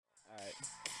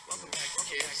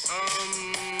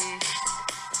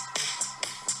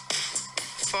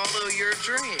Follow your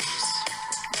dreams.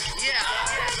 Yeah.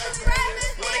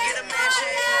 Wanna get a mansion?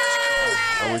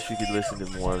 I wish you could listen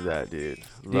to more of that, dude.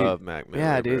 Love Mac Miller.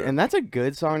 Yeah, dude. bro. And that's a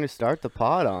good song to start the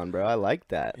pod on, bro. I like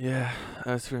that. Yeah,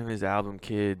 that's from his album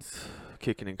Kids,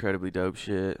 kicking incredibly dope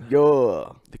shit.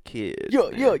 Yeah. The Kids. Yeah,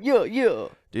 man. yeah, yeah, yeah.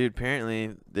 Dude,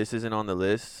 apparently this isn't on the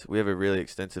list. We have a really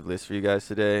extensive list for you guys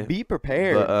today. Be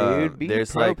prepared, But, dude. Be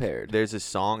there's prepared. there's a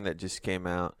song that just came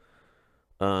out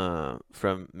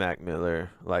from Mac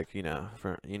Miller, like,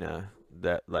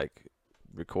 that like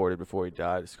recorded before he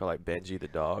died. It's called like Benji the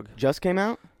Dog. Just came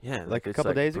out? Yeah, Like a it's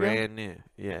couple days ago? brand new.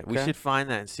 Yeah, we Okay. should find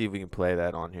that and see if we can play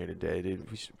that on here today, dude.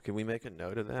 Can we make a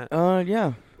note of that?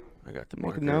 Yeah. I got the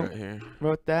make a marker note. right here.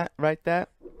 Write that.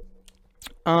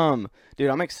 Dude,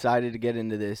 I'm excited to get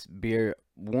into this beer.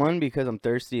 One, because I'm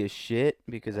thirsty as shit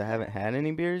because I haven't had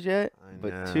any beers yet.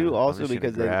 But two, also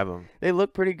because grab 'em. they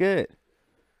look pretty good.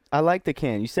 I like the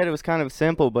can. You said it was kind of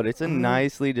simple, but it's a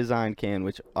nicely designed can,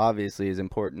 which obviously is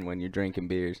important when you're drinking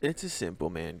beers. It's a simple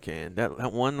man can.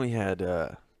 That one we had,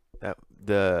 that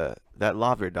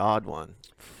La Verdad one.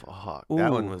 Fuck,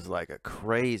 that one Ooh. was like a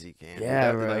crazy can. dude.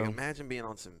 Yeah, Like, bro. imagine being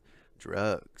on some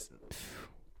drugs, and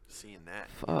seeing that.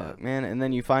 Fuck, man. And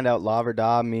then you find out La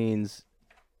Verdad means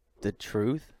the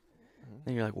truth.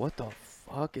 And you're like, what the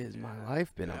fuck is my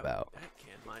life been about? That can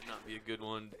might not be a good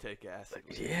one to take acid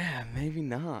with. Yeah, maybe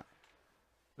not.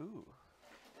 Ooh.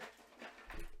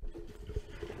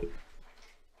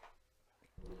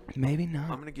 Maybe I'm not.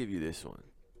 gonna give you this one.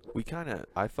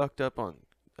 I fucked up on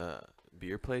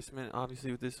beer placement,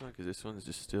 obviously, with this one, because this one's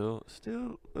just still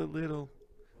a little.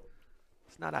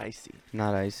 It's not icy.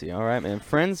 Not icy. All right, man.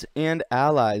 Friends and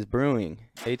Allies Brewing,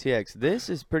 ATX. This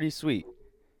is pretty sweet.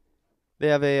 They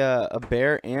have a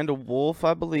bear and a wolf,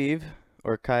 I believe,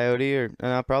 or a coyote, or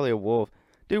probably a wolf.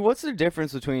 Dude, what's the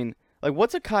difference between, like,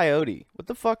 what's a coyote? What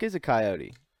the fuck is a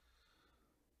coyote?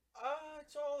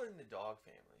 It's all in the dog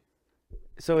family.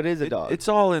 So it is a dog. It's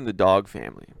all in the dog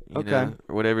family. You Okay. know?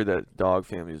 Or whatever that dog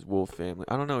family is, wolf family.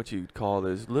 I don't know what you'd call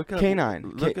this. Look up.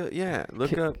 Canine. Look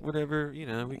up whatever,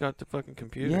 we got the fucking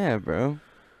computer. Yeah, bro.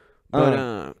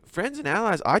 But Friends and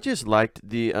Allies, I just liked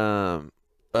the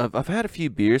I've had a few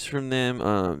beers from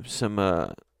them, some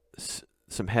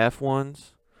Hef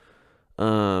ones.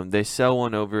 They sell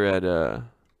one over at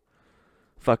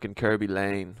fucking Kirby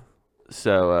Lane.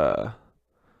 So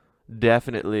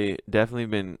definitely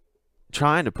been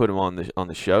trying to put them on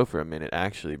the show for a minute,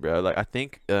 actually, bro. Like, I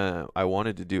think I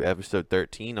wanted to do episode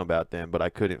 13 about them, but I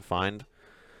couldn't find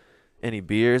any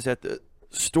beers at the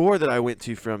store that I went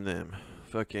to from them.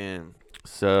 Fucking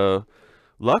so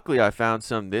luckily I found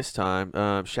some this time.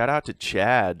 Shout out to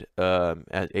Chad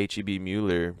at HEB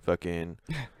Mueller. Fucking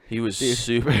he was Dude,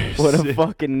 super What a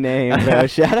fucking name, bro.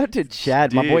 Shout out to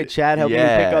Chad. My boy Dude, Chad helped me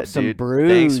yeah, pick up some dude.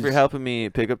 brews. Thanks for helping me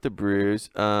pick up the brews.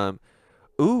 Ooh,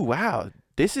 wow.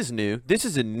 This is new. This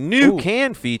is a new Ooh.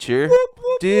 can feature.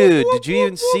 Dude, did you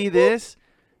even see this?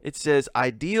 It says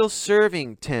ideal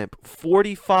serving temp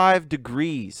 45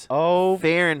 degrees Oh,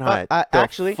 Fahrenheit. The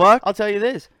actually, fuck? I'll tell you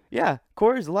this. Yeah,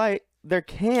 Coors Light, their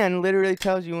can literally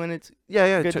tells you when it's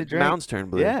Yeah, good to drink. Mounds turn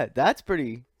blue. Yeah, that's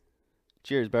pretty.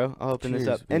 Cheers, bro. I'll open this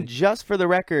Cheers, up. And B. just for the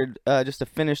record, just to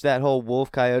finish that whole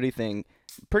wolf coyote thing,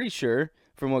 pretty sure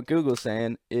from what Google's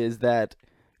saying is that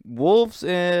wolves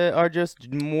are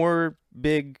just more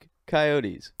big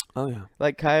coyotes. Oh, yeah.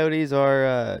 Like coyotes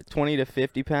are 20 to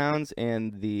 50 pounds,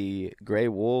 and the gray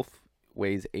wolf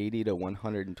weighs 80 to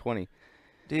 120.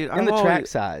 Dude, And the track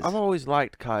size. I've always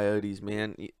liked coyotes,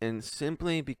 man, and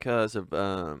simply because of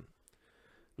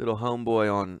little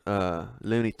homeboy on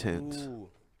Looney Tunes. Ooh.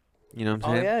 You know what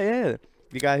I'm Oh saying? yeah.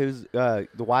 The guy who's the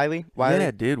Wiley.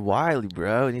 Yeah, dude, Wiley,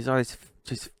 bro, and he's always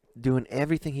just doing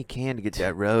everything he can to get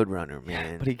that Roadrunner,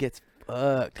 man. But he gets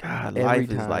fucked. God, every life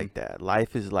time. is like that.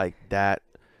 Life is like that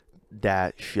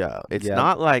show. It's Yeah.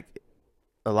 not like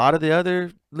a lot of the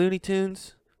other Looney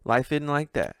Tunes. Life isn't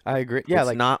like that. I agree. Yeah, it's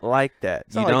like not like that.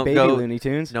 it's You not don't like baby go. Looney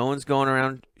Tunes. No one's going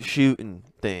around shooting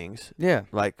things. Yeah.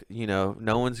 Like, no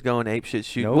one's going apeshit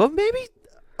shooting. Nope. Well, maybe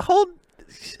hold.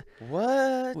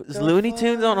 What? Is Looney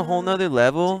Tunes on a whole nother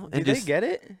level? Do they get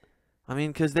it? I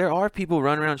mean, because there are people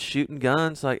running around shooting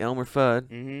guns like Elmer Fudd.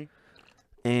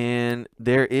 Mm-hmm. And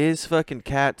there is fucking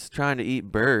cats trying to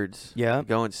eat birds. Yeah.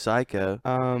 Going psycho.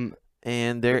 Um.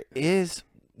 And there is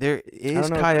know.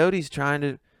 coyotes trying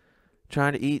to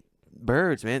eat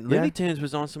birds, man. Yeah. Looney Tunes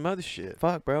was on some other shit.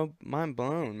 Fuck, bro. Mind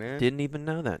blown, man. Didn't even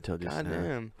know that till just now.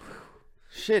 Goddamn.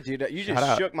 Shit, dude, you Shout just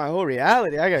out. shook my whole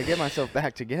reality. I gotta get myself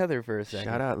back together for a second.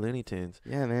 Shout out Looney Tunes.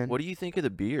 Yeah, man. What do you think of the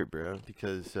beer, bro?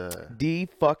 Because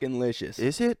D-fucking-licious.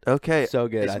 is it okay? So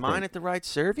good, Is I mine think. at the right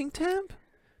serving temp?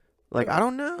 Like I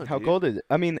don't know. How dude. cold is it?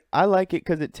 I mean, I like it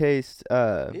because it tastes.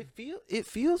 It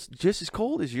feels just as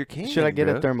cold as your can. Should I get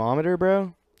bro. a thermometer,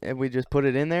 bro? And we just put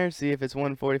it in there, see if it's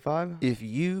 145? If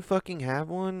you fucking have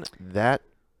one,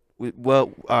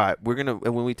 well, all right. We're gonna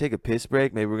when we take a piss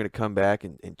break, maybe we're gonna come back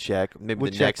and check. Maybe We'll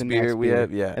the check next the beer next we beer.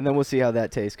 have, yeah. And then we'll see how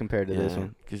that tastes compared to this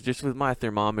one. Because just with my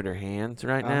thermometer hands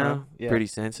right Uh-huh, now, yeah. pretty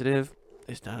sensitive.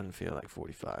 It doesn't feel like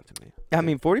 45 to me. I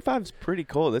mean, 45 is pretty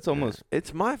cold. It's Yeah. almost.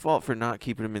 It's my fault for not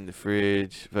keeping them in the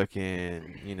fridge.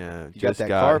 Fucking, You just got that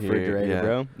car here. refrigerator, Yeah.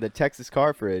 bro. The Texas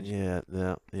car fridge. Yeah,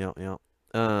 yeah.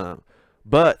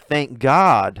 But thank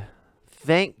God,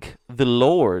 thank the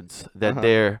Lords that Uh-huh.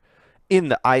 they're in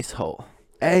the ice hole.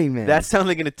 Hey, man. That's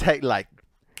only going to take like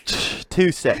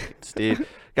 2 seconds, dude.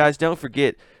 Guys, don't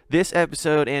forget, this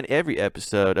episode and every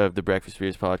episode of the Breakfast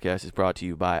Beers podcast is brought to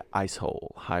you by Ice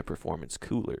Hole High Performance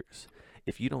Coolers.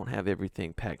 If you don't have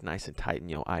everything packed nice and tight in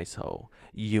your ice hole,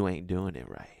 you ain't doing it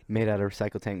right. made out of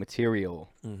recycled tank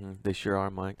material. They sure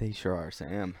are, Mike. They sure are,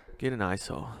 Sam. Get an ice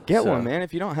hole. Get one, man.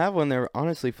 If you don't have one, they're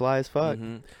honestly fly as fuck.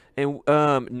 And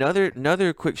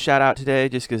another quick shout out today,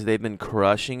 just because they've been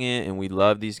crushing it, and we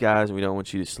love these guys, and we don't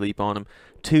want you to sleep on them.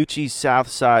 Tucci's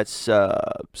Southside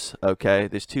Subs. Okay,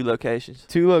 there's 2 locations.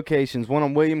 2 locations, one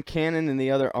on William Cannon and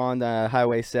the other on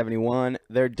Highway 71.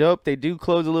 They're dope. They do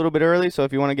close a little bit early, so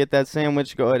if you want to get that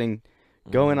sandwich, go ahead and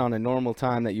go in on a normal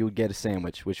time that you would get a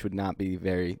sandwich, which would not be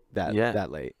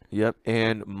that late. Yep.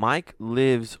 And Mike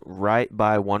lives right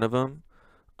by one of them.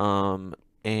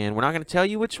 And we're not going to tell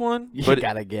you which one, You but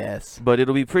gotta guess. but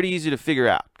it'll be pretty easy to figure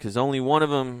out because only one of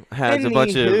them has a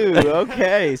bunch of Anywho,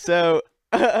 okay, so,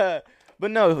 but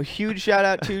no, huge shout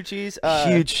out Tucci's.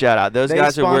 huge shout out. Those they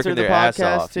guys are sponsor working the their ass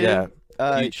podcast, off. too.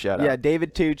 Yeah. Huge shout out. Yeah,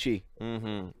 David Tucci.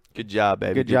 Good job,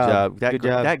 baby. Good job. That Good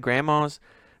job. that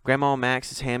Grandma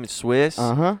Max's ham and Swiss.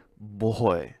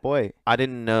 Boy, Boy, I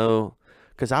didn't know,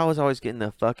 because I was always getting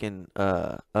the fucking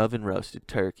oven roasted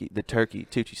turkey,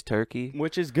 Tucci's turkey.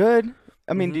 which is good.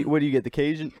 I mean, Mhm. what do you get? The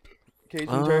Cajun turkey?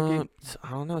 I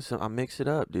don't know. So I mix it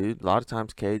up, dude. A lot of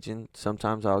times Cajun.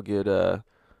 Sometimes I'll get oven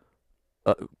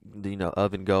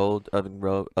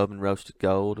roasted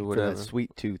gold or For whatever. that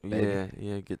sweet tooth, baby.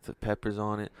 Yeah. Get the peppers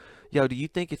on it. Yo, do you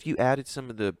think if you added some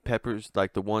of the peppers,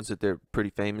 like the ones that they're pretty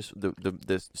famous,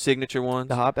 the signature ones?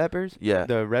 The hot peppers? Yeah.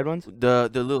 The red ones? The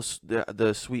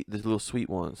little sweet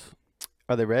ones.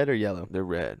 Are they red or yellow? They're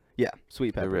red. Yeah,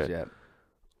 sweet They're peppers, red. yeah.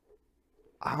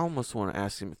 I almost want to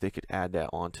ask them if they could add that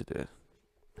onto the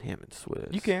ham and Swiss.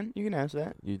 You can ask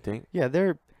that. You think? Yeah,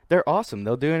 they're awesome.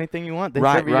 They'll do anything you want. They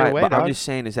Right. serve you your way, But I'm dog. just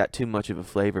saying, is that too much of a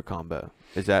flavor combo?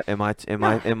 Is that am I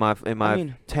I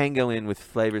mean- tangoing with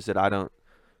flavors that I don't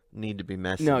need to be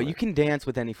messing No, with? you can dance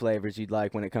with any flavors you'd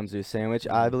like when it comes to a sandwich.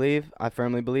 I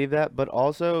firmly believe that. But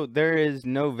also, there is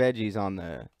no veggies on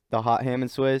the hot ham and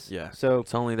Swiss. Yeah. So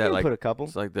It's only you that can like put a couple.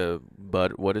 it's like the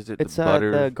butter. What is it? It's the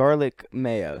butter. the garlic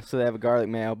mayo. So they have a garlic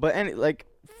mayo. But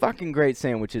fucking great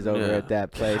sandwiches over Yeah. at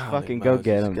that place. Golly Fucking go Moses,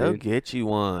 get them, Go dude. get you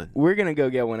one. We're gonna go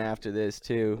get one after this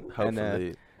too.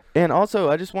 Hopefully. And also,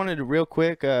 I just wanted to real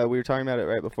quick. We were talking about it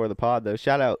right before the pod, though.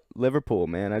 Shout out Liverpool,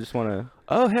 man. I just want to.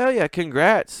 Oh hell yeah!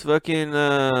 Congrats, fucking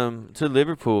to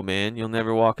Liverpool, man. You'll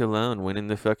never walk alone, winning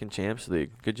the fucking Champions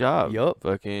League. Good job. Yup.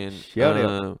 Fucking. Shout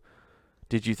out.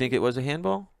 Did you think it was a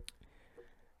handball?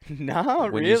 No,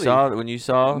 When really. you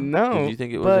saw? No. Did you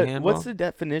think it was but a handball? what's the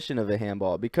definition of a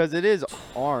handball? Because it is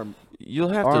arm. You'll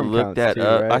have to arm look counts that too,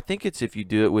 up. right? I think it's if you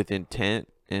do it with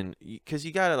intent, and because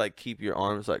you gotta like keep your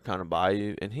arms like kind of by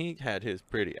you, and he had his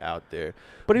pretty out there.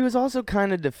 But he was also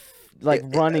kind of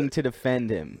running to defend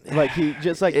him. Like he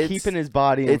just It's- keeping his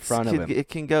body in front of him. It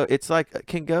can go. It's like it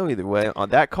can go either way. On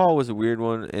that call was a weird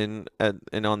one, and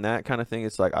on that kind of thing,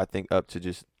 it's like I think up to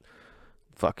just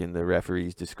fucking the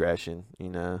referee's discretion.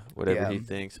 Whatever he Yeah.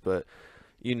 thinks, but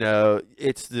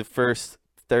it's the first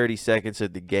 30 seconds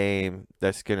of the game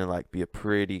that's gonna like be a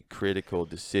pretty critical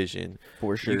decision.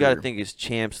 For sure. You gotta think it's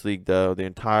Champs League though. The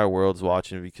entire world's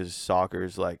watching because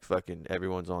soccer's like fucking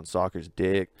everyone's on soccer's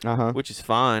dick, which is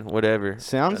fine. Whatever.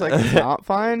 Sounds like it's not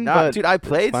fine. Nah, but dude, I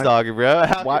played fine. soccer, bro.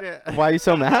 why are you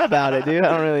so mad about it, dude? I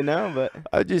don't really know, but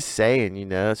I'm just saying,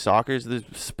 soccer's the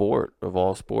sport of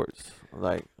all sports.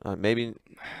 Like maybe,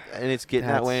 and it's getting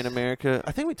that way in America.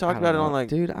 I think we talked I about it don't on know. like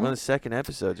Dude, one of the second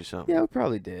episodes or something. yeah, we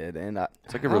probably did. And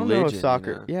It's like a I don't know if religion,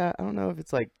 soccer. Yeah, I don't know if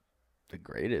it's like the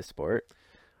greatest sport.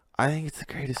 I think it's the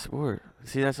greatest sport.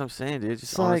 See, that's what I'm saying, dude. Just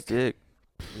It's honest like- dick.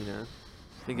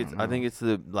 I think it's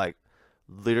the like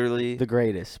literally The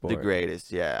greatest sport. the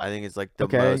greatest. Yeah, I think it's like the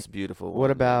Okay. most beautiful. What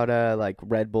one. about like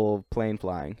Red Bull plane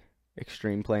flying?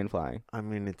 Extreme plane flying. I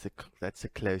mean, that's a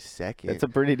close second. It's a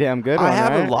pretty damn good one, I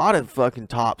have right? a lot of fucking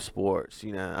top sports.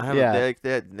 You know, I have Yeah.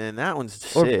 and that one's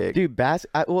Or, sick. dude,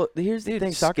 well, here's the Dude,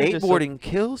 thing. Soccer's just so- skateboarding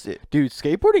kills it. dude,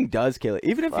 skateboarding does kill it.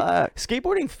 Even if Fuck.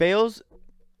 skateboarding fails,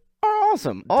 are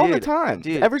awesome all the Dude, time.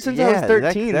 Dude, Ever since I was yeah,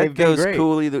 13, that they've been goes great.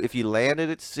 cool. Either if you land it,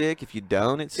 it's sick. If you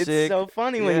don't, it's It's sick. so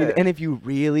funny when you Yeah. and if you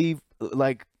really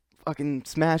like fucking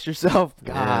smash yourself,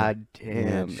 Yeah. god Yeah,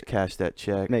 damn. just cash that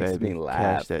check, Makes baby. me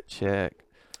laugh. Cash that check.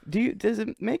 Does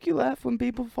it make you laugh when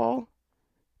people fall?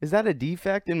 Is that a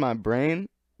defect in my brain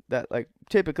that like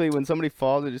typically when somebody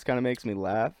falls it just kind of makes me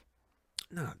laugh?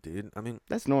 No, dude. I mean,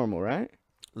 That's normal, right?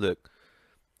 look.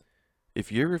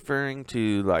 If you're referring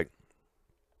to like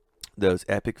those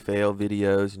epic fail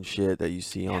videos and shit that you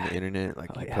see on the internet, like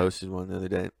Oh, you yeah. posted one the other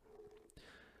day,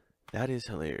 that is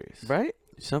hilarious. Right?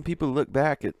 Some people look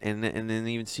back at and then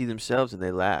even see themselves and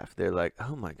they laugh. They're like,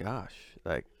 "Oh my gosh,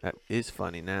 like that is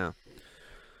funny now."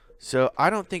 So I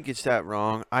don't think it's that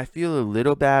wrong. I feel a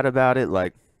little bad about it,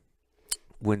 like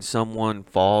when someone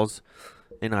falls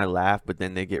and I laugh, but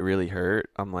then they get really hurt.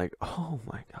 I'm like, "Oh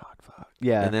my god, fuck!"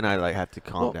 Yeah. And then I like have to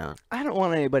calm Well, down. I don't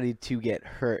want anybody to get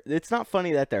hurt. It's not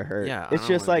funny that they're hurt. Yeah, I it's don't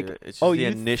just wanna like, do it. It's just oh, the you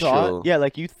initial. thought, yeah,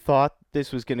 like you thought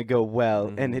this was gonna go well,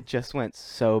 and Mhm. it just went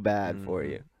so bad for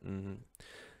you. Mm-hmm.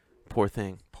 Poor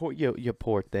thing. Poor you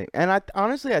poor thing. And I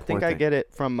honestly, I think Poor I thing. get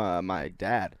it from my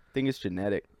dad. I think it's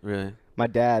genetic. Really. My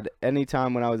dad,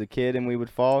 anytime when I was a kid and we would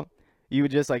fall, you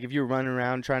would just like if you were running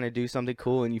around trying to do something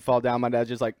cool and you fall down, my dad's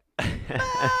just like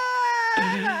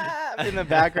in the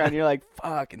background. You're like,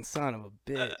 fucking son of a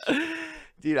bitch.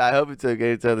 Dude, I hope it's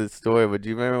okay to tell this story, but do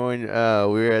you remember when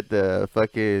we were at the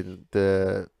fucking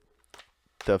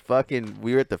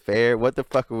we were at the fair? What the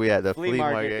fuck were we at? The Flea flea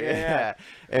market, yeah.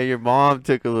 And your mom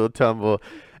took a little tumble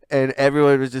and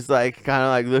everyone was just like kind of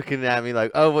like looking at me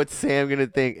like, "Oh, what's Sam gonna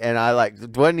think?" And I like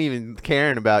wasn't even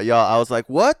caring about y'all. I was like,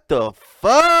 "What the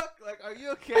fuck? Like, are you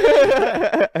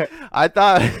okay?"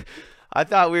 I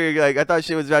thought we were like, I thought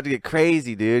shit was about to get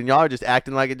crazy, dude. And y'all are just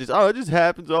acting like it just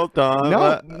happens all the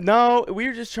time. No, we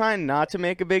were just trying not to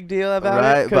make a big deal about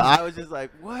Right, it. but 'cause I was just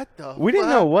like, what the we didn't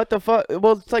know what the fuck.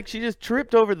 Well, it's like she just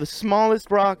tripped over the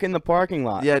smallest rock in the parking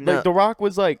lot. Yeah, no. like the rock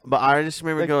was like, But I just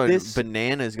remember Like going this-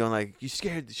 bananas, going like, you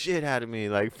scared the shit out of me,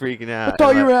 like freaking out. I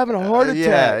thought And, you like, were having a heart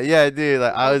attack. Yeah, dude.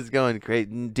 Like I was going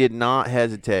crazy. Did not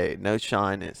hesitate. No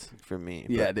shyness for me.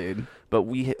 Yeah, dude. But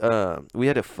we had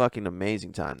a fucking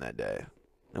amazing time that day,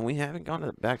 and we haven't gone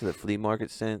back to the flea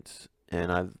market since. And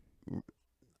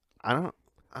I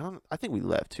think we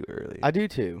left too early. I do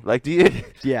too. Like, do you?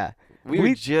 Yeah. we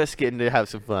were just getting to have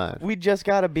some fun. We just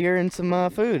got a beer and some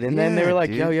food, and then they Yeah, were like,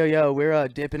 dude. yo, we're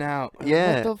dipping out.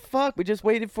 Yeah. What the fuck? We just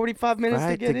waited 45 minutes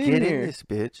Right, to get in here. this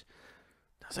bitch.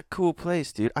 That's a cool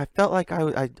place, dude. I felt like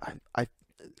I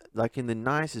like in the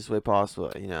nicest way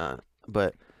possible, you know.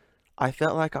 But I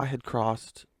felt like I had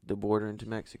crossed the border into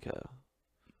Mexico.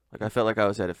 Like I felt like I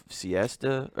was at a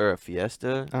fiesta.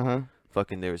 Uh-huh.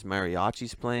 Fucking, there was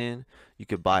mariachis playing. You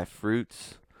could buy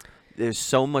fruits. There's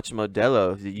so much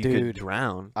Modelo that you could Dude.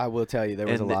 drown. I will tell you, there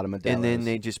was a lot of Modelo's. And then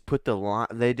they just put the line.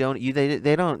 They don't.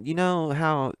 You know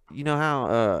how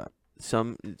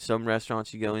some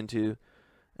restaurants you go into,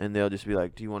 and they'll just be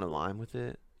like, "Do you want a lime with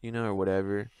it?" You know, or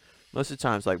whatever. Most of the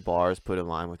times, like bars put a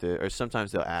lime with it, or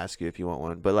sometimes they'll ask you if you want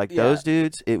one. But like Yeah. those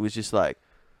dudes, it was just like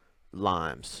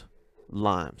limes.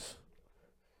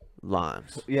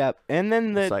 Yeah, and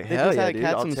then It's like, they hell just yeah, had, dude,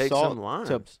 had I'll some take salt some limes.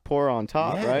 to pour on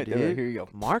top, Yeah, right? They're like, dude. here you go.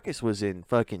 Marcus was in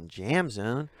fucking jam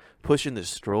zone, pushing the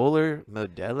stroller,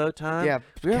 Modelo time. Yeah,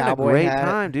 we had a cowboy great hat.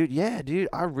 time, dude. Yeah, dude.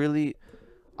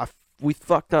 We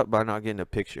fucked up by not getting a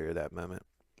picture of that moment.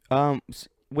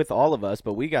 With all of us,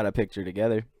 but we got a picture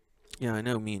together. Yeah, I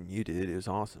know. Me and you did. It was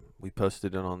awesome. We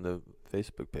posted it on the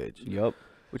Facebook page. Yup.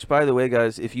 Which, by the way,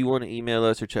 guys, if you want to email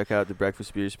us or check out the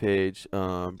Breakfast Beers page,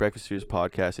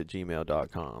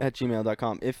 breakfastbeerspodcast@gmail.com. At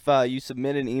gmail.com. If you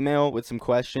submit an email with some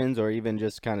questions or even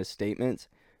just kind of statements,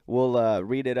 we'll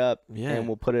read it up Yeah. and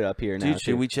we'll put it up here now. Dude,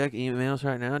 should too. we check emails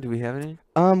right now? Do we have any?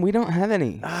 We don't have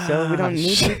any, so we don't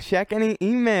need to check any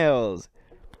emails.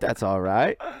 That's all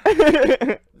right.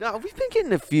 No, we've been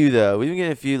getting a few, though. We've been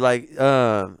getting a few, like,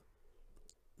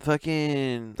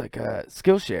 fucking Like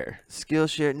Skillshare.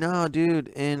 Skillshare. No,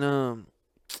 dude. And,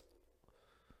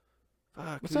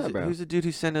 fuck. What's up, bro? Who's the dude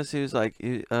who sent us? He was like,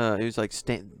 dude,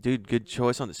 good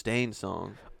choice on the Stain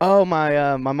song. Oh,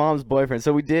 my mom's boyfriend.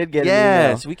 So we did get an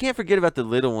Yes, email. we can't forget about the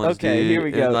little ones, Okay, dude. here we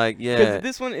And, go. like, 'Cause yeah.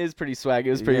 this one is pretty swag.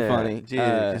 It was pretty Yeah, funny. dude.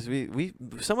 Because we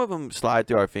some of them slide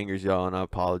through our fingers, y'all, and I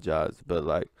apologize. But,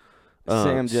 like,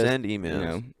 Sam just, send emails. You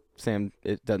know, Sam,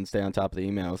 it doesn't stay on top of the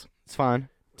emails. It's fine.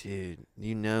 Dude,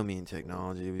 you know me in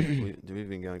technology. We've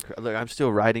been going. Look, I'm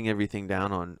still writing everything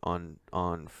down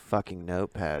on fucking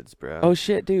notepads, bro. Oh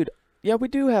shit, dude. Yeah, we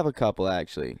do have a couple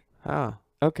actually. How?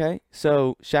 Okay,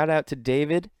 so shout out to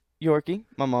David Yorkie,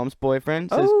 my mom's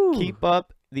boyfriend. Says Oh. keep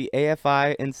up the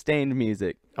AFI and Stained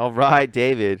music. All right,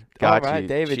 David. Got All right, you.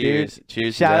 David, Cheers. dude.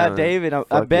 Cheers. to Shout that out one. David. I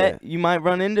Fuck bet you might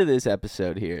run into this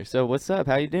episode here. So what's up?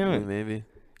 How you yeah. doing? Maybe.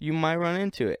 You might run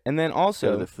into it. And then Go to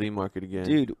also, the flea market again.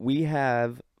 dude, we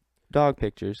have dog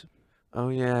pictures. Oh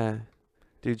yeah.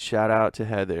 Dude, shout out to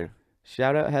Heather.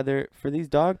 Shout out Heather for these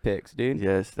dog pics, dude.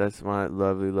 Yes, that's my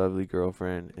lovely, lovely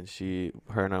girlfriend, and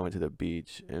her and I went to the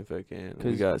beach, and fucking, we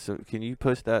 'Cause- got some. Can you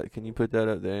put that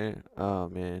up there? Oh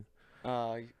man,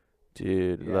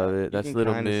 dude, Yeah, love you it. That's can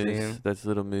little kinda see Moose. him. That's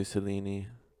little Mussolini.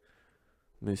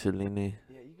 Mussolini.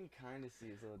 Yeah, you can kind of see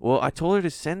his little. Well, I told her to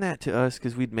send that to us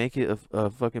because we'd make it a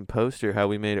fucking poster. How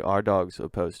we made our dogs a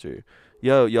poster.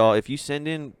 Yo, y'all, if you send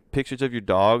in pictures of your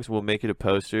dogs, we'll make it a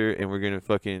poster, and we're gonna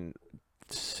fucking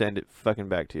send it fucking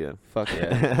back to you. Fuck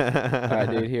yeah. All right,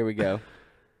 dude, here we go.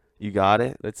 You got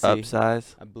it. Let's see.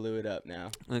 Upsize. I blew it up now.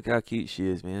 Look how cute she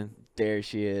is, man. There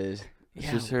she is. It's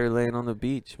just her laying on the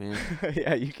beach, man.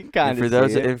 Yeah, you can And kind for of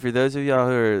those see it. and for those of y'all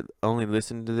who are only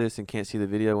listening to this and can't see the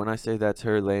video, when I say that's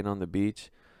her laying on the beach,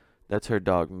 that's her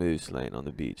dog Moose laying on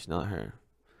the beach, not her.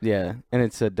 Yeah, and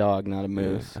it's a dog, not a Yeah,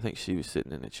 moose. I think she was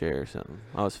sitting in a chair or something.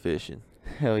 I was fishing,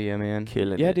 Hell yeah, man.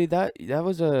 killing Yeah, it. dude, that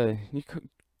was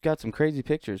got some crazy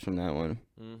pictures from that one.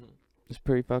 It's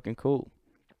pretty fucking cool.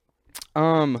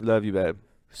 Love you, babe.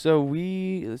 So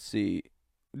let's see.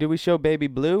 Did we show Baby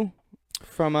Blue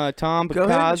from Tom Go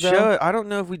ahead and Picasso? show it. I don't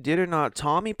know if we did or not.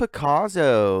 Tommy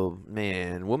Picasso,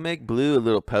 man. We'll make Blue a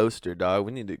little poster, dog.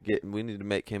 We need to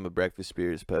make him a Breakfast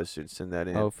Spears poster and send that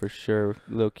in. Oh, for sure.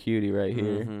 Little cutie right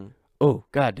here. Mhm. Oh,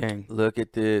 god dang. Look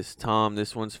at this, Tom.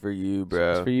 This one's for you,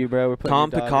 bro. It's for you, bro. We're putting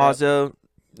Tom your dog up. Picasso,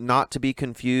 not to be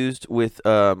confused with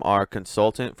our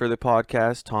consultant for the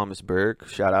podcast, Thomas Burke.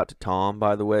 Shout out to Tom,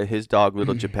 by the way. His dog,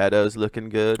 Little Geppetto's looking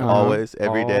good, always,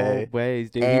 every day. Always,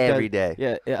 dude. Every day.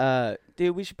 Yeah,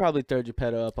 dude, we should probably throw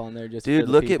Geppetto up on there just Dude, for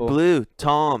the look people. at Blue.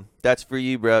 Tom, that's for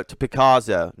you, bro. To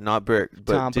Picasso, not Burke.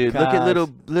 But, Tom dude, look at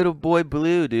Picasso. little boy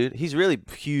Blue, dude. He's really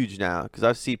huge now because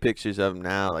I see pictures of him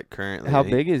now, like currently. How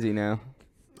big is he now?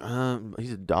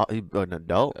 He's an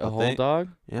adult, A I whole think. dog?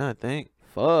 Yeah, I think.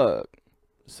 Fuck.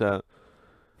 So...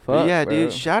 But Fuck, yeah, bro.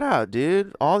 dude, shout out,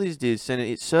 dude. All these dudes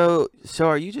sending it. So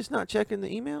are you just not checking the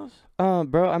emails?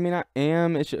 Bro, I mean, I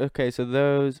am. Okay, so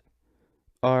those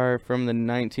are from the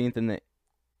 19th and the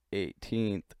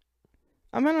 18th.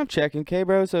 I mean, I'm checking, okay,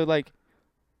 bro? So, like,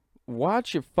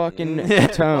 watch your fucking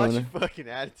tone. Watch your fucking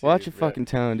attitude. Watch your bro. fucking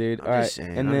tone, dude. I'm All right, just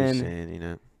saying, and I'm then just saying, you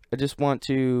know. I just want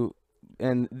to,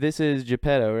 and this is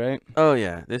Geppetto, right? Oh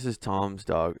yeah, this is Tom's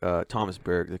dog, Thomas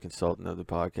Berg, the consultant of the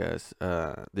podcast.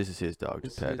 This is his dog,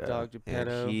 This is Geppetto. his dog,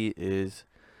 Geppetto. And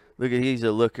he's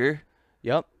a looker.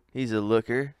 Yep. He's a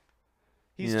looker.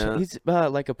 He's Yeah. he's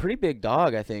like a pretty big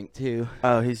dog, I think, too.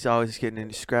 Oh, he's always getting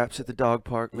into scraps at the dog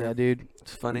park, man. Yeah, dude.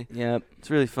 It's funny. Yep. It's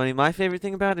really funny. My favorite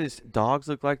thing about it is dogs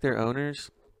look like their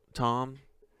owners. Tom,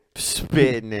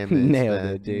 spitting image. Nailed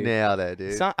man. it, dude. Nailed it, dude.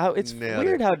 It's Nailed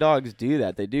weird it. how dogs do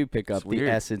that. They do pick It's up the weird.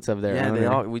 essence of their Yeah,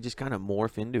 owner. we just kind of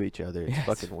morph into each other. It's Yeah,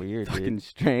 it's fucking weird, Fucking dude.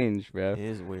 strange, bro. It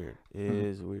is weird. It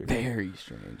is weird. Very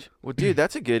strange. Well, dude,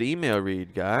 that's a good email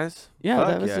read, guys. Yeah, Fuck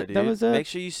that was yeah, that dude. was Make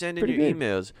sure you send in your pretty good.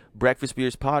 emails.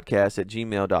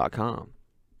 breakfastbeerspodcast@gmail.com.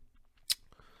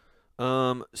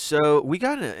 So we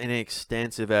got an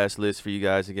extensive ass list for you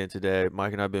guys again today.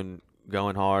 Mike and I've been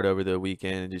going hard over the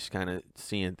weekend and just kind of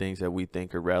seeing things that we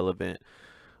think are relevant.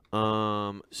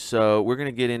 So we're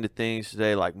gonna get into things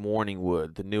today like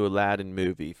Morningwood, the new Aladdin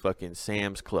movie, fucking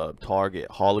Sam's Club, Target,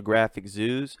 holographic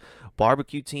zoos,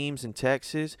 barbecue teams in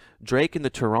Texas, Drake and the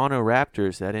Toronto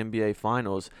Raptors, that NBA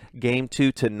Finals, Game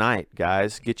 2 tonight,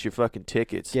 guys. Get your fucking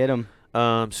tickets. Get them.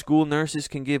 School nurses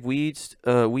can give weed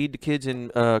to kids in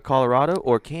Colorado,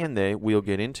 or can they? We'll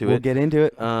get into We'll it. get into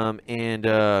it. And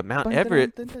Mount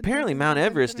Everest. Apparently, Mount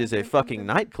Everest is a fucking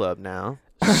nightclub now.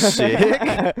 Sick.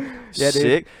 Yeah, dude.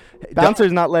 Sick.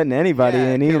 Bouncer's not letting anybody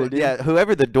Yeah, in either, dude. yeah,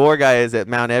 whoever the door guy is at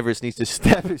Mount Everest needs to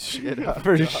step his shit up.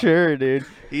 For sure, dude.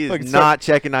 He Fucking is not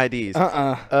checking IDs.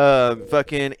 Uh-uh.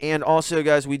 Fucking, and also,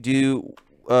 guys, we do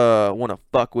want to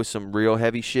fuck with some real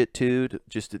heavy shit too.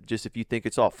 Just if you think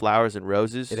it's all flowers and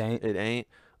roses, It ain't. It ain't.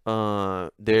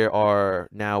 There are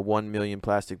now 1 million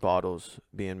plastic bottles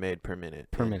being made per minute.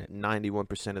 Per and minute.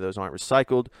 91% of those aren't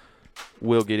recycled.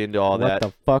 We'll get into all that.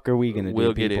 What the fuck are we gonna do,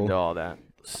 We'll get people? into all that.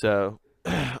 So,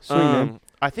 Sweet, man.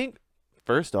 I think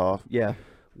first off, Yeah.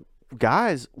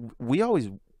 guys, we always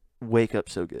wake up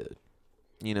so good.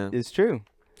 You know, It's true.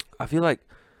 I feel like,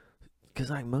 cause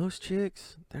like most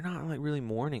chicks, they're not like really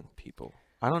morning people.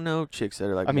 I don't know chicks that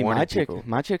are like I mean, morning people.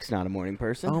 my chick's not a morning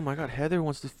person. Oh my god, Heather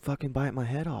wants to fucking bite my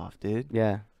head off, dude.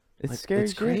 Yeah. It's Like, scary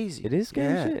it's shit. crazy. It is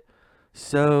scary Yeah. shit.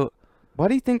 So, Why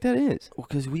do you think that is? well,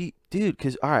 cause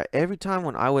all right, every time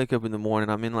when I wake up in the morning,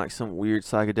 I'm in like some weird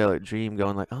psychedelic dream,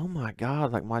 going like, oh my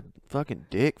god, like my fucking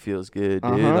dick feels good,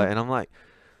 dude. Uh-huh. Like, and I'm like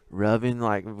rubbing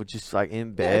like just like in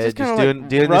Yeah, bed, just just kinda, doing like,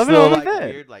 this rubbing little on the like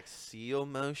bed. weird like seal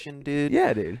motion, dude.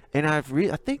 Yeah, dude. And I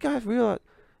think I've realized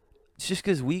it's just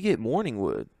because we get morning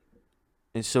wood,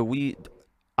 and so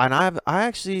I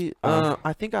actually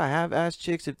I think I have asked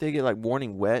chicks if they get like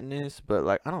morning wetness, but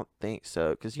like I don't think so,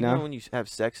 because you No? know when you have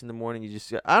sex in the morning, you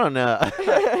just I don't know,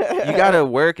 you gotta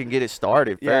work and get it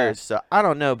started Yeah. first. So I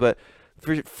don't know, but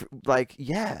for like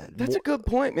yeah, That's a good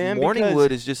point, man. morning because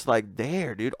wood is just like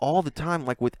there, dude, all the time,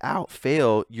 like without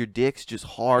fail. Your dick's just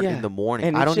hard Yeah, in the morning.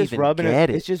 and I it's don't just even rubbing get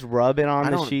it. It's just rubbing on I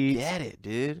the don't sheets. get it,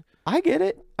 dude. I get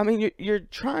it. I mean, you're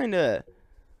trying to,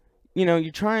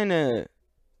 you're trying to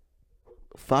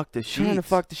Fuck the sheets.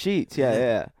 fuck the sheets. Yeah,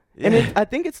 Yeah. yeah. And I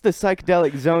think it's the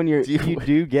psychedelic zone you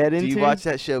do get Do into. you watch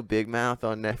that show Big Mouth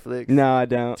on Netflix? No, I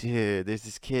don't. Dude, there's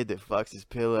this kid that fucks his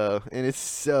pillow, and it's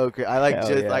so great. I like Hell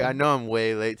just like yeah. I know I'm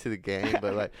way late to the game,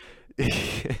 but like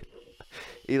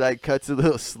he like cuts a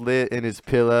little slit in his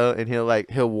pillow, and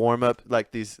he'll warm up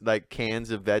like these like cans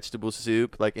of vegetable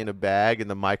soup like in a bag in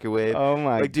the microwave. Oh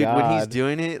my Like, dude, god. when he's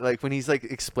doing it, like when he's like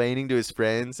explaining to his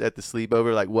friends at the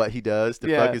sleepover like what he does to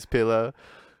Yeah. fuck his pillow,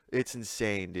 it's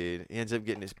insane, dude. He ends up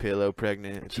getting his pillow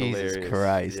pregnant. It's Jesus hilarious.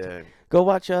 Christ. Yeah. Go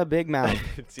watch Big Mouth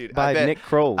Dude, by Nick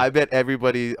Kroll. I bet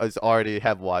everybody has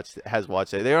watched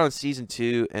it. They're on season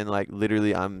 2, and like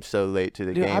literally, I'm so late to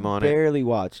the Dude, game I on it. barely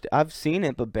watched. I've seen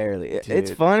it, but barely. It's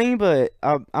Dude. funny, but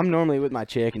I'm normally with my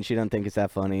chick, and she doesn't think it's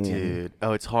that funny. and- Dude,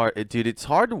 oh, it's hard. It's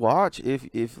hard to watch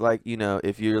if like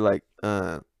if you're like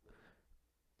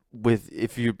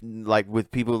if you're like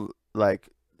with people like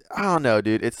I don't know,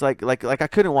 dude. It's like I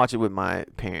couldn't watch it with my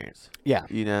parents. Yeah,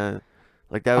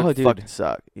 Like that would Oh, dude. fucking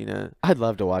suck. I'd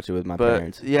love to watch it with my But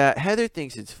parents. yeah, Heather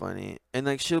thinks it's funny, and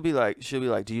like she'll be like,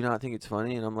 do you not think it's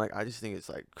funny? And I'm like, I just think it's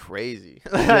like crazy.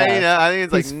 Yeah. I think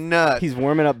it's like He's- nuts. He's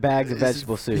warming up bags of He's-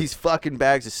 vegetable soup. He's fucking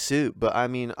bags of soup, but I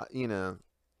mean,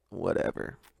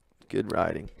 whatever. Good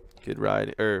writing,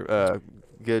 or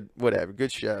good whatever,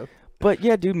 good show. But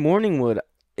yeah, dude, Morningwood.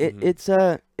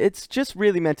 Mhm. It's just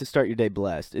really meant to start your day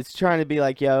blessed. It's trying to be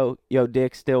like, yo,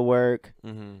 dick still work,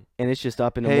 Mm-hmm. and it's just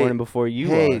up in the Hey, morning before you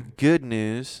Hey, are. good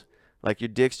news. Like your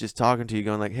dick's just talking to you,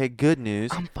 going like, "Hey, good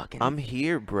news. I'm I'm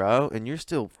here, bro," and you're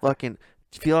still fucking.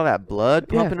 Feel all that blood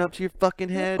Yeah. pumping up to your fucking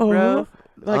head, Uh-huh. bro?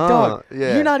 like, dog,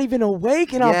 yeah. you're not even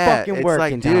awake, and I'm fucking it's working,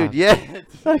 like, dude, dog. yeah.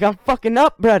 Like, I'm fucking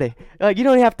up, buddy. Like, you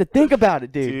don't even have to think about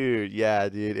it, dude. Dude, yeah,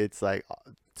 dude. It's like,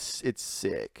 it's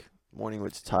sick.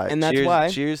 Morningwood's tight. And that's cheers, why-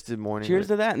 Cheers to Morningwood. Cheers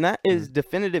to that, and that is Mm.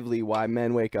 definitively why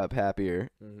men wake up happier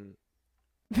Mhm.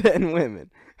 than women.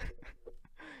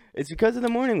 It's because of the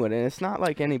Morningwood, and it's not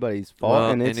like anybody's fault,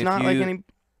 Well, and it's if not like you- any.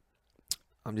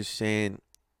 I'm just saying,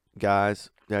 guys,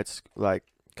 that's like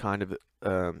kind of,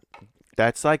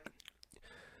 that's like,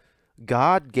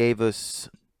 God gave us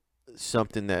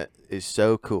something that is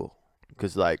so cool.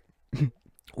 Because, like,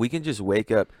 we can just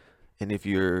wake up, and if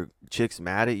your chick's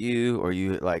mad at you, or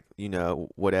you, like,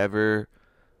 whatever,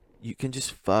 you can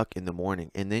just fuck in the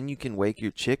morning. And then you can wake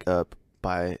your chick up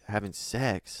by having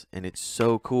sex, and it's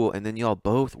so cool. And then y'all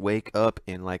both wake up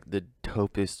in, like, the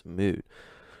dopest mood.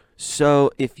 So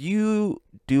if you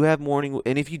do have morning,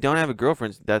 and if you don't have a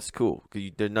girlfriend, that's cool. 'Cause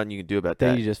there's nothing you can do about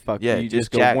Then that. you just fuck. Yeah, you just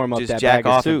go jack, warm up just that jack bag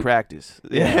off of soup. and practice.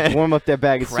 Yeah, warm up that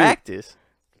bag of soup.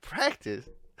 Practice.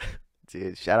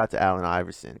 Dude, shout out to Allen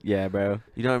Iverson. Yeah, bro.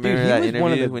 You don't Dude, remember he that was interview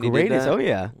one of the when he greatest. did that? Oh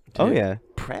yeah. Oh Dude. yeah.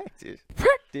 Practice.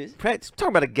 Practice. Talking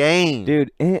about a game. Dude,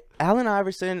 Allen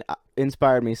Iverson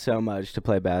inspired me so much to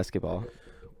play basketball.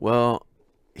 Well,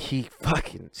 he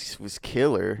fucking was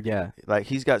killer. Yeah. Like,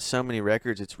 he's got so many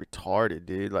records, it's retarded,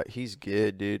 dude. Like, he's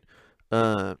good, dude.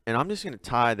 And I'm just gonna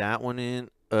tie that one in,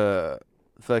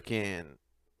 fucking,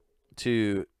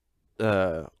 to,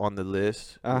 on the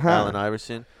list. Uh-huh. Allen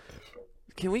Iverson.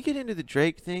 Can we get into the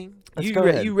Drake thing? Let's you go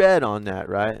ahead. You read on that,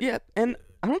 right? Yeah, and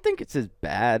I don't think it's as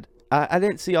bad. I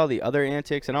didn't see all the other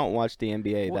antics. I don't watch the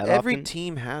NBA Well, that every often.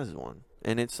 team has one,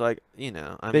 and it's like,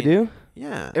 I They mean, do?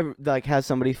 yeah. Like, has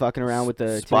somebody fucking around with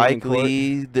the Spike team in court?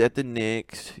 Lee at the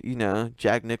Knicks,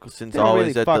 Jack Nicholson's They don't always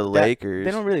really at fuck the that- Lakers.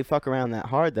 They don't really fuck around that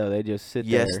hard, though. They just sit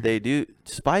Yes, there. they do.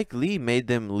 Spike Lee made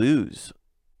them lose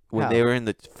when How? they were in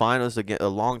the finals again a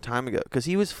long time ago, because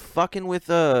he was fucking with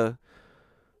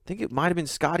think it might have been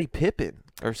Scottie Pippen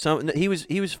or something. He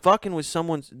was fucking with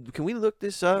someone's. Can we look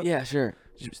this up? Yeah, sure.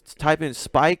 Just type in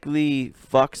Spike Lee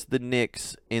fucks the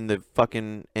Knicks in the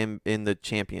fucking in the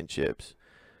championships.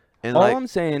 And All like I'm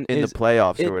saying in is the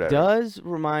playoffs it or whatever. does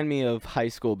remind me of high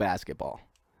school basketball.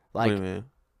 What do you mean?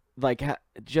 Like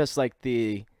just like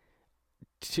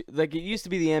like it used to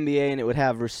be the NBA and it would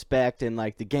have respect and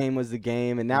like the game was the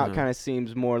game, and now it kind of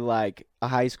seems more like a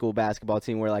high school basketball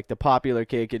team where like the popular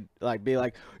kid could like be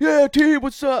like, yeah, team,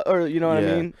 what's up, or you know what I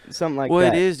mean, something like that.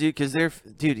 Well, it is, dude, because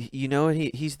dude, you know what?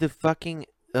 He's the fucking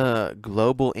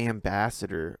global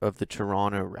ambassador of the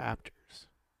Toronto Raptors.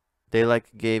 They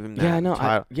like gave him that. Yeah, I know.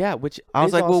 title. Which I was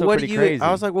is like, well, also what do pretty you? crazy. I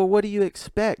was like, well, what do you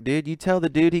expect, dude? You tell the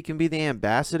dude he can be the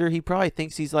ambassador. He probably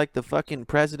thinks he's like the fucking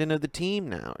president of the team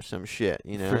now or some shit,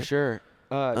 you know? For sure.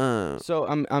 So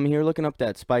I'm here looking up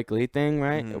that Spike Lee thing,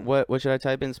 right? What should I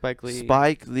type in? Spike Lee.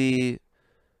 Spike Lee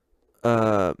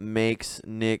makes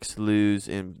Knicks lose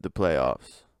in the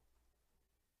playoffs.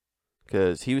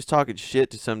 Cause he was talking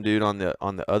shit to some dude on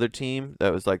the other team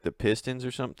that was like the Pistons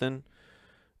or something.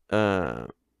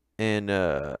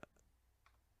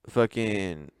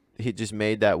 Fucking he just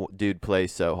made that dude play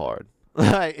so hard.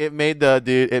 Like it made the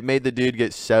dude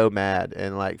get so mad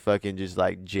and like fucking just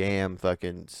like jam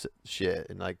fucking shit,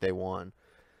 and like they won.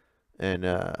 And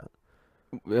it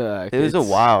was a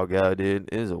while ago, dude.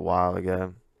 It was a while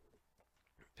ago.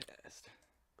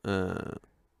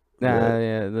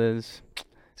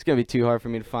 It's gonna be too hard for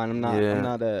me to find. I'm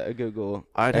not a Google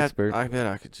expert. I bet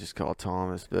I could just call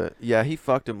Thomas, but yeah, he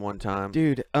fucked him one time,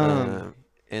 dude. And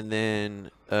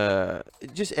then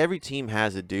just every team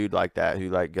has a dude like that who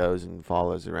like goes and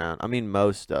follows around. I mean,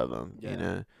 most of them, you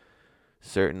know.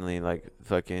 Certainly, like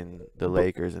fucking the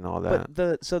Lakers and all that.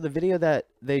 But the video that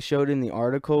they showed in the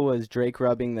article was Drake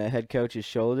rubbing the head coach's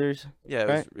shoulders.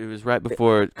 Yeah, it was right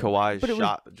before Kawhi's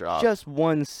shot dropped. Just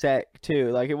one sec too.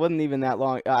 Like it wasn't even that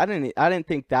long. I didn't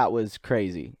think that was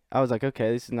crazy. I was like,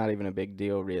 okay, this is not even a big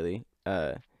deal, really.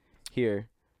 Here.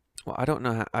 Well, I don't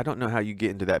know how you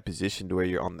get into that position to where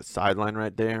you're on the sideline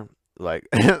right there, like,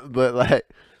 but like,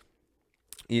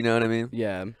 you know what I mean?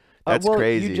 Yeah. That's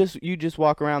crazy. You just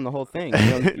walk around the whole thing.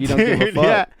 You don't give a fuck.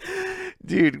 Yeah.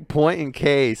 Dude, point in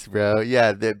case, bro.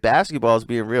 Yeah, the basketball's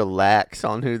being real lax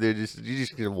on who you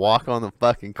just gonna walk on the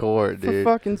fucking court, dude.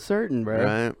 For fucking certain, bro.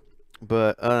 Right.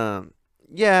 But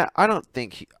yeah, I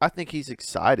think he's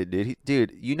excited, dude.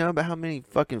 Dude, you know about how many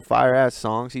fucking fire ass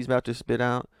songs he's about to spit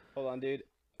out? Hold on, dude.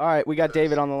 All right, we got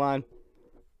David on the line.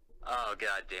 Oh,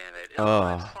 god damn it.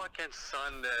 Oh. It's fucking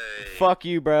Sunday. Fuck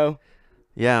you, bro.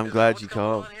 Yeah, I'm glad you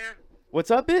called.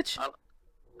 What's up, bitch?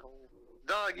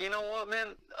 Dog, you know what,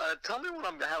 man? Tell me when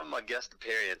I'm having my guest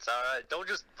appearance, alright? Don't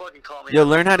just fucking call me. Yo,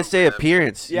 learn how to say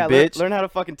appearance, you bitch. Learn how to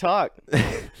fucking talk.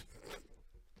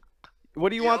 What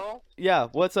do you want? Yeah,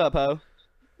 what's up, ho?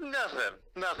 Nothing.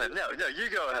 No, you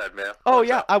go ahead, man. Oh,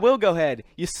 yeah, I will go ahead.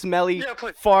 You smelly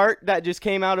fart that just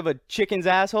came out of a chicken's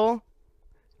asshole.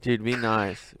 Dude, be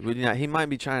nice. He might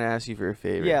be trying to ask you for a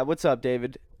favor. Yeah, what's up,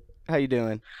 David? How you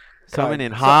doing? Coming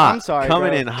in hot. I'm sorry,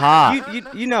 Coming bro. in hot.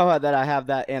 You know that I have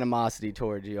that animosity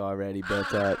towards you already, but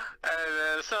Hey, man,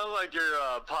 it sounds like your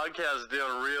podcast is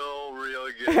doing real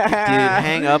good. Dude,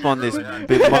 hang up on this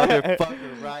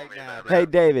motherfucker right now. Hey,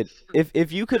 David,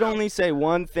 if you could only say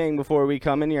one thing before we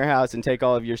come into your house and take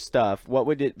all of your stuff, what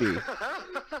would it be? Damn,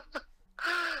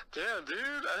 dude,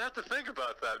 I'd have to think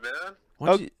about that, man.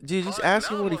 Dude, just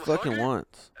ask him what he fucking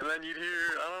wants. And then you'd hear,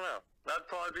 I don't know. That'd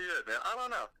probably be it, man. I don't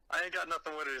know. I ain't got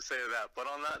nothing witty to say to that. But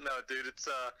on that note, dude, it's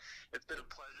been a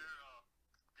pleasure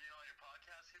being on your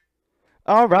podcast here.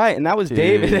 All right, and that was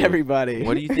David, everybody.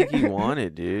 What do you think he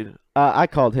wanted, dude? I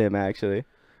called him, actually.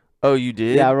 Oh, you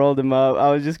did? Yeah, I rolled him up. I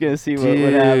was just going to see what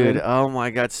happened. Dude, oh my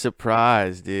God,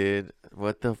 surprise, dude.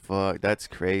 What the fuck? That's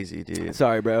crazy, dude.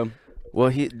 Sorry, bro. Well,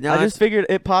 I just figured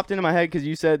it popped into my head because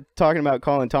you said talking about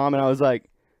calling Tom, and I was like,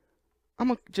 I'm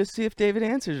going to just see if David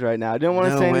answers right now. I didn't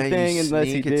want to say anything unless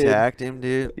he did. Attacked him,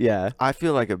 dude. Yeah. I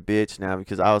feel like a bitch now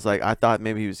because I was like, I thought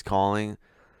maybe he was calling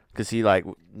because he like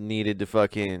needed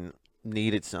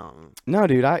something. No,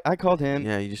 dude, I called him.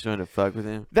 Yeah, you just wanted to fuck with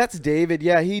him. That's David.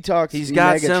 Yeah, he talks He's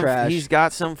got mega trash. He's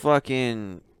got some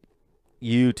fucking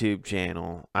YouTube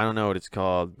channel. I don't know what it's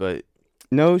called, but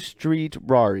No Street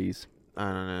Raries. I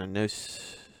don't know.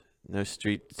 No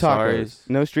street tacos. Sorries.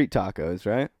 No street tacos,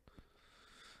 right?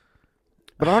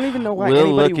 But I don't even know why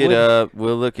we'll anybody look it up.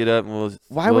 We'll look it up, and we'll.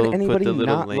 Why would anybody put the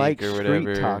little not link like or street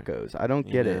whatever. tacos? I don't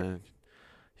get it.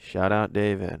 Shout out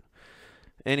David.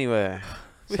 Anyway.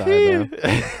 Sorry, bro.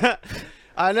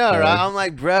 I know, right? I'm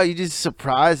like, bro, you just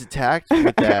surprise attacked me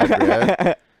with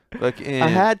that, bro. Fucking, I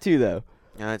had to though.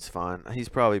 Yeah, it's fine. He's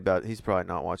probably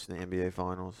not watching the NBA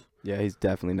finals. Yeah, he's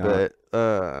definitely not.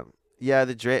 But yeah,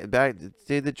 the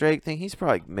Drake thing. He's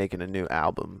probably making a new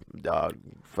album, dog.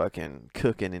 Fucking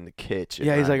cooking in the kitchen.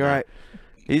 Yeah, he's right like, now. all right.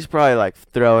 He's probably like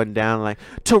throwing down like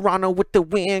Toronto with the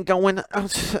wind going,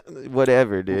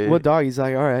 whatever, dude. Well, dog, he's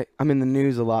like, all right, I'm in the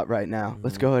news a lot right now.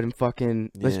 Let's go ahead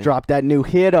and let's Yeah. drop that new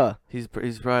hitter. He's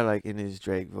probably like in his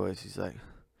Drake voice. He's like,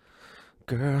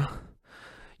 girl,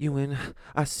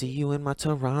 I see you in my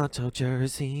Toronto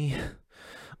jersey.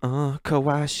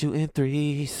 Kawhi shooting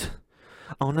threes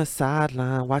on the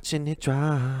sideline, watching it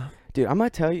drive. Dude, I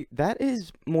might tell you, that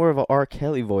is more of a R.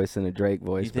 Kelly voice than a Drake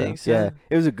voice. You bro. think so? Yeah,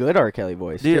 it was a good R. Kelly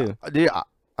voice, too. Dude,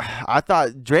 I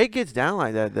thought Drake gets down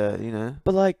like that, though, you know.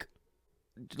 But,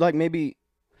 like maybe...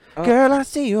 Girl, I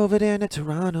see you over there in the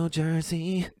Toronto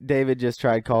jersey. David just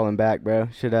tried calling back, bro.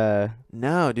 Should,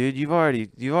 No, dude, you've already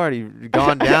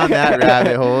gone down that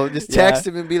rabbit hole. Just text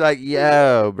him and be like,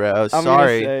 yo, bro, I'm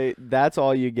sorry. gonna say, that's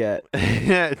all you get.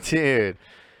 Dude.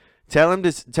 Tell him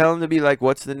to be like,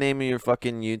 what's the name of your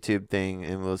fucking YouTube thing,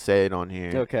 and we'll say it on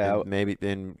here. Okay. And maybe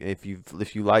then if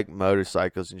you like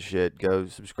motorcycles and shit, go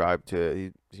subscribe to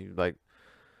it.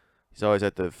 He's always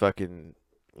at the fucking,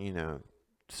 you know,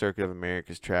 Circuit of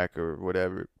America's track or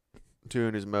whatever,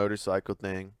 doing his motorcycle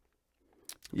thing.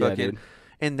 Yeah, Fucking, dude.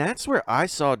 and that's where I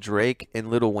saw Drake and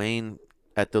Lil Wayne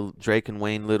at the Drake and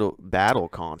Wayne Little Battle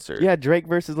concert. Yeah, Drake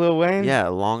versus Lil Wayne? Yeah,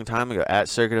 a long time ago at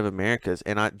Circuit of Americas,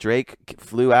 and Drake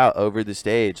flew out over the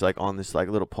stage like on this like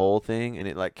little pole thing, and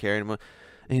it like carried him. And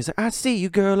he's like, "I see you,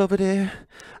 girl, over there.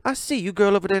 I see you,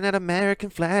 girl, over there in that American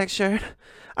flag shirt.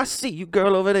 I see you,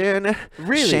 girl, over there in that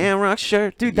Shamrock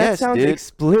shirt." Dude, that yes, sounds dude.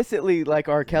 explicitly like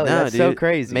R. Kelly. No, That's so dude.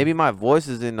 crazy. Maybe my voice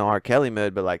is in the R. Kelly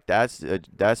mode, but like that's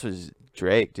was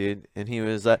Drake, dude, and he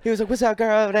was like, "What's up,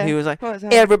 girl over there?" he was like, What's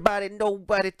up? "Everybody,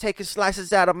 nobody taking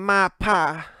slices out of my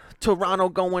pie. Toronto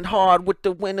going hard with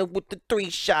the winner with the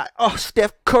 3-shot. Oh,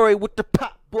 Steph Curry with the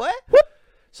pop, boy."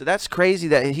 So that's crazy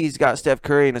that he's got Steph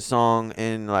Curry in a song,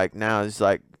 and like now it's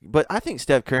like, but I think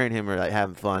Steph Curry and him are like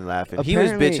having fun laughing. He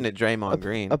was bitching at Draymond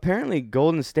Green. Apparently,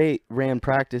 Golden State ran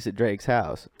practice at Drake's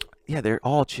house. Yeah, they're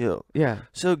all chill. Yeah.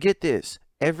 So get this: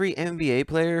 every NBA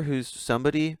player who's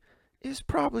somebody is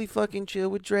probably fucking chill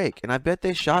with Drake, and I bet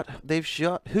they've shot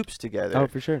hoops together. Oh,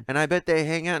 for sure. And I bet they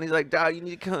hang out, and he's like, "Dog, you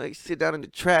need to come like, sit down in the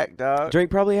track, dog."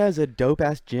 Drake probably has a dope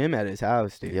ass gym at his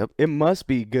house, dude. Yep. It must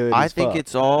be good. I as think fuck.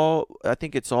 it's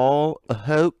all a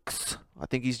hoax. I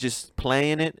think he's just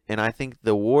playing it, and I think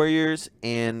the Warriors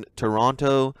and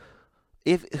Toronto,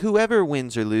 if whoever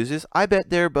wins or loses, I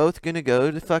bet they're both gonna go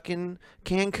to fucking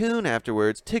Cancun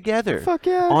afterwards together. Fuck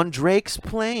yeah. On Drake's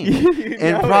plane. You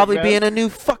And know probably it, be in bro. a new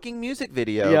fucking music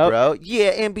video, Yep. bro.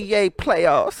 Yeah, NBA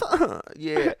playoffs.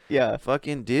 Yeah. Yeah.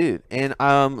 Fucking dude. And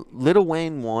Lil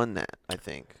Wayne won that, I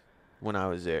think, when I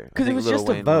was there. Because it was just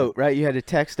a vote, right? You had to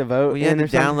text a vote. Well, you had in to or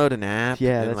something? download an app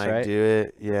Yeah, and that's like right. do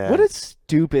it. Yeah. What a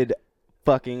stupid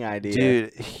fucking idea.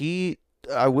 Dude,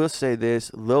 I will say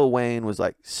this, Lil Wayne was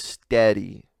like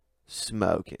steady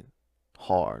smoking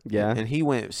hard. Yeah. And he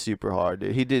went super hard,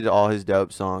 dude. He did all his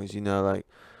dope songs, you know, like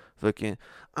fucking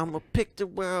I'ma pick the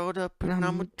world up and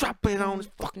I'ma drop it on his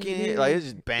fucking head. Like it's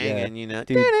just banging, you know.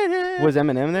 Dude, was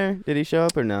Eminem there? Did he show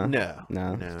up or no? No.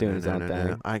 No, he's doing his own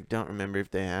thing. I don't remember if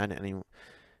they had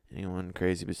anyone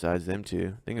crazy besides them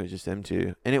two. I think it was just them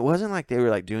two. And it wasn't like they were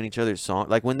like doing each other's song.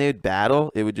 Like when they would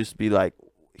battle, it would just be like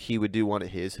he would do one of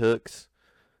his hooks,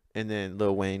 and then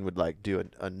Lil Wayne would like do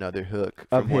another hook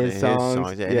Of from one his of songs, his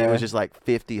songs. And it yeah. was just like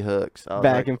 50 hooks. I was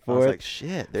Back like- and I was forth. like,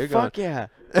 shit, they're Fuck going. yeah.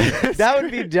 That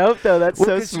would be dope, though. That's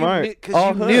so smart. Because All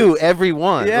you knew hooks. every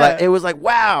one. Yeah. Like, it was like,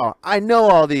 wow, I know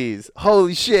all these.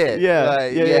 Holy shit. Yeah,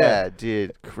 Like, yeah.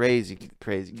 dude. Crazy.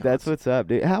 That's what's up,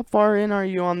 dude. How far in are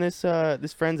you on this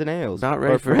this Friends and Ales? About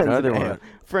ready Or for Friends another and one. Ale-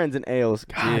 Friends and Ales.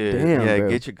 God Dude, damn, yeah, bro.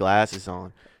 get your glasses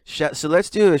on. So let's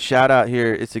do a shout out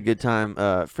here. It's a good time.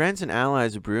 Friends and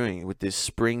Allies Brewing with this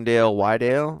Springdale White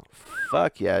Ale.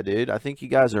 Fuck yeah, dude. I think you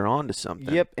guys are on to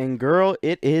something. Yep, and girl,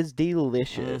 it is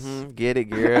delicious. Get it,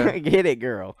 girl. Get it,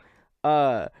 girl.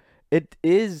 It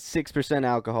is 6%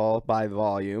 alcohol by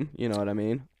volume. You know what I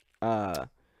mean?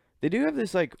 They do have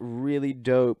this like really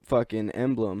dope fucking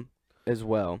emblem as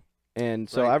well, and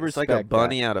so I It's respect like a that.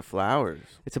 bunny out of flowers.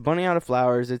 It's a bunny out of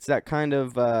flowers. It's that kind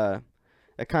of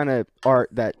art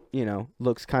that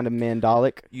looks kind of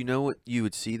mandalic. You know what you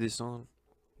would see this on?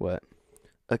 What?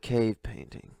 A cave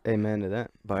painting Amen to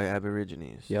that. by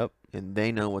Aborigines. Yep. And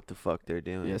they know what the fuck they're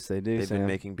doing. Yes, they do. They've Sam. been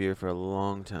making beer for a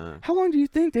long time. How long do you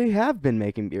think they have been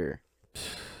making beer?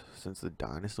 since the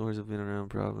dinosaurs have been around,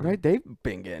 probably. Right, they've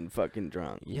been getting fucking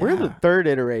drunk. We're the Yeah. third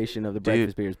iteration of the Dude.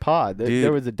 Breakfast Beers pod. There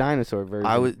Dude. was a dinosaur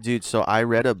version. Dude. So I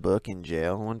read a book in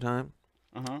jail one time.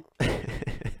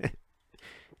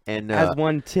 And As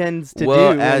one tends to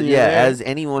well, do. as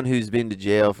anyone who's been to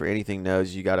jail for anything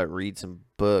knows, you gotta read some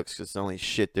books 'cause it's the only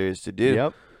shit there is to do.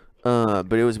 Yep.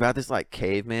 But it was about this like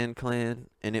caveman clan,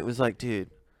 and it was like, dude,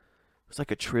 it was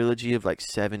like a trilogy of like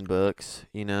 7 books,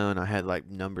 you know. And I had like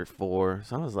number 4,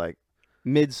 so I was like,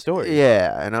 Mid-story.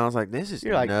 yeah, and I was like, this is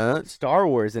You're like nuts. Star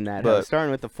Wars in that, But- starting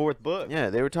with the 4th book.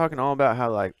 Yeah, they were talking all about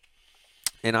how like,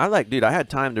 and I like, dude, I had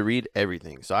time to read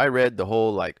everything, so I read the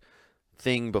whole like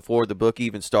thing before the book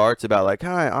even starts about like,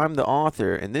 hi, I'm the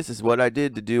author, and this is what I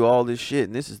did to do all this shit,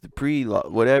 and this is the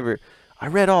whatever. I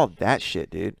read all that shit,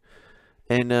 dude.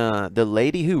 And the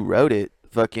lady who wrote it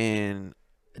fucking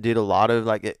did a lot of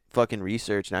like fucking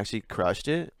research and actually crushed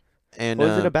it. And What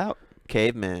was it about?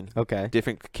 Cavemen, Okay.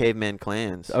 different caveman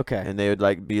clans. Okay. And they would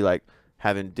like be like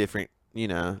having different, you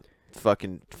know,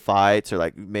 fucking fights, or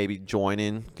like maybe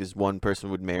joining because one person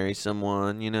would marry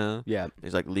someone, you know. Yeah.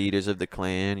 There's like leaders of the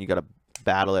clan. You gotta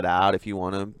battle it out if you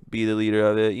want to be the leader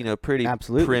of it. You know, pretty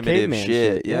Absolutely. primitive Caveman shit.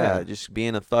 shit, Yeah, yeah. just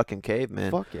being a fucking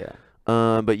caveman. Fuck yeah.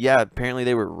 But yeah, apparently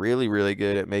they were really, really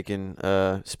good at making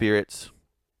spirits.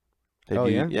 Yeah?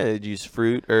 Yeah, they'd use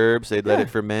fruit, herbs. They'd let Yeah. it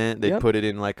ferment. They'd Yep. put it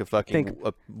in like a fucking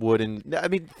a wooden. I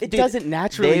mean, It dude, doesn't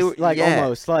naturally, they were- like, yeah.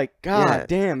 almost, like, God Yeah.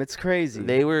 damn, it's crazy.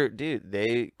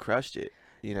 They crushed it.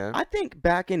 You know. I think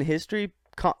back in history,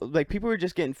 like, people were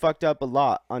just getting fucked up a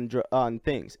lot on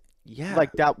things. Yeah.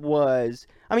 Like, that was,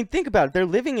 I mean, think about it. They're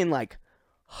living in, like,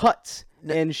 huts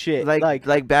and shit.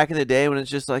 like back in the day when it's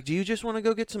just like, do you just want to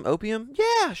go get some opium?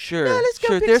 Yeah, sure. Yeah, let's go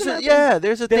sure. pick There's some a opium.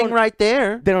 there's a They thing don't- right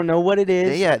there. they don't know what it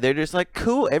is. Yeah, they're just like,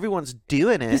 cool. Everyone's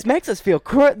doing it. This makes us feel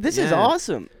this is Yeah.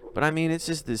 awesome. But I mean, it's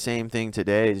just the same thing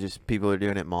today. It's just people are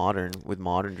doing it modern with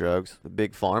modern drugs. The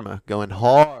big pharma going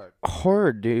hard.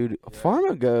 Hard, dude.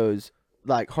 Pharma goes,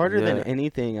 like, harder than Yeah.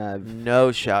 anything I've.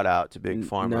 No shout out to big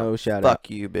pharma. No shout Fuck out.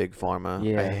 you, big pharma.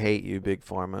 Yeah. I hate you, big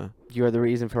pharma. You're the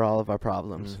reason for all of our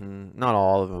problems. Not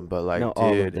all of them, but like, No,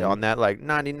 all of dude, them. on that like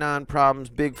 99 problems,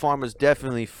 big pharma's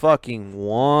definitely fucking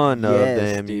one of Yes,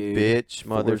 them. dude. You bitch,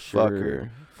 motherfucker.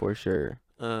 For sure.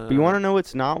 But you want to know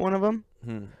what's not one of them?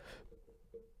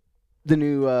 The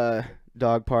new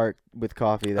dog park with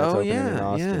coffee that's opening in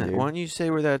Austin, dude. Why don't you say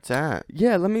where that's at?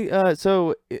 Yeah, let me.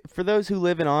 For those who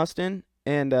live in Austin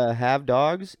and have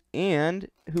dogs and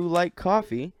who like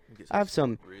coffee, I have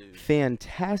some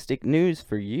fantastic news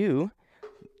for you.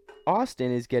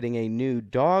 Austin is getting a new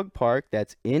dog park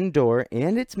that's indoor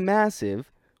and it's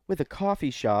massive with a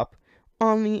coffee shop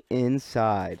on the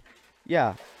inside.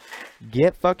 Yeah,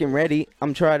 get fucking ready.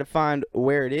 I'm trying to find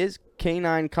where it is.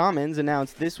 Canine Commons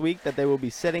announced this week that they will be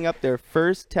setting up their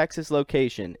first Texas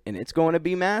location, and it's going to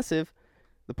be massive.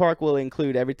 The park will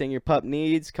include everything your pup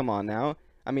needs. Come on now.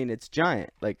 I mean, it's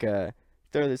giant. Like, throw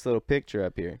this little picture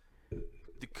up here.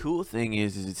 The cool thing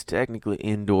is it's technically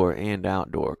indoor and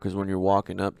outdoor because when you're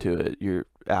walking up to it, you're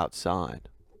outside.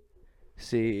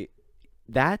 See,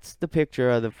 that's the picture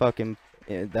of the fucking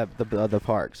the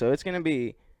park. So it's gonna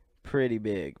be pretty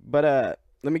big. But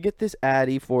let me get this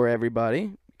Addy for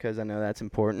everybody because I know that's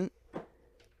important.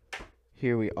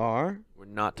 Here we are. We're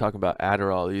not talking about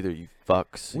Adderall either, you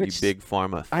fucks. You big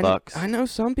pharma fucks. I know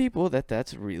some people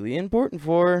that's really important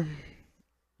for.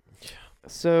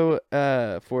 So,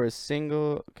 for a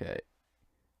single, okay.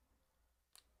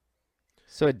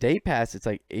 So a day pass, it's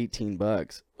like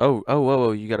 $18.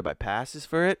 Oh, you gotta buy passes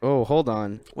for it? Oh, hold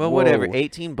on. Well, whatever. Whoa.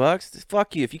 $18?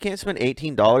 Fuck you. If you can't spend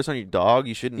 $18 on your dog,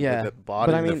 you shouldn't have bought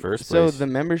it in the first place. So the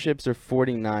memberships are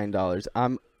 $49.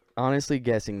 I'm honestly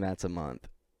guessing that's a month.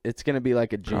 It's gonna be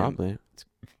like a gym. Probably. It's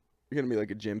gonna be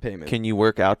like a gym payment. Can you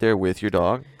work out there with your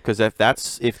dog? Because if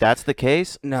that's the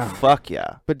case, No. fuck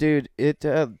yeah. But dude, it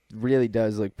really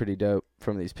does look pretty dope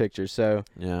from these pictures. So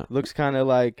Yeah. looks kind of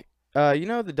like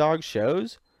the dog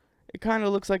shows. It kind of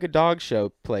looks like a dog show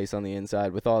place on the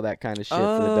inside with all that kind of shit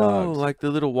for the dogs. Like the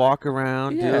little walk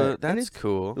around. Yeah, and That's it's-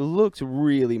 cool. It looks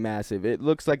really massive. It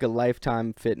looks like a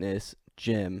Lifetime Fitness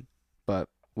gym, but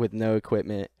with no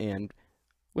equipment and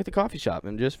with a coffee shop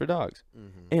and just for dogs.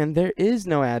 Mm-hmm. And there is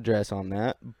no address on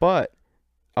that, but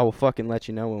I will fucking let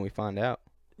you know when we find out.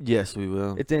 Yes, we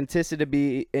will. It's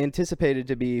anticipated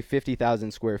to be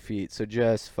 50,000 square feet, so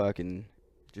just fucking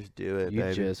Just do it, you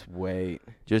baby. just wait.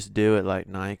 Just do it like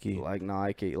Nike. Like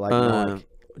Nike, like Um, Nike.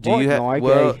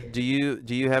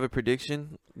 Do you have a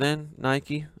prediction then,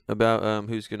 Nike, about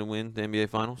who's gonna win the NBA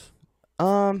Finals?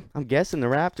 I'm guessing the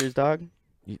Raptors, dog.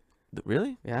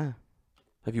 Really? Yeah.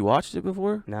 Have you watched it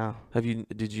before? No.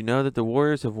 Did you know that the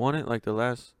Warriors have won it like the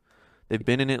last They've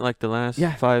been in it like the last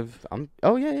Yeah. 5.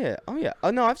 Oh yeah.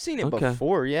 Oh no, I've seen it Okay.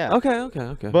 before. Yeah.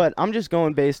 Okay. But I'm just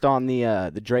going based on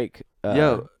the Drake.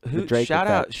 Yo, the Drake shout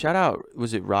effect. out.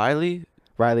 Was it Riley?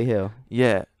 Riley Hill.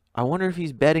 Yeah. I wonder if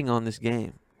he's betting on this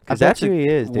game. I 'Cause bet that's you he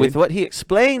is, dude. with what he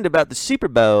explained about the Super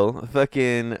Bowl.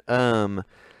 Fucking I'm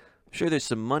sure there's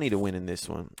some money to win in this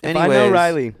one. If I know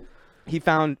Riley, he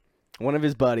found one of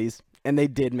his buddies, and they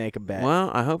did make a bet. Well,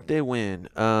 I hope they win.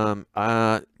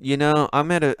 You know,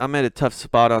 I'm at a tough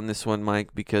spot on this one,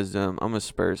 Mike, because I'm a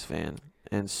Spurs fan,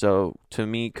 and so to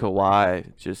me,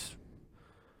 Kawhi just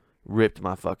ripped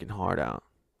my fucking heart out,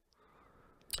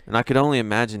 and I could only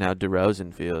imagine how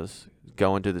DeRozan feels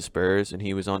going to the Spurs, and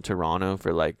he was on Toronto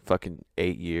for like fucking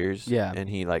 8 years. Yeah. And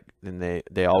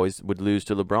they always would lose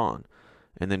to LeBron,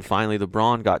 and then finally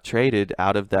LeBron got traded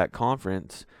out of that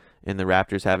conference. And the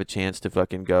Raptors have a chance to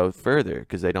fucking go further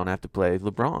because they don't have to play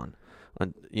LeBron,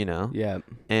 you know? Yeah.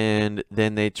 And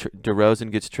then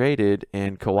DeRozan gets traded,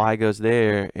 and Kawhi goes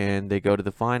there, and they go to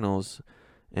the finals,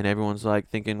 and everyone's like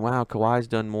thinking, wow, Kawhi's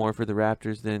done more for the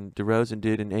Raptors than DeRozan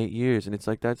did in 8 years. And it's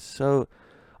like, that's so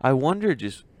 – I wonder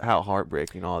just how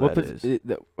heartbreaking all that is.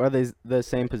 Are they the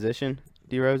same position,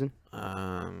 DeRozan?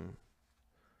 I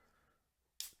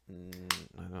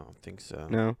don't think so.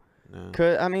 No.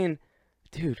 I mean –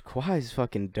 dude, Kawhi's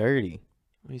fucking dirty.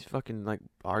 He's fucking like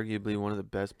arguably one of the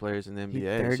best players in the NBA. He's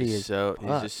dirty He's as so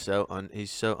fuck.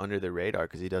 he's so under the radar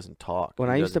because he doesn't talk. When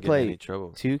He I used to doesn't get in play any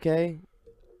trouble. 2K,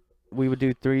 we would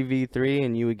do 3v3,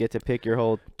 and you would get to pick your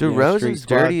whole street DeRozan's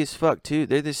squad. dirty as fuck too.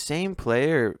 They're the same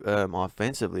player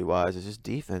offensively wise. It's just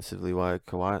defensively wise.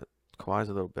 Kawhi's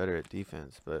a little better at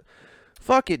defense, but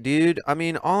fuck it, dude. I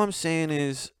mean, all I'm saying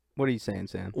is. What are you saying,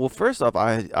 Sam? Well, first off,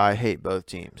 I hate both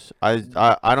teams. I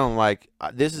don't like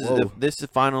this is the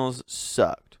finals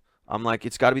sucked. I'm like,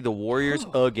 it's got to be the Warriors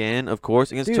again, of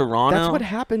course, against Dude, Toronto. that's what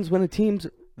happens when a team's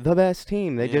the best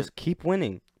team. They just keep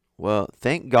winning. Well,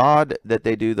 thank God that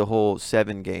they do the whole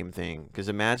 7-game thing. Because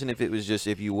imagine if it was just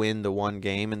if you win the 1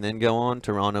 game and then go on,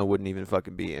 Toronto wouldn't even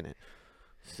fucking be in it.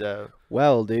 So.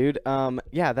 Well, dude,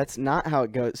 yeah, that's not how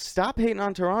it goes. Stop hating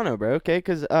on Toronto, bro. Okay,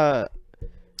 because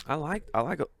I like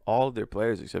all of their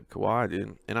players except Kawhi,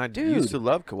 dude. And I used to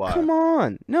love Kawhi. Come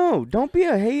on. No, don't be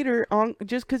a hater on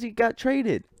just because he got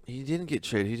traded. He didn't get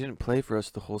traded. He didn't play for us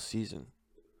the whole season.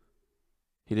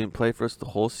 He didn't play for us the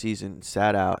whole season,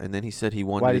 sat out, and then he said he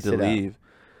wanted to leave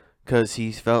because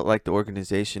he felt like the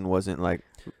organization wasn't like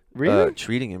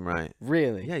treating him right.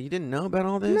 Really? Yeah, you didn't know about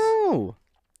all this? No.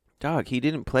 Dog, he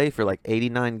didn't play for like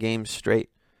 89 games straight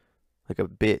like a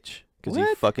bitch because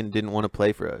he fucking didn't want to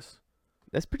play for us.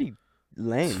 That's pretty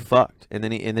lame. It's fucked. And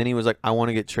then he was like, I want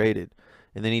to get traded.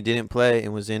 And then he didn't play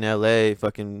and was in LA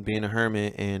fucking being a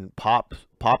hermit, and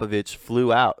Popovich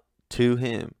flew out to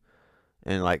him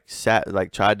and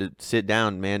tried to sit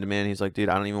down man to man. He's like, dude,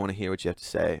 I don't even want to hear what you have to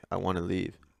say. I want to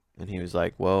leave. And he was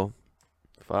like, well,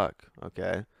 fuck,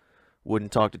 okay.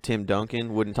 Wouldn't talk to Tim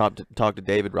Duncan, wouldn't talk to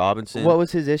David Robinson. What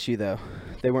was his issue though?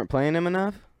 They weren't playing him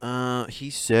enough? He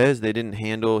says they didn't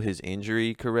handle his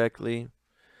injury correctly.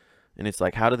 And it's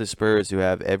like, how do the Spurs, who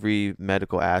have every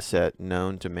medical asset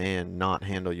known to man, not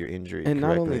handle your injury And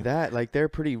correctly? not only that, like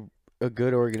they're a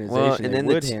good organization. Well, and then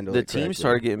the team correctly.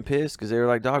 started getting pissed because they were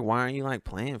like, dog, why aren't you like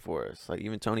playing for us? Like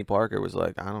even Tony Parker was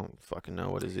like, I don't fucking know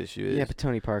what his issue is. Yeah, but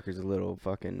Tony Parker's a little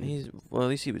fucking. Well, at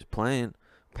least he was playing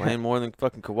more than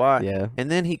fucking Kawhi. Yeah.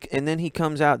 And then he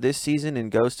comes out this season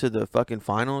and goes to the fucking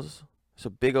finals. It's a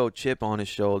big old chip on his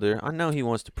shoulder. I know he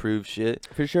wants to prove shit.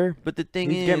 For sure. But the thing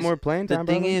He's is, getting more playing time,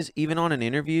 the thing probably. is, even on an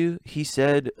interview, he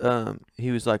said, he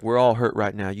was like, we're all hurt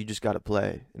right now. You just got to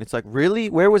play. And it's like, really?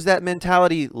 Where was that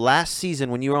mentality last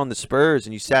season when you were on the Spurs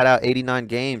and you sat out 89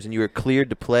 games and you were cleared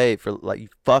to play for, like, you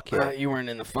fuckhead? You weren't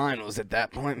in the finals at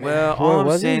that point, man. Well, all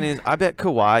I'm saying is, I bet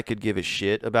Kawhi could give a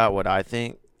shit about what I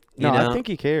think. No, I think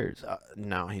he cares.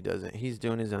 No, he doesn't. He's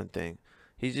doing his own thing.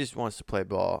 He just wants to play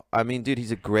ball. I mean, dude,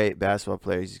 he's a great basketball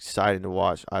player. He's exciting to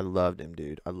watch. I loved him,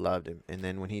 dude. I loved him. And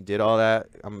then when he did all that,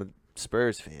 I'm a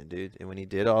Spurs fan, dude. And when he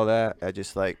did all that, I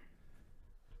just like,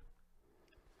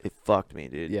 it fucked me,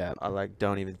 dude. Yeah. I like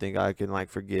don't even think I can like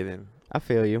forgive him. I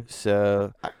feel you.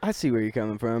 So I see where you're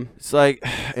coming from. it's like,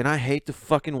 and I hate the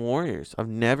fucking Warriors. I've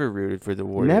never rooted for the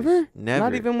Warriors. Never? Never.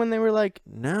 Not even when they were like.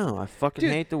 No, I fucking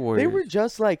Dude, hate the Warriors. They were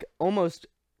just like almost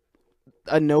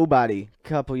a nobody a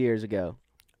couple years ago.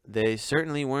 They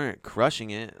certainly weren't crushing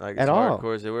it like At as all.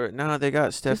 hardcore as they were. No, they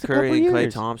got Steph Just a Curry couple and Klay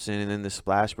years. Thompson, and then the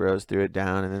Splash Bros threw it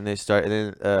down, and then they started,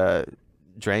 and then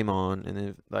Draymond, and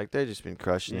then like they've just been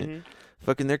crushing it.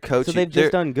 Fucking their coach. So they've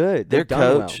just done good. Their They've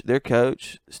done coach, their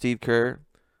coach, Steve Kerr,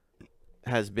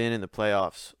 has been in the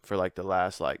playoffs for like the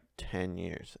last like 10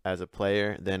 years as a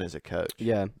player, then as a coach. well.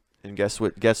 Yeah. And guess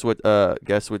guess which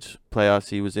playoffs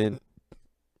he was in?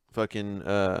 Fucking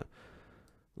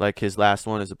like his last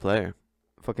one as a player.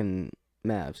 Fucking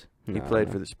Mavs. He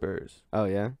played for the Spurs. Oh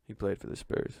yeah. He played for the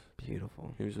Spurs.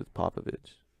 Beautiful. He was with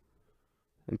Popovich.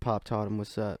 And Pop taught him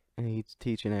what's up, and he's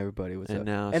teaching everybody what's up.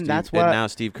 And now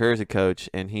Steve Kerr's a coach,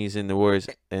 and he's in the Warriors.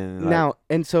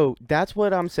 And so that's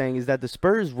what I'm saying is that the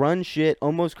Spurs run shit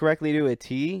almost correctly to a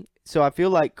T. So I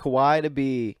feel like Kawhi to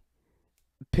be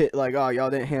like, oh, y'all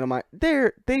didn't handle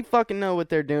they fucking know what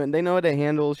they're doing. They know how to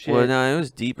handle shit. Well, no, it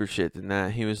was deeper shit than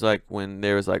that. He was like when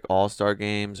there was like All-Star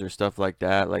games or stuff like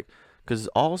that, like because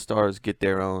All-Stars get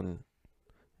their own.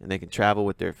 And they can travel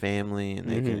with their family, and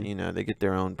they can, they get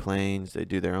their own planes. They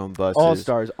do their own buses.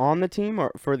 All-Stars on the team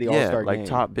or for the All-Star game? Yeah, like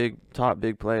top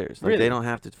big players. Like really? They don't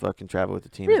have to fucking travel with the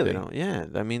team. Really? They don't. Yeah,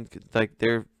 I mean, like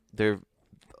they're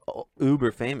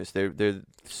uber famous. They're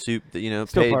still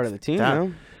part of the team,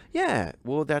 though. Yeah,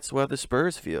 well, that's what the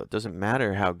Spurs feel. It doesn't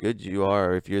matter how good you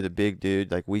are or if you're the big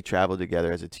dude. Like we travel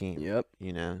together as a team. Yep.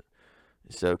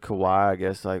 So Kawhi, I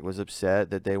guess, like was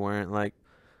upset that they weren't like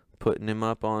putting him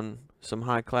up on some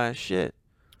high class shit,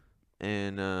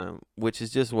 and which is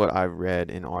just what I've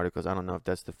read in articles. I don't know if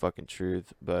that's the fucking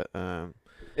truth, but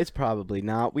it's probably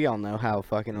not. We all know how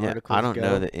fucking articles go. I don't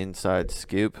know the inside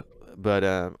scoop, but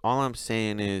all I'm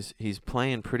saying is he's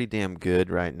playing pretty damn good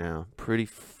right now. Pretty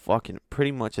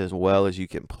much as well as you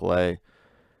can play.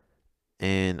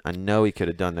 And I know he could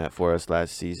have done that for us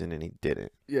last season, and he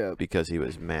didn't. Yeah. Because he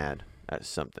was mad at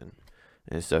something,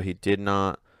 and so he did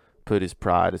not put his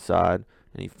pride aside.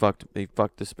 And he fucked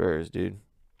the Spurs, dude.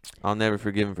 I'll never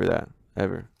forgive him for that,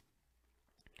 ever.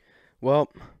 Well,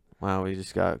 wow, we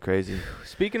just got crazy.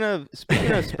 Speaking of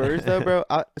Spurs though, bro,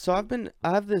 I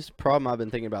have this problem I've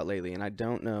been thinking about lately, and I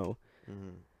don't know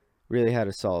really how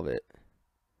to solve it.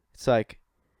 It's like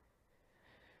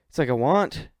I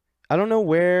don't know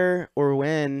where or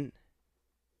when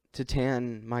to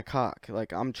tan my cock.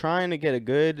 Like I'm trying to get a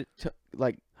good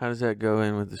How does that go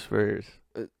in with the Spurs?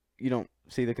 You don't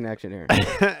see the connection here.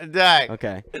 Dak.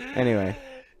 Okay. Anyway,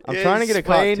 I'm trying to get a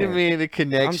cock tan. Explain to me the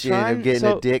connection of getting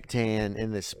a dick tan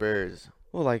in the Spurs.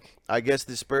 Well, like I guess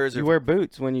the Spurs you wear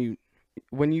boots when you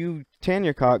tan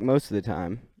your cock. Most of the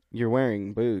time, you're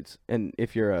wearing boots, and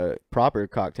if you're a proper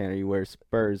cock tanner, you wear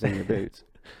Spurs in your boots.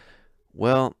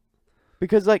 Well,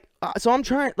 because so I'm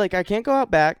trying. Like I can't go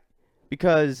out back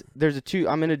because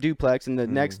I'm in a duplex, and the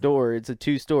next door it's a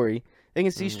 2-story. They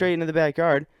can see straight into the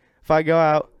backyard. If I go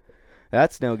out,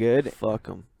 that's no good. Fuck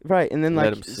them. Right, and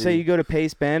then say you go to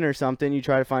Pace Bend or something, you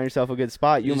try to find yourself a good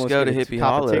spot. You almost go to Hippie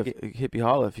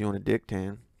Hollow if you want a dick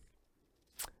tan.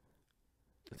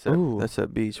 That's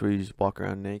that beach where you just walk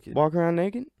around naked. Walk around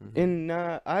naked? And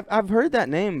I've heard that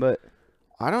name, but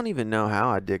I don't even know how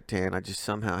I dick tan. I just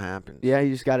somehow happens. Yeah,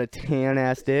 you just got a tan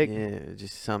ass dick. Yeah, it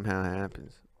just somehow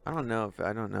happens. I don't know.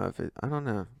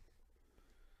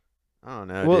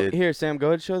 Well, dude. Here, Sam, go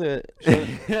ahead and show the.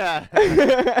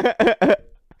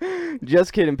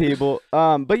 Just kidding, people.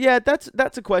 But yeah,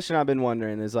 that's a question I've been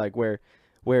wondering is like where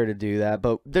to do that,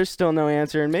 but there's still no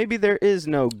answer, and maybe there is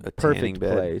no perfect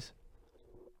place.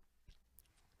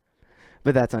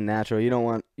 But that's unnatural. You don't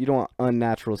want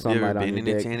unnatural sunlight on your dick. You ever been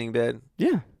in a tanning bed?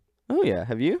 Yeah. Oh yeah.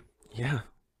 Have you? Yeah.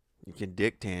 You can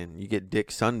dick tan. You get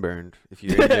dick sunburned if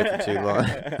you're in there for too long.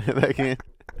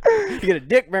 You get a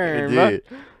dick burn, dude.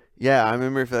 Yeah, I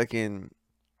remember I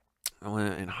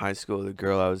went in high school. The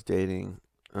girl I was dating,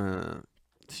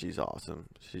 she's awesome.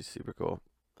 She's super cool.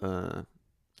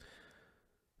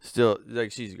 Still,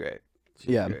 she's great.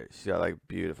 She's great. She's got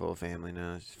beautiful family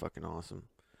now. She's fucking awesome.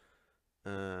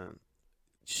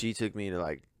 She took me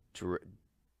to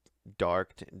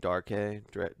Dark-A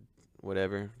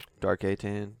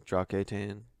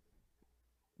tan.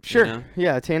 Sure. You know?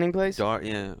 Yeah, a tanning place.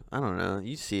 Yeah. I don't know.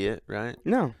 You see it, right?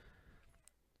 No.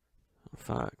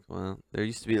 Fuck. Well, there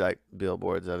used to be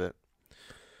billboards of it.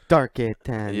 Dark-A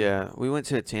tan. Yeah. We went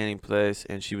to a tanning place,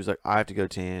 and she was like, I have to go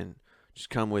tan. Just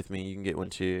come with me. You can get one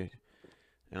too.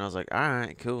 And I was like, all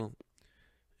right, cool.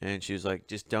 And she was like,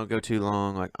 just don't go too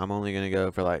long. I'm only going to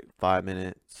go for 5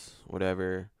 minutes,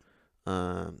 whatever.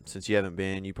 Since you haven't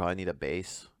been, you probably need a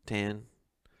base tan.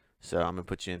 So I'm going to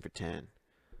put you in for 10. And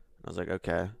I was like,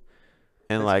 okay.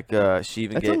 And she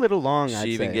even That's a little long, she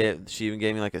even gave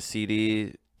me a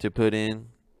CD to put in.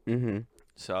 Mm-hmm.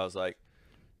 So I was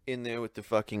in there with the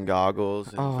fucking goggles.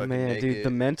 And oh fucking man, naked. dude,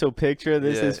 the mental picture of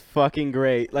this is fucking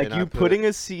great. And you putting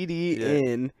a CD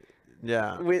in.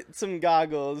 Yeah. with some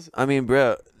goggles. I mean,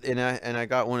 bro, and I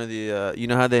got one of the you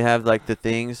know how they have like the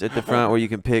things at the front where you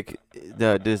can pick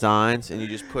the designs and you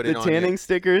just put The it on tanning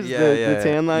stickers, yeah, the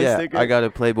tan line yeah. sticker. I got a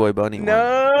Playboy bunny one.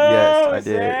 No, Yes, I did.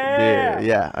 Sam! Dude,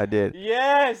 yeah, I did.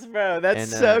 Yes, bro. That's And,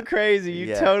 so crazy. You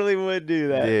yeah. totally would do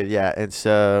that. Dude, yeah. And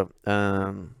so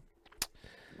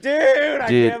Dude, I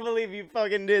Dude. can't believe you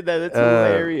fucking did that. That's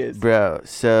hilarious. Bro,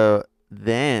 so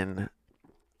then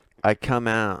I come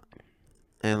out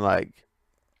and like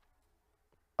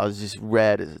I was just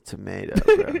red as a tomato,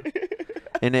 bro.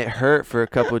 And it hurt for a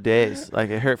couple of days.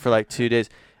 Like it hurt for like 2 days.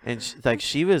 And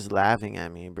she was laughing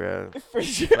at me, bro. For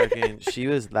sure. She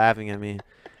was laughing at me.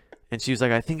 And she was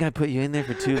like, I think I put you in there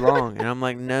for too long. And I'm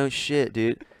like, no shit,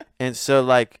 dude. And so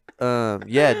like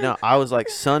yeah, no, I was like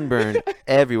sunburned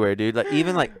everywhere, dude. Like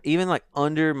even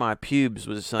under my pubes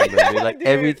was sunburned, dude. Like Dude.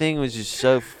 everything was just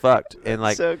so fucked. And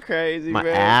like So crazy, my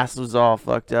bro. ass was all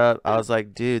fucked up. I was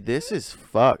like, dude, this is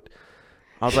fucked.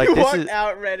 I was like, You this walked is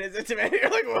out red as a tomato.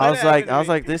 You're like, what I was happened to me?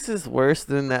 like, this is worse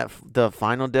than the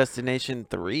Final Destination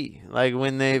 3. Like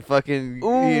when they fucking,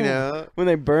 Ooh. you know. When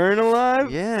they burn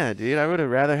alive? Yeah, dude, I would have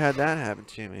rather had that happen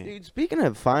to me. Dude, speaking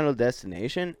of Final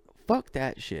Destination, fuck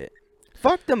that shit.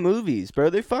 Fuck the movies, bro.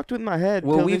 They fucked with my head.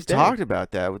 Well, till we've this day. talked about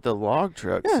that with the log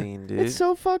truck Yeah, scene, dude. It's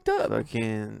so fucked up.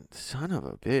 Fucking son of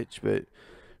a bitch. But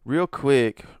real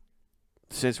quick,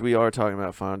 since we are talking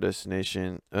about Final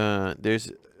Destination,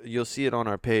 you'll see it on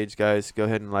our page, guys. Go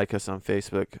ahead and like us on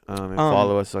Facebook and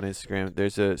follow us on Instagram.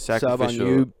 There's a sacrificial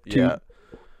YouTube. yeah.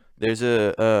 There's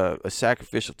a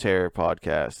sacrificial terror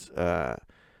podcast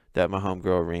that my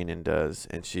homegirl Renan does,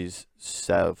 and she's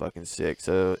so fucking sick.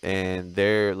 So, and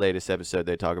their latest episode,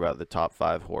 they talk about the top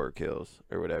 5 horror kills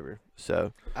or whatever.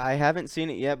 So I haven't seen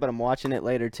it yet, but I'm watching it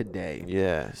later today.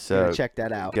 yeah, so Gonna check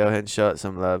that out. go ahead and show it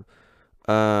some love.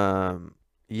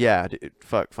 Yeah, dude,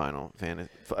 fuck Final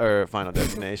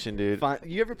Destination, dude.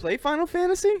 You ever play Final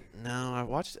Fantasy? No,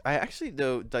 I actually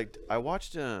though, like, I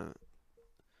watched. Is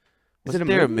Wasn't it a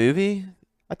there movie? a movie?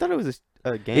 I thought it was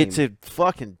a game. It's a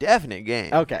fucking definite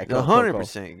game. Okay, cool,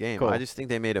 100% game. Cool. I just think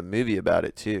they made a movie about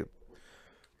it too.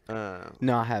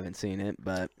 No, I haven't seen it,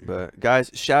 but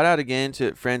Guys, shout out again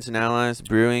to Friends and Allies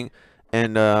Brewing,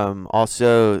 and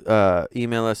also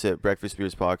email us at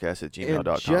breakfastbeerspodcast@gmail.com.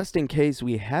 and just in case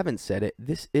we haven't said it,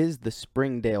 this is the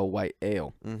Springdale White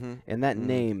Ale, Mm-hmm. and that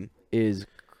name is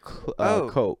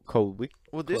Oh. Cold.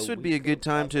 Well, this would be a good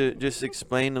time to just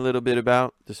explain a little bit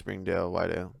about the Springdale White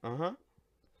Ale. Uh-huh.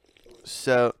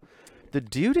 So, the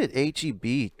dude at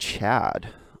HEB, Chad,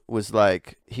 was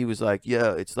like,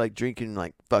 yo, it's like drinking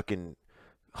like fucking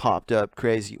hopped up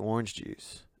crazy orange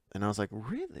juice. And I was like,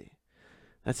 really?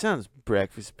 That sounds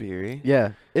breakfast beery.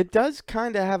 Yeah, it does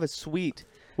kind of have a sweet.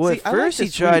 Well, See, at I like first the he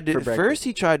tried sweet to for breakfast.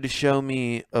 he tried to show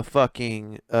me a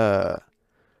fucking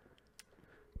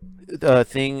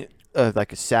thing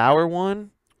like a sour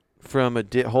one from a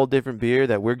whole different beer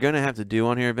that we're gonna have to do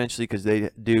on here eventually because they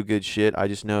do good shit. I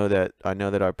know that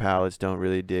our palates don't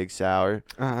really dig sour.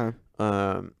 Uh-huh.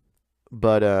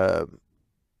 But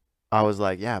I was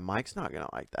like, yeah, Mike's not gonna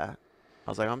like that. I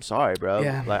was like, I'm sorry, bro.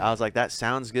 Yeah. Like I was like, that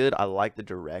sounds good. I like the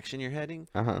direction you're heading,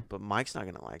 Uh-huh. but Mike's not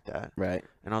gonna like that. Right.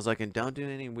 And I was like, and don't do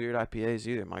any weird IPAs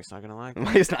either. Mike's not gonna like that.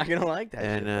 Mike's not gonna like that.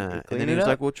 And shit. Fucking and clean then he it was up.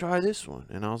 like, well, try this one.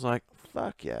 And I was like,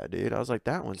 fuck yeah, dude. I was like,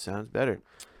 that one sounds better.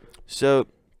 So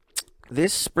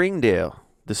this Springdale,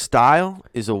 the style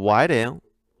is a white ale.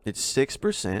 It's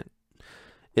 6%.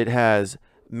 It has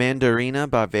Mandarina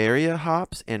Bavaria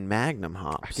hops and Magnum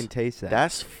hops. I can taste that.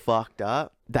 That's fucked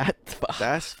up. That's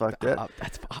fucked up.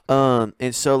 That's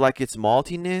And so like its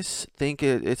maltiness,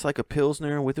 it's like a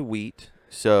pilsner with a wheat.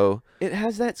 So It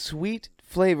has that sweet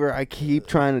flavor I keep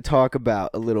trying to talk about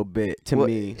a little bit to well,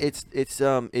 me. it's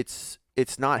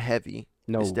not heavy.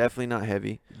 No, It's definitely not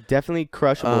heavy. definitely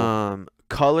crushable.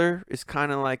 Color is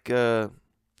kind of like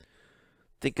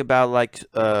think about like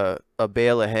a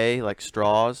bale of hay, like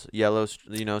straws, yellow,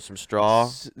 some straw.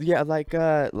 Yeah, like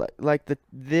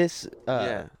this.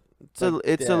 Yeah, like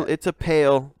it's a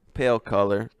pale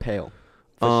color. Pale.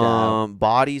 For sure.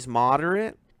 Body's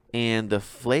moderate, and the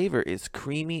flavor is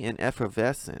creamy and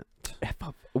effervescent.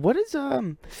 What does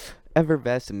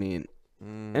effervescent mean?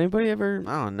 Anybody ever?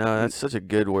 I don't know. That's such a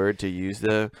good word to use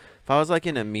though. If I was like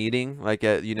in a meeting, like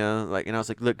and I was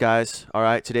like, look guys, all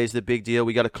right, today's the big deal.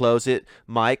 We got to close it.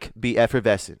 Mike, be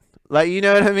effervescent. Like, you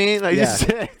know what I mean? Like, Yeah.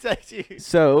 it's like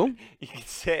So you can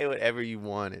say whatever you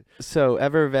wanted.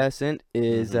 effervescent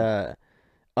is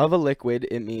of a liquid,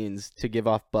 it means to give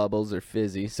off bubbles or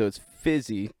fizzy. So it's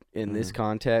fizzy in this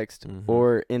context,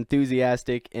 or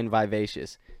enthusiastic and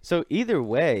vivacious. So either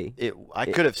way, I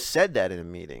could have said that in a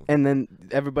meeting. and then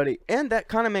everybody, and that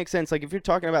kind of makes sense. Like if you're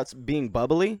talking about being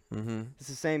bubbly, it's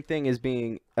the same thing as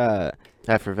being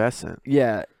effervescent.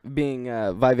 yeah, being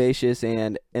vivacious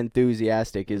and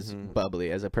enthusiastic is bubbly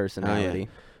as a personality.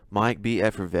 Mike, be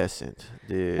effervescent,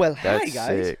 dude. Well, hi, That's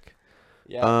guys. sick.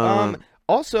 Yeah.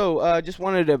 Also, just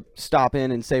wanted to stop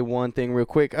in and say one thing real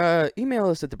quick. Email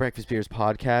us at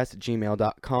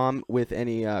thebreakfastbeerspodcast@gmail.com with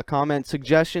any comments,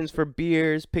 suggestions for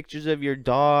beers, pictures of your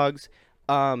dogs,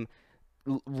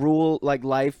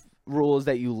 life rules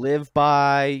that you live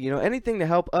by, anything to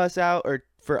help us out or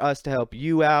for us to help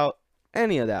you out.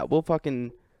 Any of that. We'll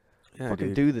fucking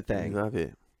Dude, do the thing. Love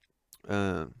it.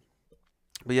 But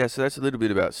yeah, so that's a little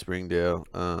bit about Springdale.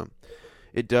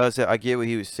 It does. I get what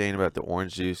he was saying about the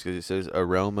orange juice because it says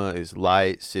aroma is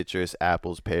light, citrus,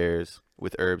 apples, pears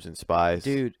with herbs and spice.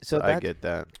 Dude, so I get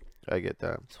that.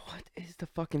 So what is the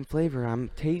fucking flavor I'm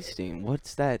tasting?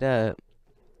 What's that?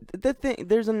 The thing.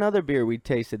 There's another beer we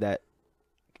tasted that.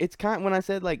 It's when I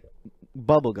said like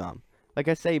bubble gum. Like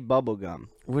I say bubble gum.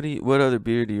 What other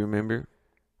beer do you remember?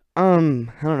 I don't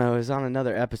know. It was on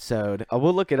another episode.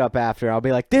 We'll look it up after. I'll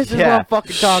be like, this is what I'm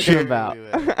fucking talking about.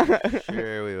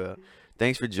 Sure we will.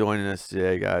 Thanks for joining us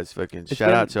today, guys.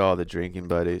 Shout out to all the drinking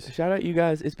buddies. Shout out you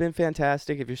guys. It's been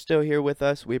fantastic. If you're still here with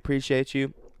us, we appreciate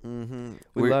you.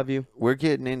 We love you. We're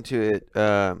getting into it.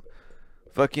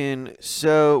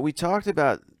 So we talked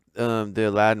about the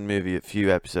Aladdin movie a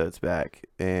few episodes back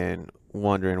and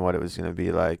wondering what it was going to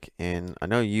be like. And I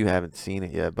know you haven't seen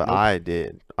it yet, but Nope. I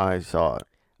did. I saw it.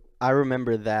 I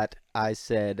remember that I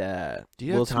said, Do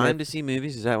you have time to see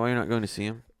movies? Is that why you're not going to see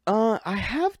them? I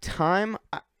have time.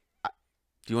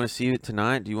 Do you want to see it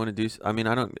tonight? Do you want to do? I mean,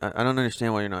 I don't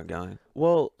understand why you're not going.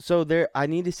 Well, so I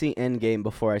need to see Endgame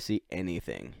before I see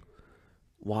anything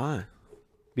Why?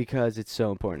 because it's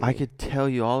so important. to I me. could tell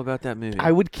you all about that movie.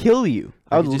 I would kill you.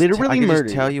 I would could just literally I could murder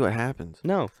just tell you. you what happens.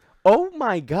 No. Oh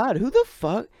my God! Who the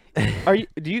fuck are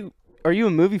you? Are you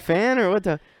a movie fan or what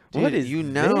the? Dude, what is you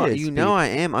know? this, You know I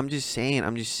am. I'm just saying.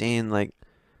 Like,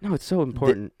 No, it's so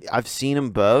important. I've seen them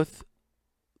both.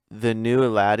 The new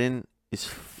Aladdin is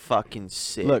fucking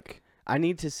sick. Look, I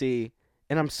need to see,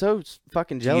 and I'm so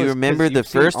fucking do jealous. you remember 'cause the you've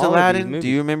seen first all of these Aladdin? Do movies.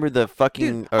 you remember the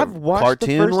fucking Dude, I've watched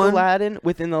cartoon the first one? Aladdin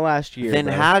within the last year. Then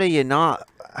bro. how do you not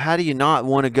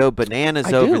want to go bananas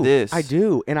I over do. this? I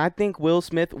do, and I think Will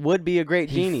Smith would be a great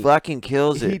He genie. fucking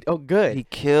kills it. Good. He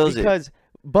kills it.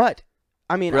 But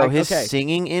I mean, Bro, his okay.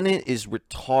 singing in it is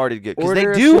retarded good. Because Order they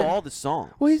of do Sh- all the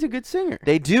songs. Well, he's a good singer.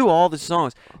 They do all the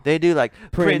songs. They do like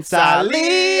Prince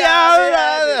Ali.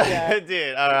 Ali.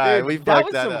 Dude, all right, Dude, we that fucked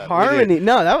was that some up. We harmony. did.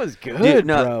 No, that was good, Dude,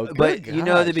 no, bro. but Good you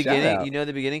know the God, shout beginning. out. You know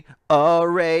the beginning.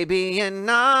 Arabian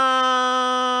nights,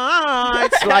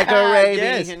 like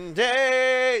Arabian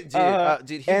day. Dude,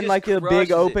 dude, he and just like a crushes big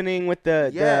it. opening with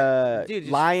the Dude,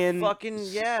 just lion fucking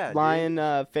dude.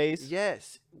 lion face.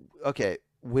 Yes. Okay.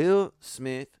 Will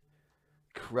Smith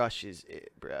crushes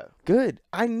it, bro. Good.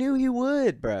 I knew he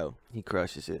would, bro. He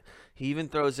crushes it. He even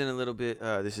throws in a little bit.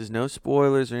 This is no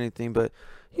spoilers or anything, but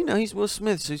he's Will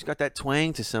Smith, so he's got that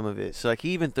twang to some of it. So like he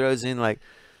even throws in like,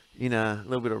 a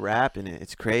little bit of rap in it.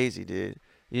 It's crazy, dude.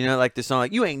 Like the song,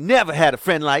 like "You Ain't Never Had a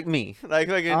Friend Like Me."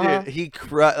 Dude, he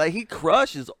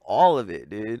crushes all of it,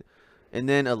 dude. And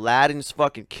then Aladdin's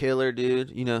fucking killer,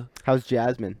 dude. How's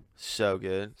Jasmine? So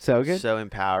good. So good? So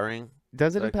empowering.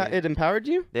 Does it Okay. it empowered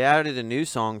you? They added a new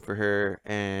song for her,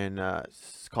 and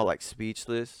it's called like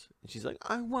 "Speechless." And she's like,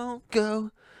 "I won't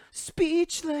go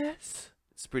speechless."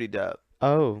 It's pretty dope.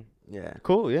 Oh, Yeah.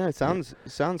 cool. Yeah, it sounds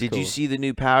Did cool. you see the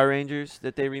new Power Rangers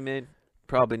that they remade?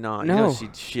 Probably not. You No. don't see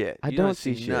shit. I You don't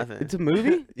see shit. nothing. It's a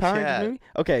movie? Power Yeah. Rangers movie?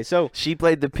 Okay, so She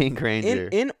played the Pink Ranger.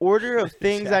 in order of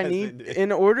things I Jasmine need did.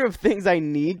 in order of things I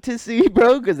need to see,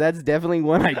 bro, because that's definitely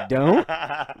one I don't.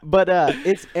 But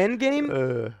it's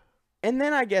Endgame, and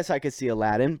then I guess I could see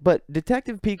Aladdin. But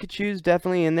Detective Pikachu's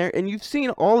definitely in there, and you've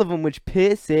seen all of them, which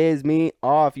pisses me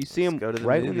off. You see Let's them go to the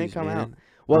right when they movies, come man. out. I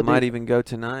Well, might dude, even go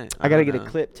tonight. I gotta don't get a know.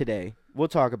 clip today. We'll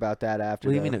talk about that after.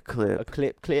 What do you though. mean a clip? A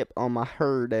clip on my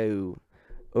herdo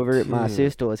over at my Dude.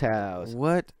 sister's house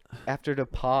What? after the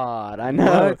pod. I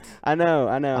know. What? I know.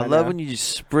 I know. love when you just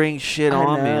spring shit I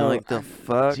on me. know. Like the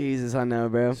fuck. Jesus, I know,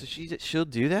 bro. So she'll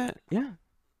do that? Yeah,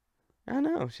 I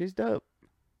know. She's dope.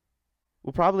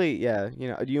 We'll probably, yeah.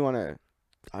 Do you want to?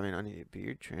 I mean, I need a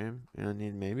beard trim. I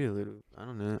need maybe a little. I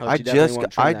don't know. Oh, I she definitely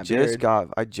won't trim I that just beard. got.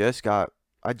 I just got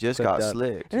Clipped up.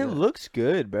 slicked. And it yeah. looks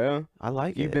good, bro. I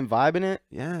like You've it. been vibing it.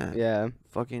 Yeah. Yeah,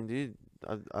 Fucking dude.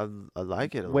 I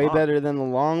like it a way lot. better than the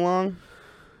long.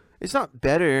 It's not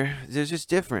better. It's just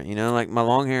different, you know. Like my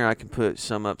long hair, I can put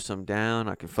some up, some down.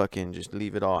 I can fucking just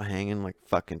leave it all hanging like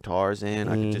fucking Tarzan.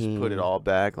 I can just put it all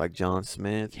back like John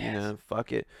Smith. You know,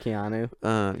 fuck it. Keanu.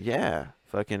 Yeah,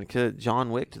 fucking could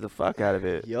John Wick to the fuck out of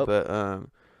it. Yup. But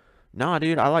nah,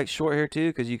 dude, I like short hair too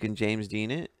because you can James Dean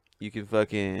it. You can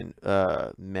fucking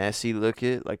messy look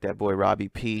it like that boy Robbie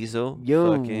Peasel.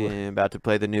 Yo. Fucking about to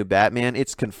play the new Batman.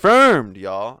 It's confirmed,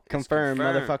 y'all. It's Confirmed,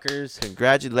 motherfuckers.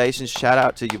 Congratulations. Shout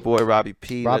out to your boy Robbie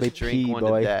P. Robbie Let's drink P, one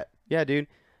boy. to that. Yeah, dude.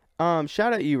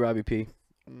 Shout out you, Robbie P.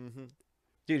 Mm-hmm.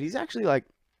 Dude, he's actually like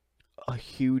a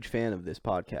huge fan of this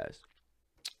podcast.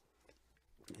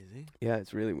 Is he? Yeah,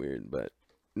 it's really weird, but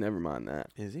never mind that.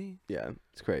 Is he? Yeah,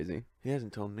 it's crazy. He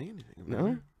hasn't told me anything about No?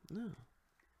 it. No.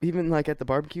 Even like at the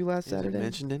barbecue last He hasn't Saturday?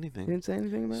 mentioned He anything. didn't say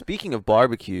anything about it? Speaking of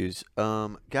barbecues,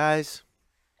 guys,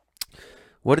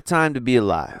 what a time to be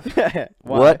alive.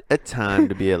 Why? What a time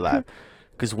to be alive.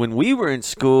 Because when we were in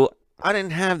school, I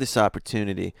didn't have this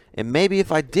opportunity. And maybe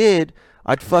if I did,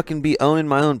 I'd fucking be owning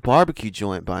my own barbecue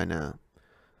joint by now.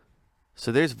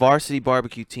 So there's varsity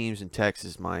barbecue teams in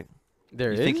Texas, Mike.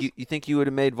 There you is? think you think you would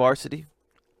have made varsity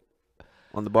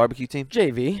on the barbecue team?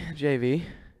 JV.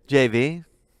 JV?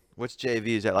 What's JV?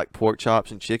 Is that like pork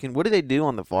chops and chicken? What do they do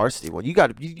on the varsity one? You got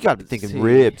to be thinking See.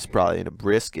 ribs probably and a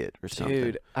brisket or something.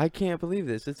 Dude, I can't believe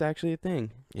this. It's actually a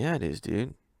thing. Yeah, it is,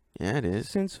 dude. Yeah, it is.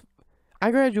 Since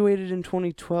I graduated in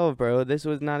 2012, bro, this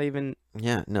was not even...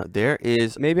 Yeah, no, there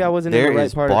is. Maybe I wasn't in the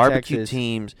right part of barbecue Texas.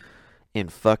 teams in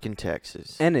fucking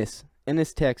Texas. Ennis,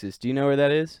 Texas. Do you know where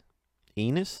that is?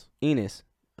 Enos? Enos.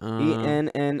 Uh,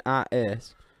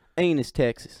 Ennis. Enos,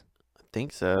 Texas. I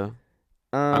think so.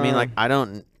 I mean, like, I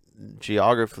don't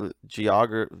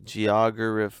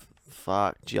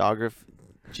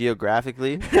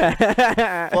geographically.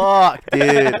 Fuck,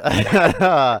 dude.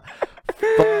 Fuck.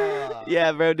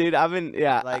 Yeah, bro, dude. I'm in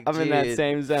Like, in that dude,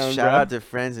 same zone, Shout bro. out to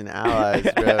friends and allies,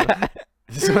 bro.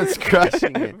 This one's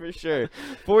crushing it.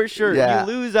 For sure. Yeah.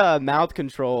 You lose mouth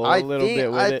control a little bit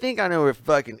with I it. think I know where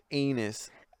fucking Enos.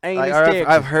 Enos, Like, Texas.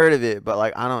 I've heard of it, but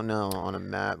like I don't know on a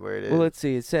map where it is. Well, let's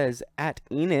see. It says at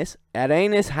Enos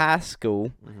High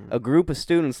School, Mhm. a group of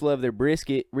students love their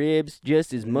brisket ribs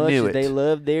just as much Knew as they it.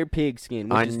 love their pigskin.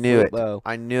 Which I is knew it. football.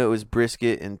 I knew it was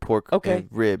brisket and pork Okay. and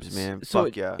ribs, man. So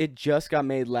Fuck yeah. it just got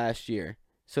made last year.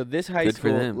 So this high Good for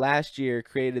school them. last year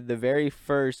created the very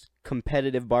first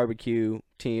competitive barbecue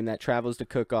team that travels to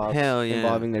cook-offs Hell yeah.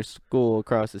 involving their school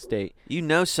across the state. You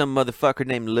know, some motherfucker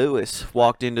named Lewis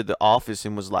walked into the office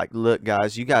and was like, "Look,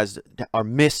 guys, you guys are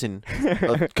missing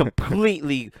a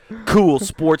completely cool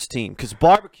sports team because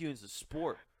barbecuing is a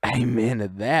sport." Amen to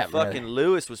that, Fucking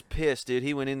Lewis was pissed, dude.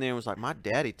 He went in there and was like, "My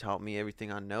daddy taught me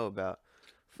everything I know about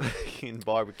fucking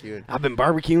barbecuing." I've been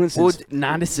barbecuing since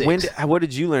 '96. What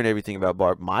did you learn everything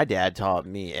about My dad taught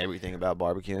me everything about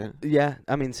barbecuing. Yeah,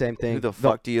 I mean, same thing. Who the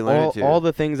fuck do you learn it to? All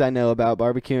the things I know about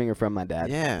barbecuing are from my dad.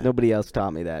 Yeah. Nobody else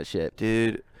taught me that shit.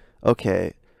 Dude,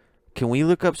 okay. Can we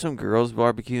look up some girls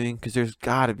barbecuing? Because there's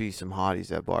got to be some hotties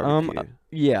at barbecue.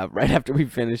 Yeah, right after we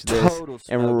finish this. Total smoke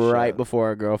And right show. before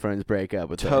our girlfriends break up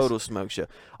with us. Total smoke show.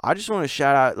 I just want to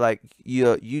shout out, like,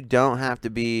 you don't have to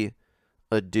be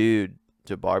a dude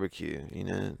to barbecue, you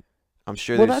know? I'm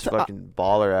sure Well, there's that's- fucking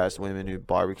baller-ass women who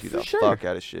barbecue For the sure. fuck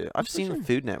out of shit. I've For seen sure. the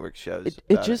Food Network shows. It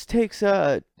about just takes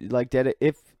like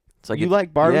if It's like you if-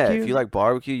 like barbecue, Yeah, if you like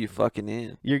barbecue, you're fucking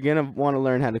in. you're gonna want to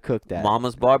learn how to cook that.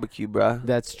 Mama's barbecue, bruh.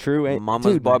 That's true.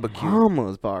 Mama's dude, barbecue.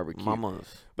 Mama's barbecue.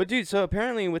 Mama's. But dude, so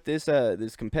apparently with this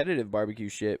competitive barbecue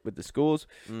shit with the schools,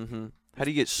 Mm-hmm. How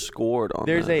do you get scored on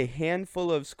there's that? a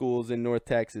handful of schools in North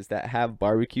Texas that have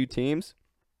barbecue teams,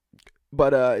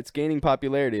 but it's gaining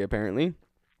popularity apparently.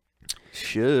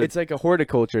 Should. It's like a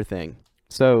horticulture thing.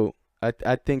 So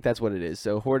I think that's what it is.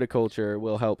 So horticulture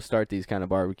will help start these kind of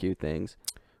barbecue things.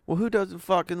 Well, who doesn't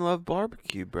fucking love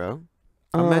barbecue, bro?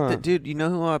 I met Uh. that dude. You know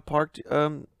who I parked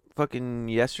fucking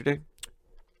yesterday?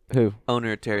 Who?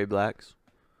 Owner of Terry Black's.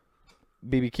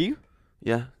 BBQ?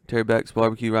 Yeah, Terry Black's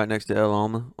barbecue right next to El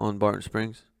Alma on Barton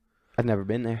Springs. I've never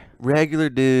been there. Regular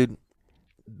dude,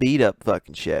 beat up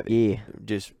fucking Chevy. Yeah.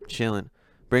 Just chilling,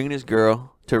 bringing his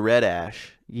girl to Red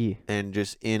Ash Yeah. and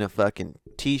just in a fucking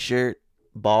t-shirt,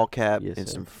 ball cap, Yes, and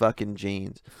sir. some fucking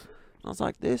jeans. I was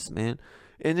like, this man,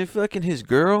 and then fucking his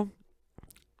girl,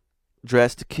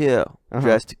 dressed to kill,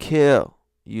 dressed to kill.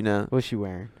 You know. What's she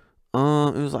wearing? It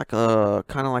was like a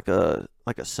kind of like a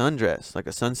sundress, like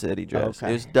a sunsetty dress. Okay.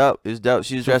 It was dope. It was dope.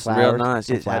 She was Some dressed real flowers- nice.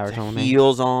 some It had flowers on there.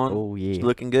 heels on. Oh yeah. She's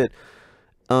looking good.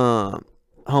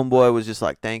 Homeboy was just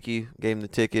like, thank you. Gave him the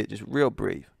ticket, just real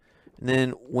brief. And then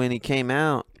when he came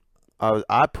out,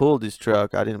 I pulled his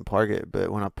truck. I didn't park it,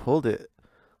 but when I pulled it,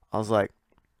 I was like,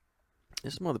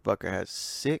 This motherfucker has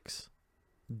 6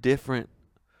 different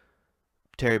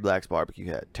Terry Black's barbecue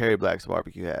hat. Terry Black's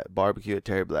barbecue hat. Barbecue at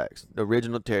Terry Black's. The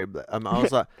original Terry Black. I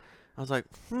was like,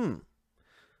 oh,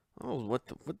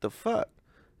 what the fuck?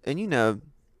 And you know,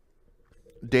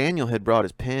 Daniel had brought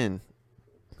his pen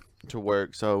to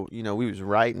work, so you know we was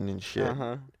writing and shit.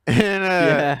 And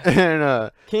Yeah.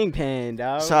 Kingpin,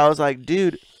 dog. so I was like,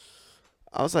 dude,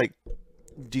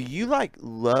 do you like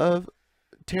love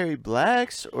Terry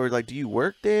Black's, or like do you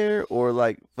work there, or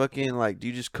like fucking like do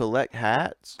you just collect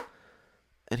hats?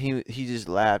 And he just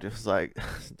laughed. It was like,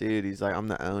 dude, he's like, I'm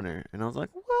the owner. And I was like,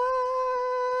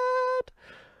 what?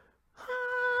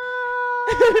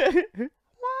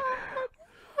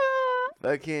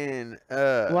 Fucking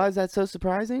Why is that so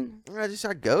surprising?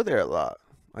 I go there a lot.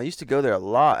 I used to go there a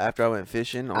lot after I went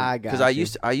fishing. Because I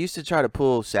used to try to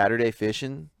pull Saturday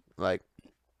fishing. Like,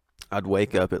 I'd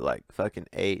wake up at like fucking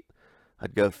 8.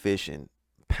 I'd go fishing,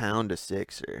 pound a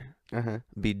 6er,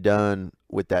 be done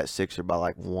with that 6er by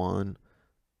like 1.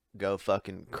 Go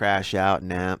fucking crash out,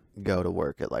 nap, go to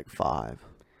work at like 5.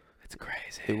 It's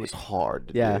crazy. It was hard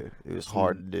to do. It was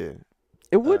hard to do.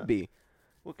 It would be.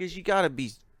 Well, because you got to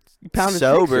be Pound a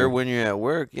sober 6er. when you're at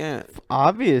work, yeah.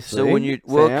 Obviously. So when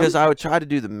because I would try to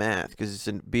do the math, because it's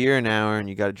a beer an hour and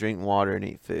you got to drink water and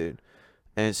eat food.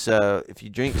 And so if you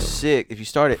drink if you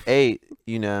start at 8,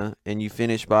 you know, and you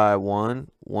finish by 1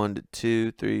 to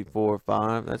 2, 3, 4,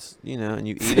 5, that's, you know, and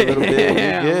you eat a little bit,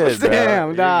 you're good, bro.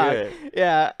 Damn, dog. You're good.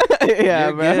 Yeah. Yeah,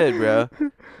 You're bro. good, bro.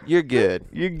 You're good.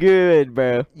 You're good,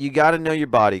 bro. You got to know your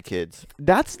body, kids.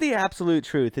 That's the absolute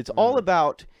truth. It's all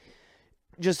about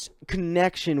just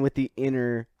connection with the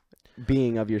inner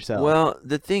being of yourself. Well,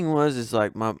 the thing is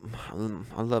like I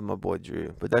love my boy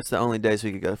Drew, but that's the only days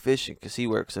we could go fishing because he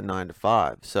works a 9 to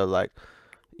 5. So like,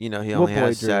 you know, he only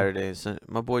has Drew? Saturday and Sunday.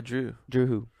 My boy Drew. Drew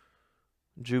who?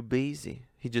 Drew Beasy.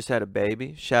 He just had a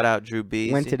baby. Shout out Drew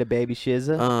Beasy. Went to the baby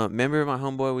shizza. Remember my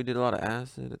homeboy? We did a lot of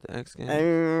acid at the X Games.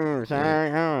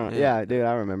 Yeah, dude,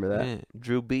 I remember that. Yeah,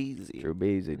 Drew Beasy. Drew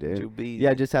Beasy, dude. Drew Beasy.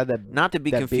 Yeah, just had that. Not to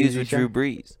be that confused Beasy with show. Drew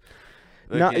Brees.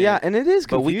 No, yeah, and it is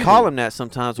But confusing. we call him that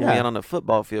sometimes when we Yeah. out on the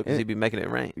football field because he'd be making it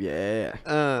rain. Yeah.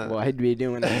 Uh, Well, he'd be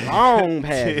doing that long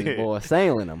passes, boy,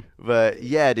 sailing them. But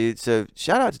yeah, dude. So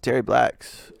shout out to Terry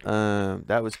Black's.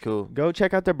 That was cool. Go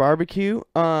check out their barbecue,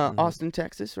 Austin,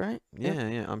 Texas, right?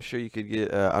 Yeah. I'm sure you could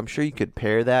get. I'm sure you could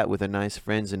pair that with a nice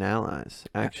friends and allies.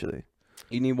 Actually.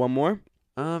 You need one more?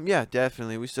 Yeah,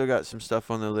 definitely. We still got some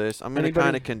stuff on the list. I'm gonna Anybody-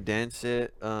 kind of condense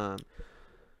it.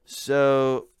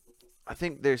 So I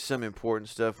think there's some important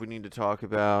stuff we need to talk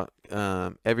about.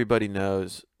 Everybody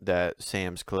knows that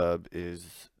Sam's Club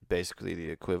is basically the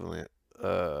equivalent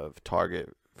of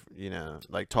Target. You know,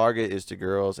 like Target is to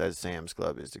girls as Sam's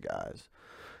Club is to guys.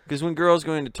 Because when girls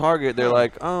go into Target, they're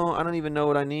like, "Oh, I don't even know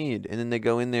what I need," and then they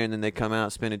go in there and then they come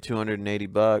out spending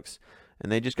 $280,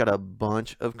 and they just got a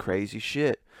bunch of crazy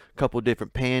shit. Couple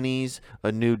different panties,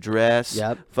 a new dress,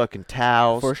 Yep. fucking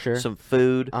towels, For sure. some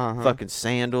food, Uh-huh. fucking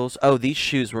sandals. Oh, these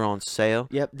shoes were on sale.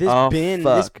 Yep. This Oh, bin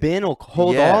fuck. will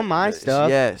hold Yeah, all my stuff.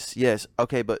 Yes.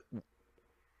 Okay, but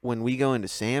when we go into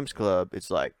Sam's Club, it's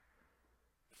like,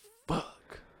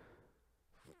 fuck.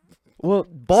 Well,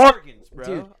 Bargains, bro.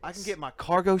 Dude. I can get my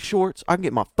cargo shorts. I can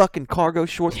get my fucking cargo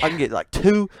shorts. I can get like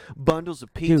 2 bundles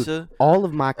of pizza. all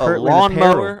of my A Kirtland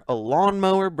apparel.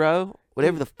 lawnmower, bro.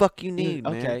 Whatever the fuck you need,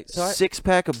 man. okay, so I-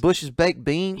 6-pack of Bush's baked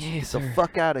beans. Yes, Get the sir.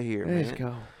 fuck out of here, Let's man.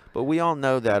 go. But we all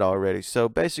know that already. So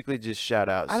basically, just shout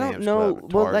out I Sam's don't know. Club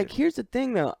and Well, Target. like, here's the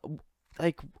thing, though.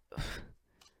 Like,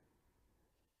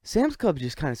 Sam's Club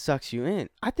just kind of sucks you in.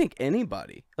 I think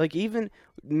anybody, like even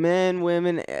men,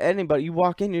 women, anybody, you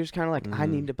walk in, you're just kind of like, I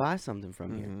need to buy something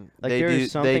from you. Mhm. Like, they there do,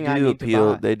 is something they I do need to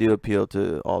appeal. buy. They do appeal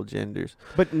to all genders.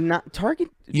 But not Target.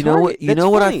 You know what? Target, You know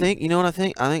that's what I funny. think. You know what I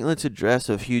think. I think let's address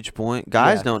a huge point.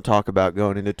 Guys Yeah. don't talk about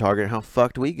going into Target and how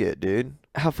fucked we get, dude.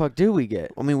 How fuck do we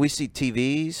get? I mean, we see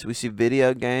TVs, we see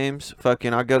video games.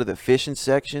 Fucking, I go to the fishing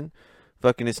section.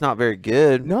 Fucking, it's not very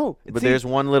good. No, but see, there's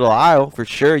one little aisle for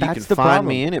sure. You that's can the find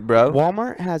me problem. in it, bro.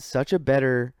 Walmart has such a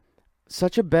better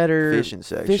Fishing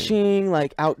section. fishing,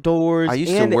 like outdoors. I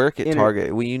used and to work at inter-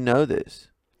 Target. Well, you know this.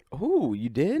 Ooh, you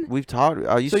did? We've talked.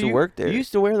 I used So to you- work there. You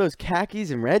used to wear those khakis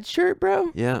and red shirt,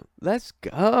 bro? Yeah. Let's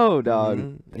go, dog.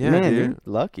 Mhm. Yeah, Man, dude. you're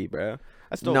lucky, bro.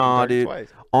 I stole Nah, from Target dude. twice.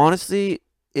 Honestly,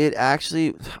 it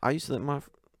actually. I used to let my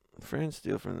friends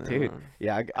steal from them. Dude,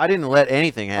 yeah, I didn't let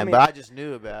anything happen, mean, but I just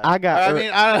knew about it. I got I er-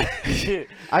 mean, I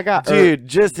I got dude,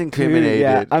 just dude, incriminated.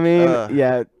 yeah, I mean, Ugh.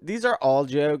 yeah, these are all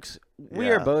jokes. We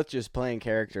are Yeah. both just playing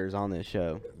characters on this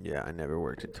show. Yeah, I never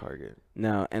worked at Target,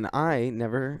 No, and I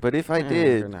never. but if I Yeah,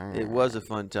 did, nah. it was a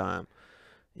fun time.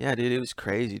 Yeah, dude, it was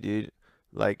crazy, dude.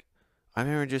 Like, I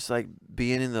remember just like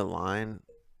being in the line,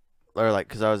 or like,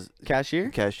 cause I was Cashier?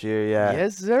 cashier. Yeah.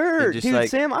 Yes, sir. And just Dude, like-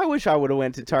 Sam, I wish I would have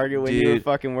went to Target when you were Dude.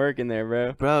 fucking working there,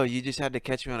 bro. Bro, you just had to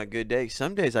catch me on a good day.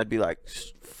 Some days I'd be like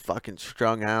fucking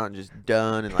strung out and just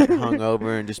done and like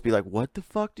hungover and just be like, "What the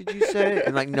fuck did you say?"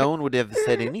 And like no one would have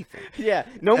said anything. Yeah,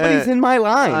 nobody's in my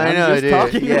line. I I'm know, just dude.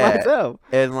 talking Yeah. to myself.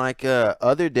 And like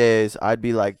other days I'd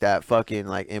be like that fucking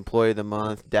like employee of the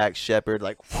month, Dax Shepard,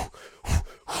 like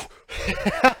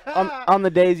On the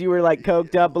days you were like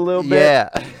coked up a little bit. yeah.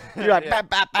 You're like, bap,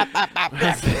 bap, bap, bap,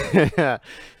 bap, bap.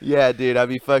 Yeah, dude, I'd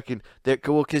be fucking that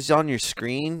cool because on your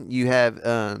screen you have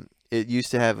it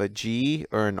used to have a G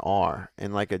or an R,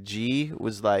 and like a G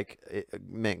was like it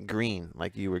meant green,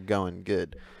 like you were going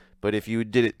good. But if you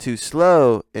did it too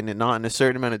slow and it not in a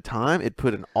certain amount of time, it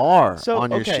put an R So, on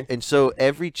your okay. and so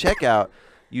every checkout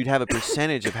you'd have a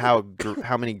percentage of how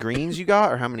many greens you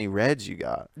got or how many reds you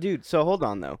got. Dude, so hold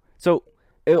on though. So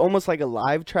almost like a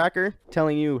live tracker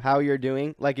telling you how you're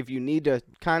doing. Like if you need to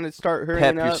kind of start hurrying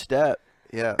Pep your up. step.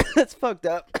 Yeah. That's fucked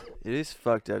up. It is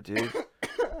fucked up, dude.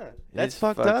 That's It's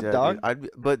fucked up, dude. dog.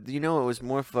 But you know what was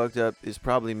more fucked up is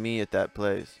probably me at that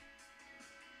place.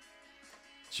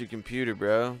 It's your computer,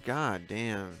 bro. God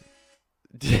damn.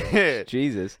 Dude.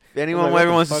 Jesus. If anyone What ever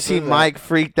the wants to fuck see was that? Mike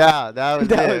freaked out, that was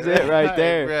That it. was it right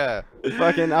there. Bruh.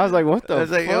 Fucking, I was like, what the I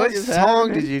was like, fuck what is song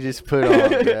happening? did you just put on,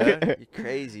 bro? You're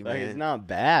crazy, Like, man. it's not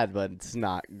bad, but it's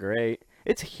not great.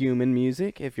 It's human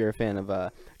music if you're a fan of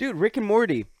dude, Rick and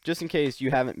Morty, just in case you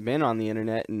haven't been on the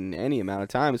internet in any amount of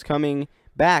time, is coming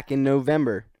back in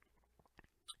November.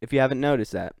 If you haven't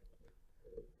noticed that.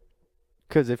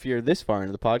 Cuz if you're this far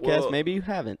into the podcast, Well- maybe you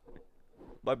haven't.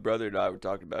 My brother and I were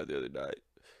talking about it the other night.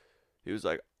 He was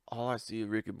like, all I see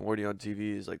of Rick and Morty on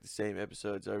TV is like the same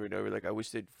episodes over and over. Like, I wish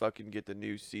they'd fucking get the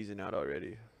new season out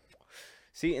already.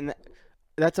 See, and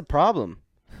that's a problem.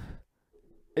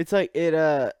 It's like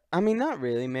I mean not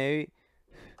really, maybe.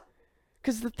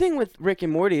 Cuz the thing with Rick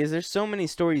and Morty is there's so many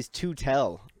stories to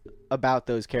tell about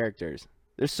those characters.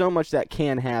 There's so much that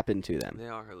can happen to them. They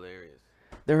are hilarious.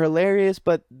 They're hilarious,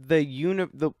 but the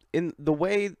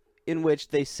way in which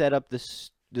they set up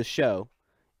the show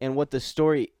and what the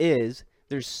story is,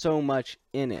 there's so much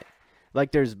in it.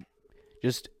 Like there's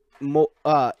just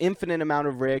infinite amount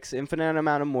of Ricks, infinite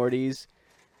amount of Mortys,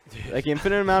 like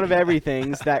infinite amount of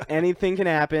everything's that anything can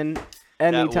happen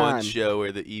anytime. That one show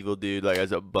where the evil dude like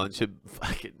has a bunch of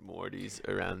fucking Mortys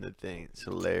around the thing. It's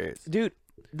hilarious. Dude,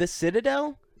 the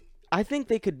Citadel, I think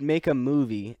they could make a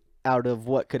movie out of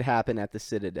what could happen at the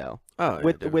Citadel. Oh, yeah,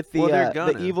 with dude. with the Well, they're the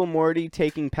gonna. evil Morty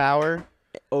taking power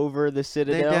over the They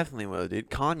Citadel. definitely will,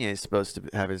 dude. Kanye's supposed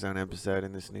to have his own episode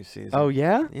in this new season. Oh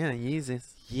yeah? yeah,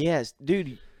 Yeezus. Yes,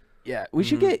 dude. Yeah, we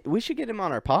should get him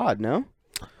on our pod, no?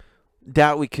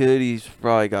 Doubt we could. He's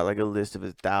probably got like a list of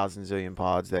 1,000 zillion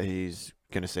pods that he's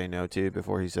gonna say no to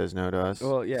before he says no to us.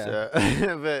 Well, yeah.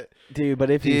 So, but Dude, but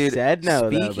if he dude, said no,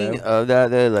 speaking though, bro. of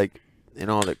that, though, like in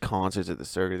all the concerts at the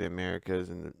Circuit of the Americas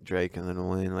and Drake and Lil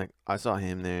Wayne, like I saw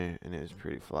him there and it was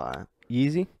pretty fly.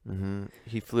 Yeezy?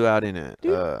 He flew out in a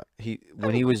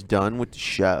when he was done with the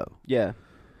show. Yeah.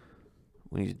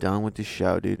 When he's done with the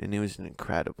show, dude, and it was an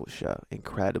incredible show,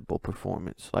 incredible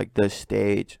performance. Like the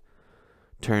stage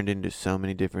turned into so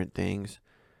many different things,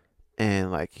 and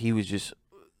like he was just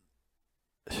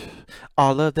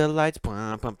all of the lights.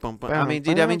 Bum, bum, bum, bum. I mean,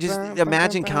 dude, just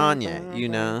imagine Kanye. You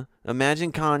know,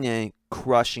 imagine Kanye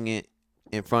crushing it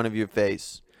in front of your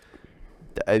face.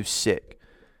 That was sick.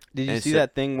 Did you And see so-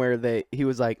 that thing where he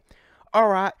was like, "All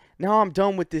right, now I'm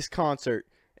done with this concert,"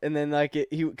 and then like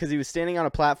because he was standing on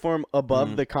a platform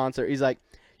above the concert, he's like,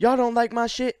 "Y'all don't like my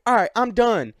shit? All right, I'm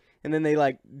done." And then they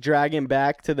like drag him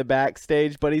back to the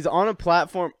backstage, but he's on a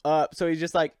platform up, so he's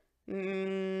just like,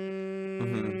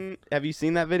 Have you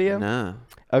seen that video? No.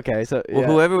 Okay, so Well, yeah.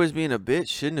 whoever was being a bitch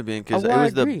shouldn't have been, because Oh, well, it I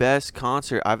was the agree. best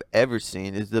concert I've ever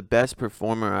seen. It's the best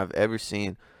performer I've ever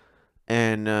seen,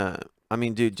 and I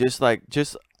mean, dude, just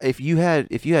if you had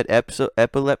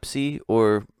epilepsy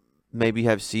or maybe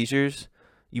have seizures,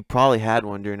 you probably had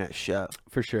one during that show.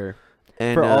 for sure.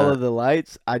 And For all of the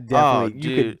lights, I definitely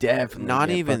you could dude, definitely not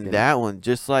get even fucking- that one.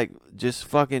 Just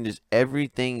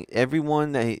everything,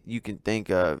 everyone that you can think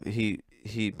of, he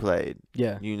played.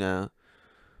 Yeah. You know,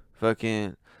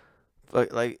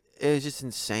 like it's just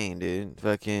insane, dude.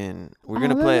 We're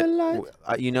gonna All play. of the lights.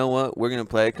 You know what? We're gonna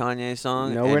play a Kanye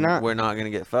song. No, we're and not. We're not gonna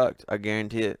get fucked. I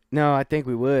guarantee it. No, I think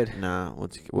we would. No, We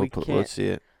we'll can't. see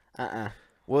it. Uh-uh.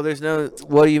 Well, there's no.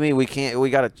 What do you mean we can't? We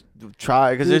gotta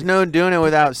try because there's no doing it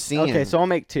without seeing. Okay, so I'll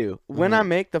make two. When I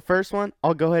make the first one,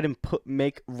 I'll go ahead and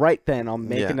make right then. I'll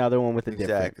make Yeah, another one with a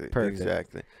exactly, different. Perfect.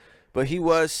 exactly. But he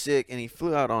was sick, and he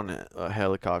flew out on a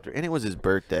helicopter, and it was his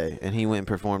birthday, and he went and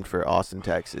performed for Austin,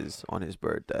 Texas on his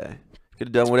birthday. Could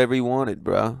have done whatever he wanted,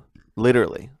 bro.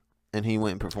 Literally. And he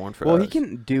went and performed for us. Well, he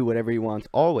can do whatever he wants,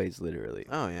 always, literally.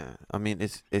 Oh, yeah. I mean,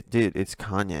 dude, it's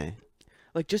Kanye.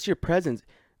 Like, just your presence.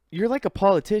 You're like a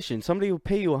politician. Somebody will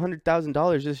pay you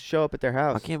 $100,000 just to show up at their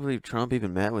house. I can't believe Trump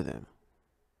even met with him.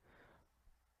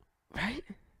 Right?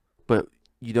 But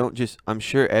you don't just. I'm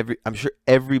sure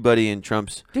everybody in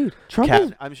Trump's. Dude, Trump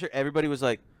is... I'm sure everybody was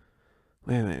like,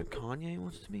 wait a minute, Kanye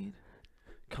wants to meet?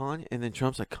 Kanye? And then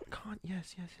Trump's like,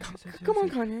 yes. Come on,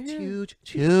 Kanye. Huge.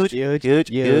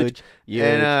 And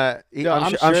No,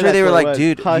 I'm sure they were like,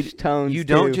 dude, hush tones you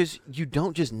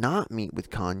don't just not meet with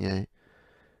Kanye.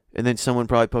 And then someone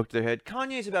probably poked their head.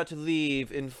 Kanye's about to leave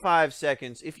in 5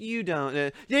 seconds. If you don't,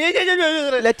 let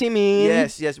him in.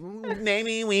 Yes.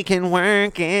 Maybe we can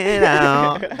work it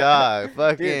out. Dog,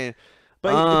 fucking. Dude,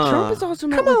 but Trump is also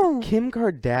met with Kim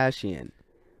Kardashian.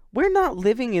 We're not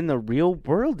living in the real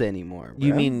world anymore, bro.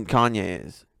 You mean Kanye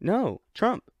is? No,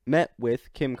 Trump met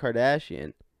with Kim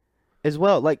Kardashian as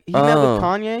well. Like, he met with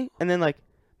Kanye and then, like,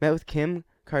 met with Kim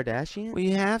Kardashian. Well,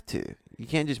 you have to. You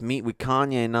can't just meet with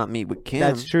Kanye and not meet with Kim.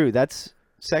 That's true. That's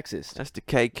sexist. That's the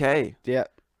KK. Yeah.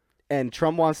 And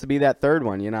Trump wants to be that third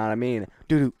one, you know what I mean?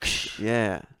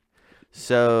 Yeah.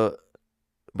 So,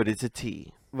 but it's a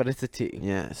T. But it's a T.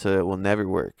 Yeah, so it will never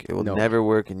work. It will never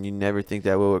work, and you never think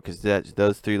that will work because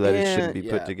those three letters shouldn't be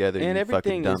put together. And you everything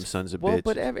fucking dumb sons of well, bitch.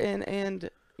 but and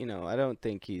you know, I don't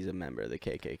think he's a member of the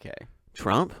KKK.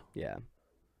 Trump? Yeah.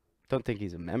 Don't think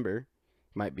he's a member.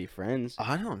 Might be friends.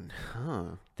 I don't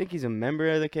know. Think he's a member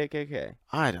of the KKK.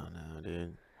 I don't know,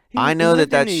 dude. I know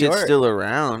that shit's still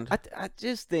around. I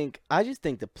just think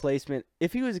the placement.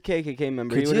 If he was a KKK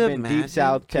member, Could he would you have been imagine? deep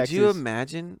South Texas. Could you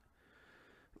imagine?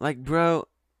 Like, bro,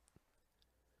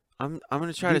 I'm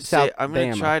gonna try Deep to South say I'm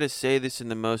gonna Bama. try to say this in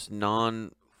the most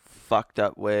non-fucked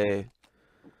up way.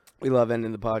 We love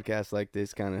ending the podcast like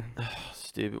this, kind of.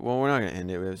 Stupid. Well, we're not gonna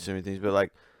end it with so many things, but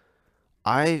like,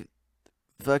 I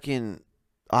fucking,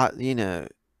 you know,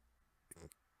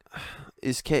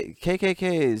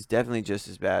 KKK is definitely just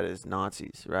as bad as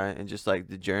Nazis, right? And just like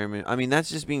the German, I mean,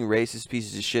 that's just being racist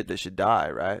pieces of shit that should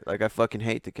die, right? Like, I fucking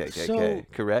hate the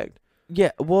KKK. Correct?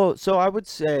 Yeah. Well, so I would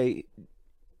say,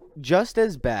 just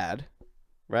as bad,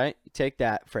 right? Take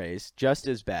that phrase, just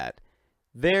as bad.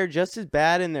 They're just as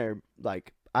bad in their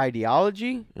like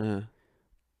ideology,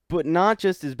 but not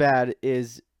just as bad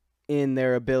is in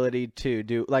their ability to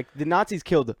do. Like, the Nazis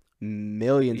killed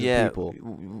millions of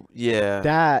people.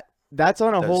 Yeah. That's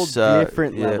on a whole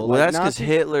different level. Well, like, that's because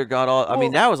Hitler got all. I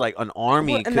mean, that was like an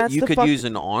army. You could use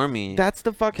an army. That's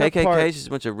the fucked up part. KKK is just a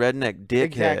bunch of redneck dickheads.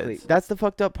 Exactly. That's the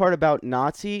fucked up part about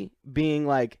Nazi being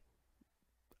like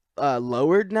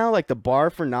lowered now. Like, the bar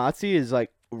for Nazi is like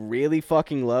really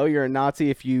fucking low. You're a Nazi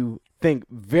if you think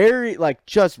very like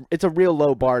just. It's a real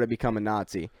low bar to become a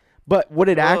Nazi. But what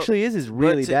it actually is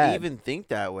really bad. To even think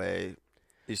that way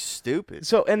is stupid.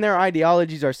 So, and their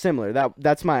ideologies are similar.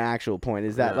 That's my actual point,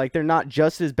 is that like they're not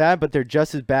just as bad, but they're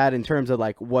just as bad in terms of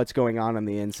like what's going on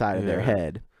the inside of their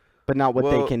head, but not what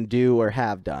they can do or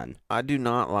have done. I do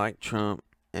not like Trump,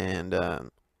 and I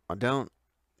don't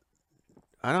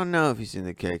know if he's in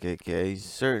the KKK. He's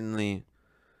certainly.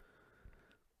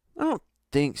 I don't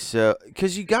think so,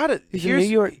 because you gotta. He's a New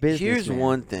York businessman. Here's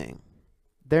one thing.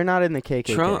 They're not in the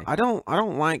KKK. Trump. I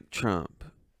don't like Trump.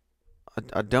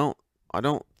 I don't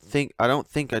think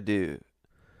I do.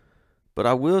 But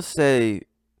I will say,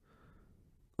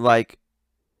 like,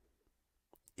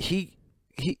 I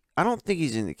don't think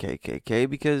he's in the KKK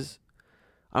because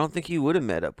I don't think he would have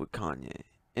met up with Kanye.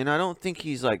 And I don't think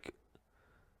he's like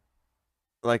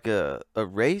a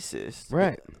racist.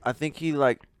 Right. I think he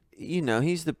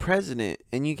he's the president,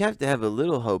 and you have to have a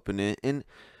little hope in it. And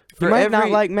he might not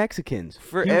like Mexicans.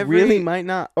 Really might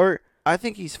not. Or I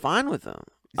think he's fine with them.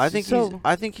 I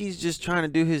think he's just trying to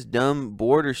do his dumb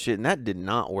border shit, and that did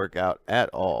not work out at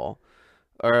all,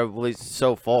 or at least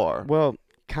so far. Well,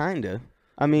 kinda.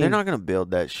 I mean, they're not gonna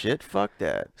build that shit. Fuck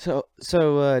that. So,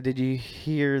 did you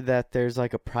hear that there's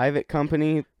like a private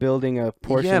company building a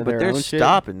portion of their own shit? Yeah, but they're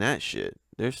stopping that shit.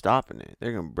 They're stopping it.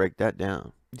 They're gonna break that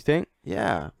down. You think?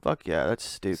 Yeah. Fuck yeah. That's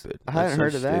stupid. I hadn't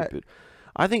heard of that.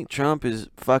 I think Trump is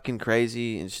fucking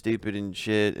crazy and stupid and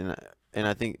shit, and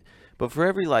I think. But for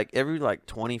every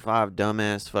 25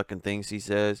 dumbass fucking things he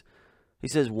says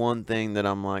one thing that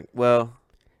I'm like, well,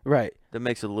 right, that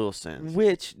makes a little sense.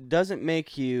 Which doesn't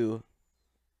make you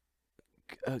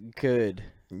good.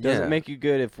 Doesn't make you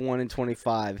good if 1 in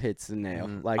 25 hits the nail.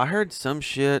 Like, I heard some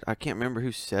shit. I can't remember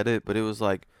who said it, but it was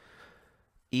like,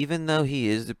 even though he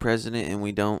is the president and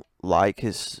we don't like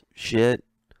his shit,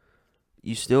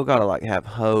 you still gotta like have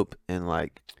hope and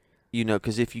like,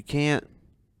 because if you can't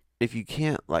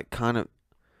like kind of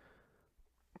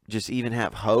just even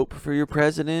have hope for your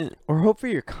president, or hope for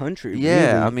your country.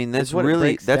 yeah, really, I mean is what it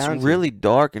breaks that's down to. really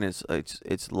dark, and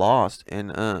it's lost,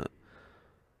 and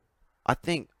I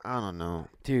think I don't know.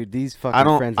 Dude, these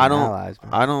fucking friends and allies, bro.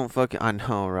 I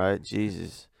know, right?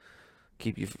 Jesus,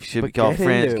 should But be called get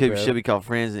friends. into it, bro. Should be called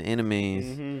friends and enemies.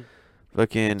 Mm-hmm.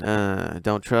 Fucking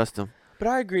don't trust them. But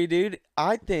I agree, dude.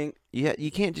 I think Yeah,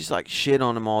 you can't just like shit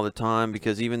on him all the time,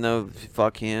 because even though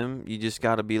fuck him, you just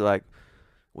got to be like,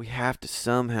 we have to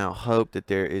somehow hope that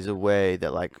there is a way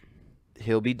that like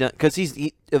he'll be done, because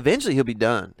eventually he'll be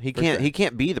done. He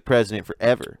can't be the president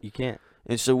forever. you can't.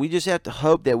 And so we just have to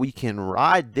hope that we can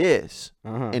ride this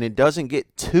Uh-huh. and it doesn't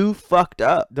get too fucked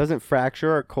up. Doesn't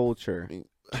fracture our culture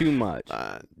too much.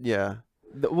 Yeah.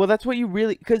 Well, that's what you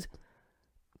really, because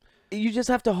you just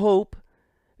have to hope,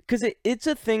 because it's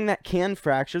a thing that can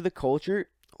fracture the culture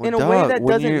in a way that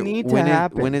doesn't need to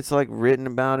happen. When it's like written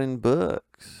about in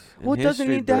books. Well, it doesn't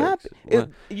need to happen. But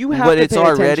You have to it's pay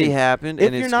already attention. happened. If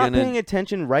and you're it's not gonna, paying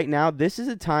attention right now, this is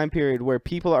a time period where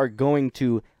people are going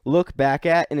to look back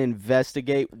at and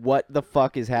investigate what the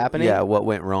fuck is happening. yeah, what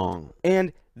went wrong?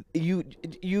 And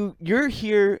you're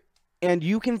here, and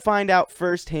you can find out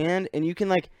firsthand, and you can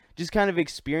like just kind of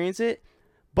experience it.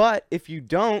 But if you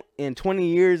don't, and 20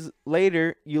 years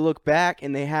later you look back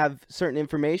and they have certain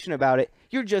information about it,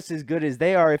 you're just as good as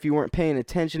they are if you weren't paying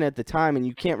attention at the time, and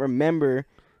you can't remember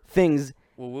things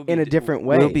in a different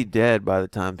way. We'll be dead by the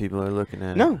time people are looking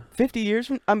at it. No, 50 years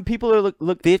from people are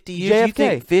look 50 years. You JFK.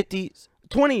 think 50?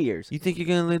 20 years. You think you're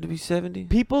gonna live to be 70?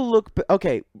 People look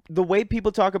okay. The way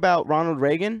people talk about Ronald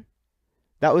Reagan,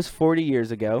 that was 40 years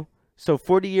ago. So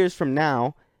 40 years from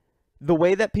now, the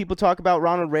way that people talk about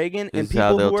Ronald Reagan and Is how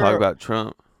people they'll who talk are about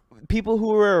Trump. people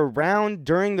who are around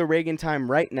during the Reagan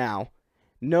time right now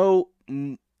know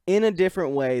in a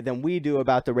different way than we do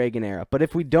about the Reagan era. But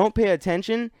if we don't pay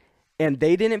attention, and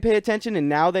they didn't pay attention, and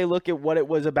now they look at what it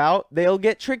was about, they'll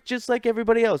get tricked just like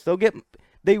everybody else.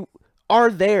 They are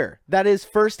there. That is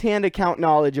first-hand account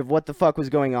knowledge of what the fuck was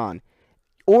going on.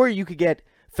 Or you could get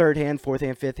third-hand,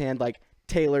 fourth-hand, fifth-hand, like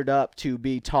tailored up to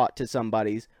be taught to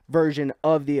somebody's version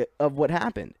of what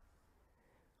happened.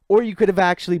 Or you could have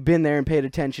actually been there and paid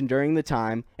attention during the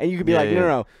time, and you could be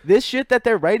no, this shit that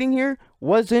they're writing here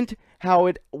wasn't how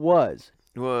it was.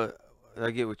 Well,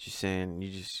 I get what you're saying.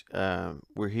 You just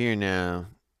we're here now.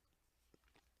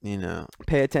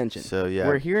 Pay attention. So yeah,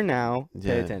 we're here now.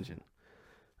 Pay Yeah. attention.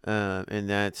 And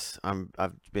that's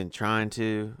I've been trying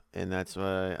to, and that's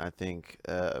why I think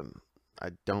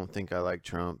I don't think I like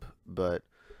Trump, but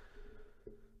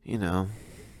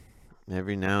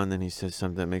every now and then he says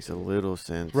something that makes a little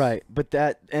sense. Right, but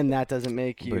that doesn't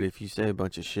make you. But if you say a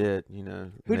bunch of shit, who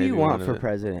do maybe you want for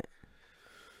president?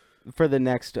 For the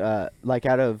next, like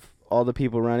out of all the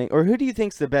people running, or who do you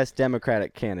think's the best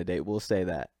Democratic candidate? We'll say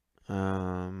that.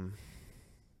 I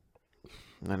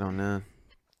don't know.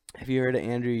 Have you heard of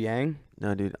Andrew Yang?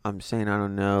 No, dude, I'm saying I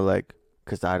don't know, like,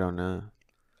 'cause I don't know.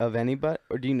 Of anybody,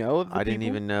 or do you know of? I didn't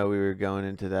even know we were going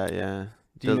into that. Yeah.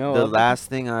 Do you know the of last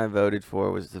thing I voted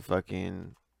for was the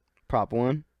fucking. Prop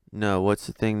 1? No, what's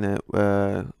the thing that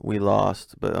we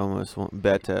lost but almost won?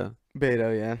 Beto.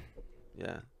 Beto, yeah.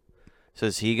 Yeah. So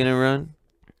is he gonna run?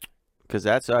 'Cause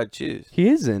that's what I'd choose. He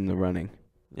is in the running.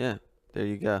 Yeah. There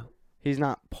you go. He's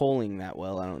not polling that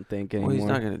well, I don't think, anymore. Well, he's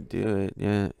not gonna do it.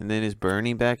 Yeah. And then is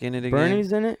Bernie back in it again?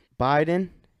 Bernie's in it. Biden,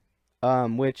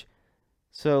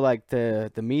 so like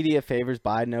the media favors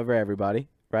Biden over everybody,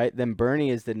 right? Then Bernie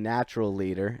is the natural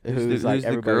leader, who's like who's the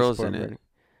everybody's girls in supporting it?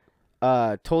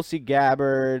 Bernie. Tulsi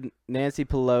Gabbard, Nancy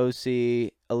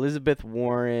Pelosi, Elizabeth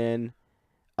Warren.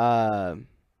 I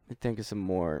think of some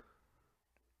more.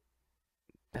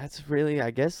 That's really,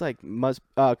 I guess, like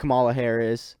Kamala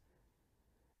Harris.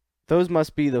 Those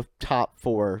must be the top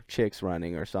 4 chicks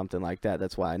running or something like that.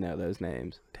 That's why I know those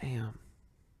names. Damn.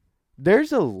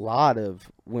 There's a lot of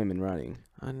women running.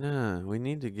 I know. We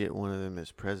need to get one of them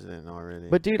as president already.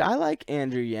 But dude, I like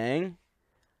Andrew Yang.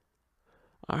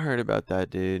 I heard about that,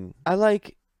 dude. I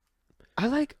like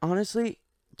honestly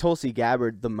Tulsi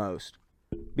Gabbard the most,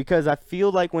 because I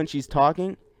feel like when she's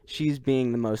talking, she's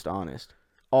being the most honest.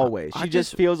 Always. I She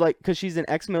just feels like, because she's an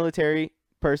ex-military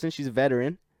person, she's a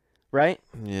veteran, right?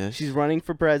 Yes. She's running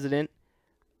for president.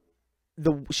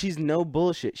 She's no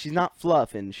bullshit. She's not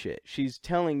fluff and shit. She's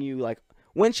telling you, like,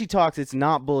 when she talks, it's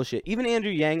not bullshit. Even Andrew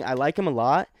Yang, I like him a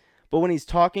lot, but when he's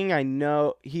talking, I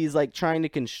know he's like trying to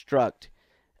construct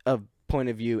a point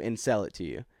of view and sell it to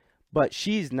you. But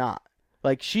she's not.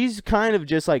 Like, she's kind of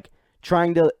just like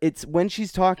trying to, it's when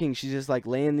she's talking, she's just like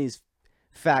laying these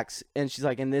facts, and she's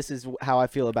like, and this is how I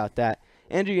feel about that.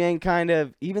 Andrew Yang kind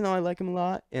of, even though I like him a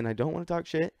lot and I don't want to talk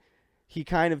shit, he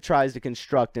kind of tries to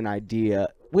construct an idea,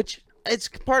 which it's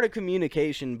part of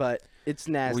communication, but it's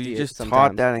nasty. Well, you just sometimes.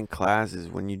 taught that in classes.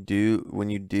 When you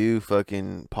do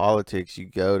fucking politics, you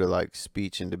go to like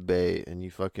speech and debate, and you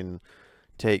fucking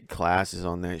take classes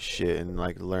on that shit and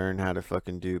like learn how to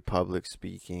fucking do public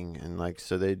speaking, and like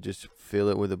so they just fill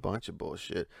it with a bunch of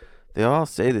bullshit. They all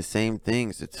say the same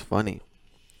things. It's funny.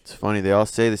 It's funny. They all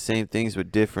say the same things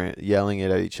but different, yelling it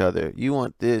at each other. You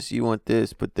want this,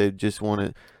 but they just want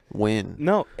to win.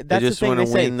 No, They that's just the thing. want They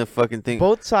to win say the fucking thing.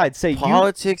 both sides say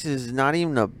Politics is not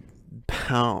even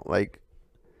about like.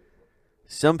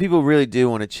 Some people really do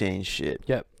want to change shit.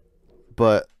 Yep.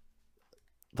 But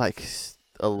like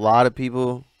a lot of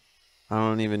people, I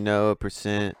don't even know a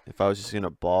percent. If I was just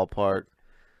gonna ballpark,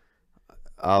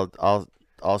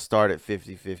 I'll start at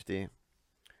 50-50.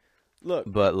 Look,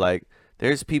 But like,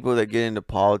 there's people that get into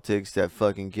politics that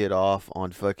fucking get off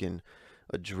on fucking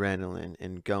adrenaline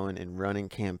and going and running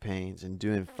campaigns and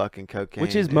doing fucking cocaine,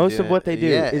 which is and most of doing- what they do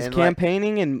yeah, is and, like,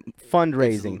 campaigning and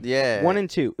fundraising. yeah. 1 and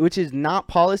 2, which is not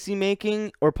policy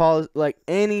making or like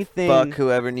anything. Fuck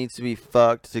whoever needs to be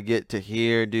fucked to get to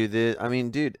here, do this. I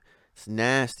mean, dude, it's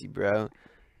nasty, bro.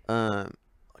 I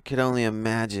could only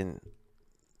imagine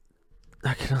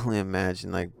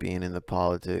like being in the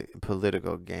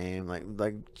political game.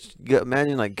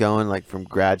 Imagine like going like from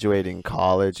graduating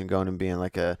college and going and being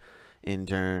like a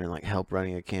intern and like help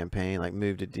running a campaign, like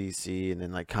move to DC and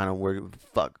then like kind of work,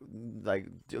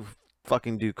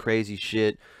 fucking do crazy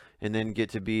shit, and then get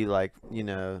to be like,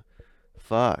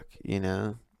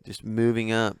 just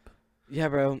moving up. Yeah,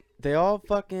 bro. They all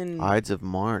fucking Ides of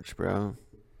March, bro.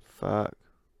 Fuck.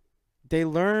 they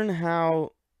learn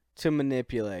how to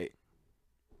manipulate.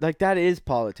 Like that is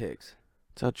politics.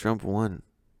 That's how Trump won.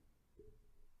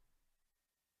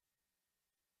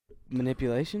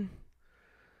 Manipulation?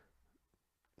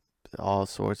 All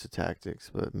sorts of tactics,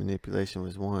 but manipulation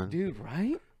was one. Dude,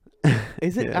 right?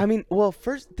 Is it? Yeah. I mean, well,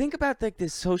 first think about like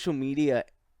this social media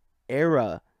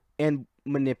era and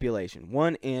manipulation.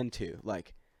 1 and 2.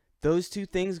 Like those two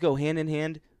things go hand in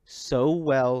hand so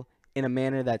well in a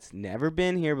manner that's never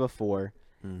been here before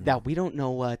that we don't know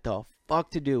what the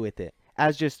fuck to do with it.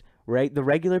 As just the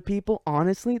regular people,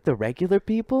 honestly,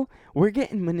 we're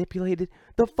getting manipulated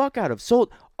the fuck out of. Sold.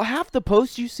 Half the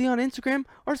posts you see on Instagram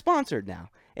are sponsored now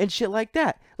and shit like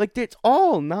that. Like it's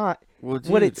all not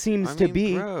what it seems to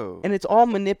be, bro. and it's all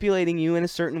manipulating you in a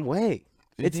certain way.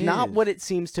 It's not is. what it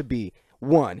seems to be.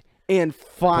 1 and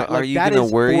 5. But are like, you that gonna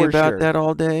is worry for about sure. that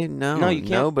all day? No, you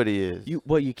can't. Nobody is.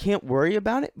 You can't worry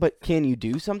about it, but can you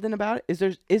do something about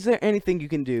it? Is there anything you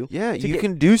can do? Yeah, to you get-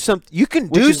 can do something. You can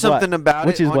Which do is what? something about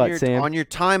Which it. is on what, your, Sam? on your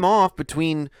time off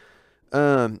between,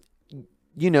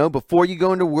 before you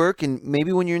go into work and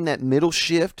maybe when you're in that middle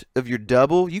shift of your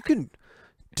double, you can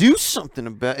do something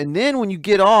about it. And then when you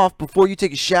get off, before you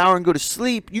take a shower and go to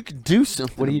sleep, you can do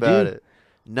something What do you about do? it.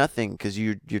 Nothing, because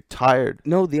you're tired.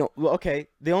 No, the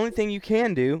only thing you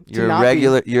can do You're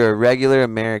a regular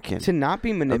American. to not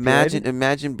be manipulated.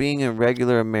 Imagine being a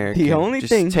regular American. The only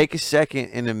Just thing- take a second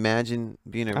and imagine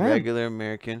being a I am. regular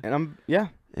American. And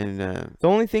And the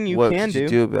only thing you what can could you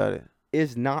do about it?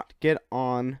 is not get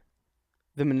on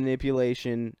the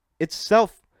manipulation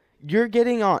itself. You're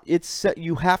getting on.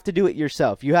 You have to do it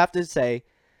yourself. You have to say,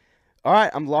 all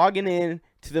right, I'm logging in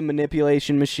to the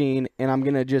manipulation machine and I'm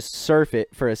going to just surf it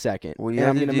for a second. Well, and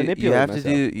I'm going to manipulate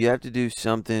myself. You have to do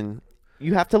something.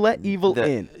 You have to let evil that-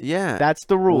 in. Yeah. That's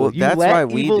the rule. Well, You that's let why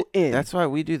we evil in. That's why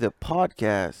we do the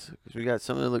podcast, because we got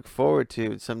something to look forward to,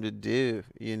 and something to do,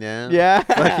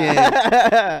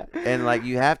 Yeah. And like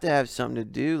you have to have something to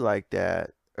do like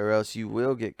that, or else you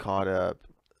will get caught up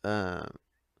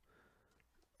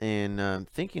in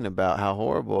thinking about how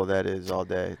horrible that is all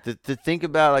day. To think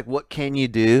about like what can you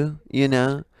do,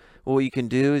 Well, what you can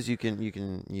do is you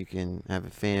can have a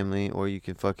family, or you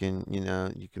can fucking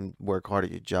you can work hard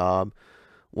at your job,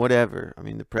 whatever. I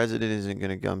mean, the president isn't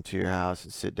gonna come to your house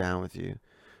and sit down with you.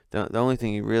 The only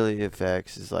thing he really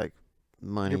affects is like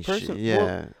money. Your person-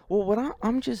 Yeah. Well, what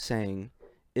I'm just saying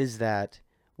is that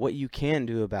what you can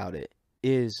do about it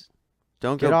is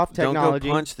Don't get go off technology.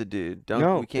 Don't go punch the dude.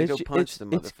 no, We can't go it's, punch it's, the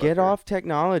motherfucker. It's get off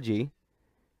technology.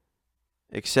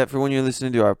 Except for when you're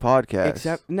listening to our podcast.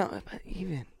 Except no, but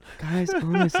even guys,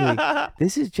 honestly,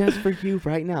 this is just for you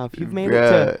right now. If you've made it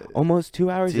Bruh. to almost 2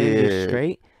 hours in, you're Dude.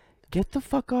 straight. Get the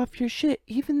fuck off your shit.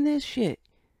 Even this shit,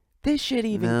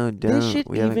 even No, this don't. shit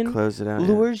We haven't even closed it out yet.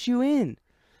 lures you in.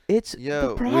 It's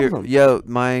the problem.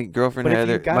 My girlfriend But if you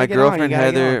Heather, gotta my get on, you girlfriend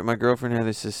gotta get Heather, on. my girlfriend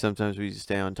Heather says sometimes we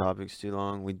stay on topics too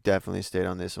long. We definitely stayed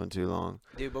on this one too long.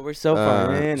 Dude, but we're so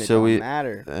far in, it so don't we-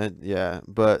 matter. Yeah,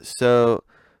 but so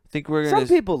I think we're gonna. Some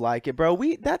people like it, bro.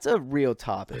 That's a real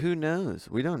topic. Who knows?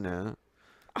 We don't know.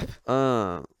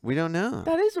 We don't know.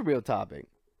 That is a real topic.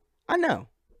 I know,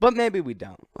 but maybe we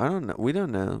don't. I don't know. We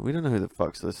don't know. We don't know who the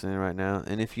fuck's listening right now.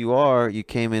 And if you are, you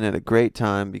came in at a great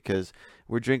time because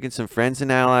we're drinking some Friends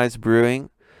and Allies Brewing.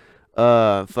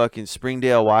 Fucking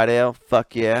Springdale White Ale.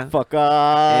 Fuck yeah. Fuck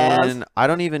us. And I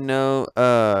don't even know.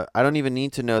 I don't even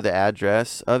need to know the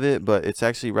address of it, but it's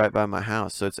actually right by my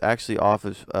house. So it's actually off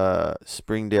of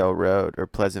Springdale Road or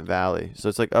Pleasant Valley. So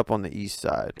it's like up on the east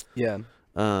side. Yeah.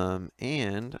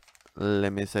 And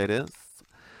let me say this.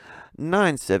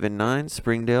 979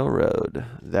 Springdale Road.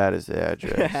 That is the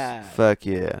address. Fuck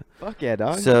yeah. Fuck yeah,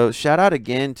 dog. So shout out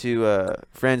again to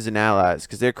Friends and Allies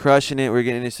because they're crushing it. We're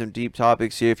getting into some deep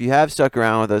topics here. If you have stuck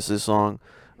around with us this long,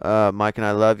 Mike and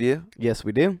I love you. Yes,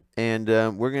 we do. And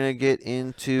we're going to get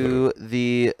into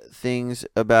the things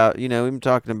about, we've been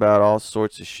talking about all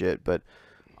sorts of shit, but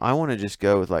I want to just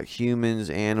go with like humans,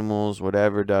 animals,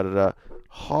 whatever, da-da-da.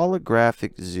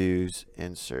 Holographic zoos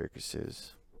and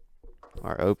circuses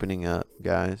are opening up,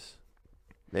 guys.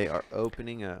 They are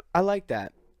opening up. I like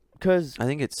that because I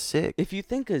think it's sick. if you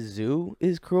think a zoo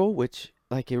is cruel, which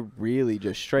like it really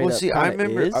just straight Well, up see, I kinda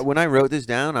remember is. when I wrote this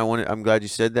down. I'm glad you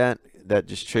said that. That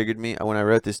just triggered me. When I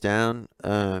wrote this down,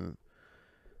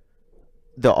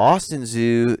 the Austin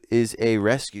Zoo is a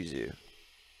rescue zoo.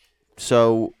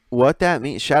 So what that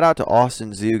means? Shout out to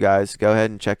Austin Zoo, guys. Go ahead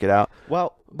and check it out.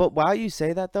 Well, but while you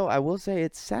say that though, I will say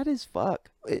it's sad as fuck.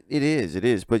 It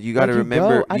is. But you got to Like, you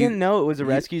remember. go- I didn't know it was a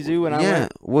rescue zoo when I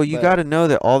went. Well, you but- got to know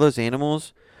that all those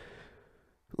animals,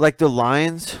 like the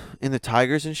lions and the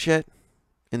tigers and shit,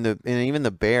 and even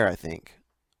the bear, I think,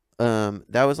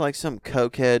 that was like some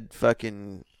cokehead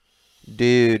fucking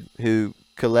dude who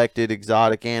collected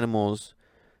exotic animals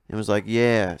and was like,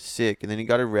 yeah, sick. And then he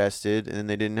got arrested, and then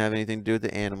they didn't have anything to do with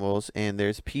the animals. And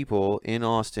there's people in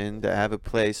Austin that have a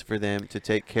place for them to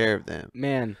take care of them.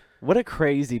 Man, what a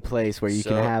crazy place where you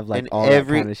can have like and all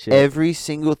every, that kind of shit. Every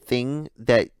single thing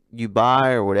that you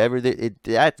buy or whatever,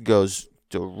 that goes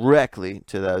directly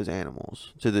to those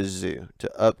animals, to the zoo,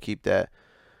 to upkeep that.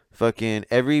 Fucking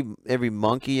every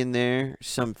monkey in there,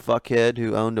 some fuckhead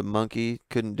who owned a monkey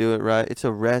couldn't do it right. It's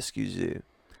a rescue zoo.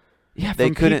 Yeah, They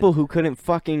from couldn't- people who couldn't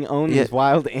fucking own Yeah. these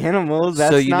wild animals.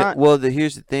 That's So you not. know,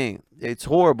 here's the thing. It's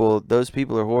horrible. Those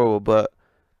people are horrible, but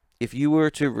if you were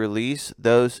to release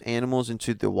those animals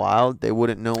into the wild, they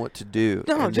wouldn't know what to do,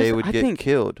 No, and they just- would I get think-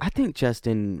 killed. I think just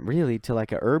in really to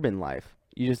like a urban life,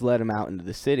 you just let them out into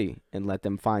the city and let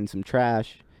them find some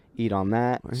trash, eat on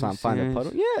that, Are you find a serious?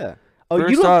 puddle. Yeah. Oh,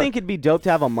 First you don't off- think it'd be dope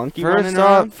to have a monkey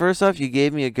running First off, you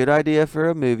gave me a good idea for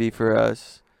a movie for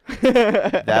us.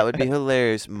 around? That would be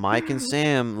hilarious. Mike and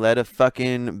Sam let a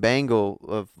fucking Bengal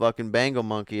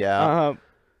monkey out.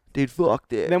 Dude, fuck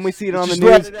this. Then we see it on the Just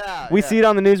let news. it out, We yeah. see it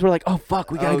on the news. We're like, oh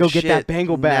fuck, we gotta Oh, go get that shit.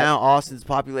 Bengal back. Now Austin's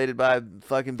populated by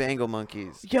fucking Bengal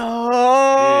monkeys.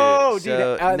 Yo, dude,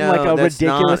 so, like no, a that's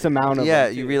ridiculous not- amount of Yeah,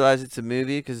 them, you too. realize it's a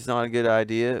movie because it's not a good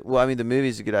idea. Well, I mean, the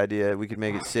movie's a good idea. We could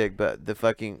make it sick, but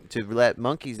to let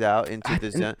monkeys out into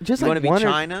the zone. just You like want to be one or-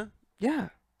 China? Yeah,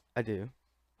 I do.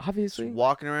 Just Obviously.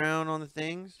 walking around on the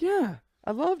things? Yeah,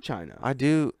 I love China. I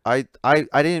do. I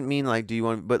didn't mean like, do you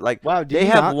want, but like, Wow, do they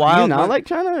you have not, wild do you not mon- like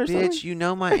China or bitch, something? you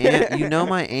know my aunt. You know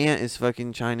my aunt is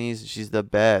fucking Chinese. She's the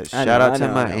best. I Shout know, out I to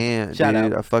know, my I know. aunt, Shout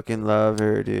dude. out. I fucking love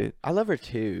her, dude. I love her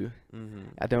too. Mm-hmm.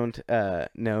 I don't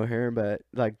know her, but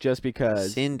like just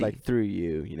because Cindy. like through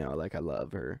you, like I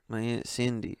love her. My aunt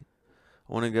Cindy.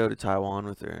 I want to go to Taiwan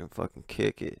with her and fucking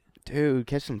kick it. Dude,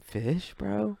 catch some fish,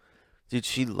 bro. Dude,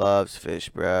 she loves fish,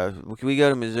 bro. Can we go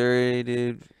to Missouri,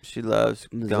 dude? She loves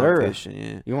Missouri? going fishing,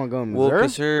 yeah. You want to go in Well,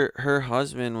 Missouri? because her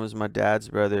husband was my dad's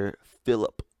brother,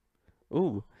 Philip.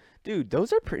 Ooh, dude,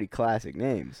 those are pretty classic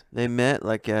names. They met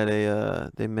like at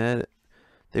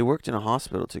they worked in a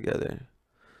hospital together.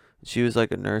 She was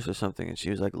like a nurse or something, and she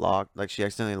was like locked, like she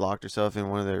accidentally locked herself in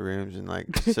one of their rooms, and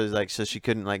like so she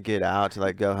couldn't like get out to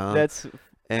like go home. That's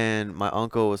And my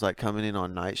uncle was like coming in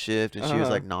on night shift, and she was Uh-huh.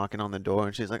 like knocking on the door,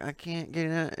 and she was like, "I can't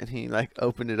get out," and he like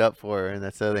opened it up for her, and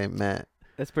that's how they met.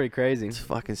 pretty crazy. It's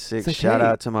fucking sick. like, Shout hey.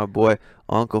 out to my boy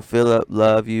Uncle Philip.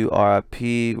 Love you.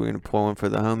 R.I.P. We're gonna pour one for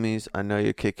the homies. I know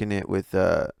you're kicking it with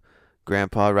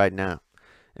Grandpa right now.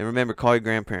 And remember, call your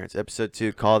grandparents. Episode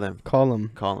 2. Call them. Call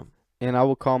them, Call them. and I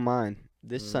will call mine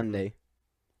this Mhm. Sunday,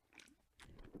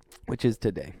 which is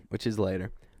today, which is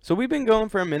later. So we've been going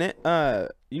for a minute.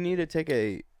 You need to take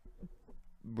a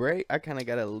break. I kind of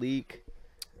got a leak.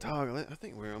 Dog, I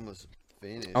think we're almost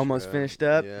finished. Almost bro. finished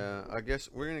up? Yeah, I guess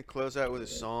we're gonna close out with a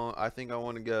song. I think I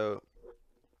want to go.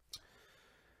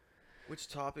 Which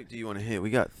topic do you want to hit? We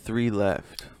got 3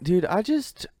 left. Dude, I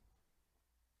kind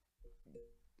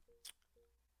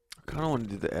of want to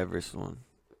do the Everest one.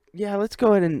 yeah, let's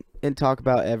go ahead and talk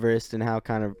about Everest and how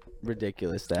kind of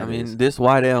ridiculous that is. I mean, this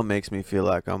white ale makes me feel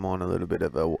like I'm on a little bit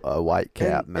of a white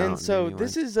cap mountain. And so anyway.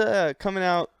 this is coming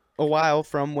out a while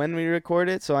from when we record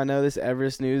it, so I know this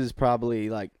Everest news is probably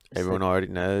like everyone already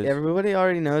knows. Everybody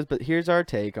already knows, but here's our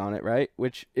take on it, right?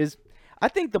 Which is, I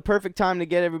think the perfect time to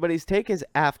get everybody's take is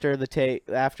after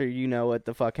you know what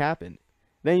the fuck happened.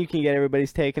 Then you can get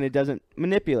everybody's take and it doesn't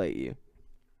manipulate you.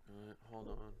 Hold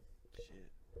on.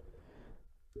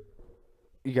 Shit.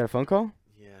 You got a phone call?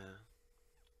 Yeah.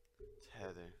 It's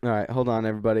Heather. All right, hold on,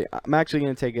 everybody. I'm actually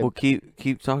gonna take it. Well,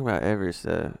 keep talking about Everest.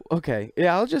 Okay,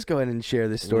 yeah, I'll just go ahead and share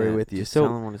this story with you. Just So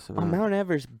tell 'em what it's about. on Mount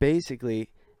Everest, basically,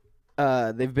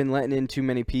 they've been letting in too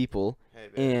many people, Hey,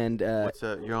 babe. and What's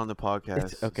up? You're on the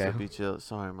podcast. okay. So be chill.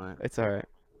 Sorry, Mike. it's all right.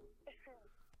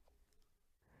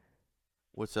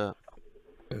 What's up?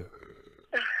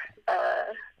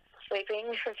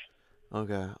 Sleeping.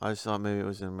 Okay. I just thought maybe it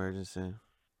was an emergency. No,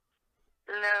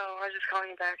 I was just calling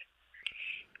you back.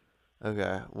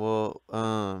 Okay. Well,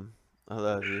 I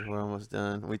love you. We're almost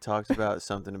done. We talked about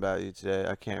something about you today.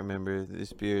 I can't remember.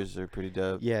 These beers are pretty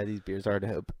dope. Yeah, these beers are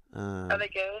dope. Are they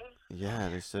good? Yeah,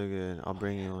 they're so good. I'll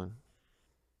bring you one.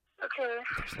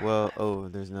 Okay. Well,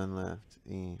 there's none left.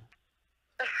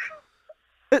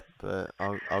 But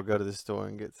I'll go to the store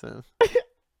and get some.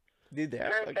 Dude,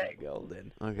 they're fucking Perfect.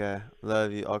 golden. Okay.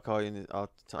 Love you. I'll call you. I'll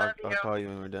Love I'll you. call you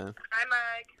when we're done. Hi,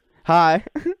 Mike. Hi.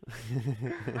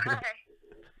 Hi.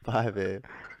 Bye, babe.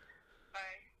 Bye.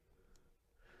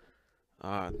 Oh,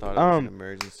 I thought it was an Um,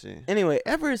 emergency. Anyway,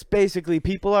 Everest, basically,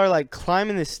 people are like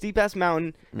climbing this steep ass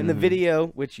mountain, and the Mhm. video,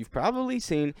 which you've probably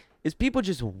seen, is people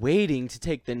just waiting to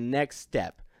take the next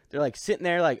step. They're like sitting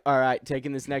there, like, all right,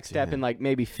 taking this next step Yeah. in like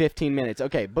maybe 15 minutes.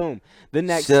 Okay, boom. The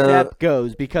next So- step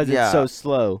goes because yeah. it's so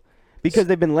slow. Because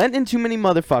they've been letting in too many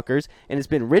motherfuckers, and it's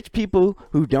been rich people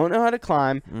who don't know how to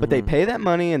climb, but they Mhm. pay that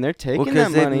money and they're taking Well, that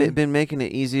because money. they've been making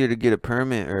it easier to get a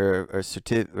permit or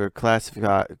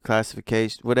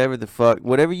classification, whatever the fuck,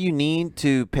 whatever you need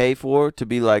to pay for to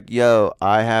be like, yo,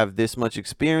 I have this much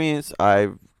experience,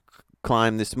 I've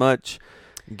climbed this much,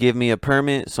 give me a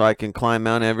permit so I can climb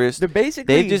Mount Everest. They're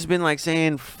basically They've just been like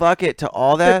saying fuck it to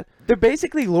all that. they're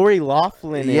basically Lori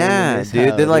Loughlin. Yeah, in this dude.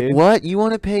 hoe, They're like, dude. what? You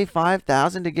want to pay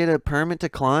 $5,000 to get a permit to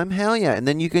climb? Hell yeah! And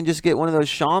then you can just get one of those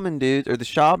shaman dudes or the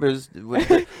shoppers.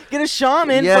 Get a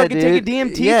shaman, Yeah, fucking take a dude.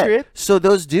 DMT Yeah. trip. So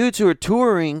those dudes who are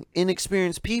touring,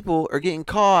 inexperienced people, are getting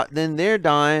caught. Then they're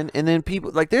dying, and then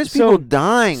people like there's people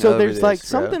dying. So over there's this, like bro.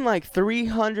 something like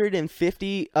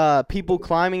 350 people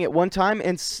climbing at one time,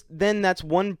 and then that's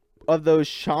one of those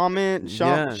Yeah.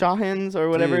 shahins or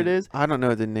whatever Dude, it is. I don't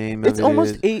know the name It's of it.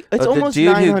 almost is. eight. It's The almost dude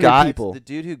who 900 guides, people. The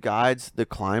dude who guides the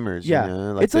climbers. Yeah. You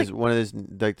know? Like It's like- there's one of those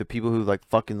like the people who like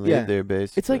fucking live Yeah. there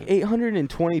basically. It's like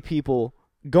 820 people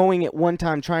going at one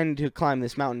time trying to climb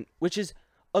this mountain, which is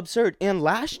absurd. And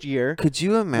last year, Could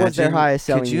you imagine? was their highest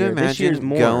selling Could you year. This year's imagine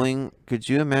more. going? Could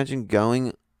you imagine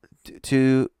going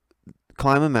to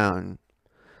climb a mountain?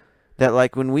 That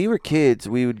like when we were kids,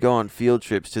 we would go on field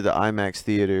trips to the IMAX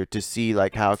theater to see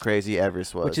like how crazy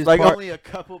Everest was. Which is like part- only a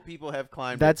couple people have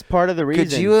climbed. that's part of the it. reason.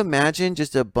 Could you imagine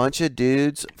just a bunch of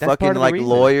dudes, That's part fucking of the like reason.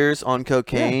 lawyers on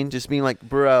cocaine, just being like,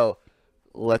 "Bro,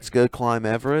 let's go climb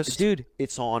Everest, Dude,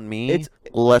 It's on me. it's-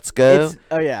 Let's go." it's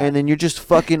oh yeah. And then you're just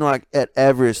fucking like at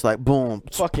Everest, like boom,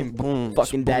 Fucking boom,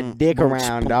 fucking that boom, dick boom,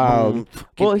 around, boom, dog. boom,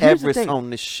 Well, fucking here's the Everest thing. on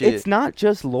this shit. It's not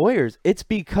just lawyers. It's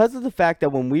because of the fact that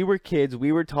when we were kids,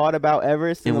 we were taught about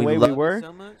Everest and the way we loved it were,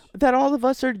 so much? that all of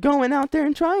us are going out there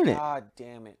and trying it. God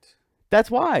damn it! That's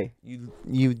why.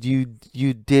 You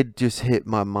did just hit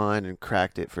my mind and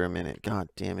cracked it for a minute. God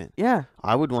damn it! Yeah,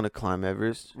 I would want to climb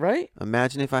Everest. right?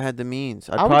 Imagine if I had the means.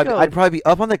 I would go. I'd probably be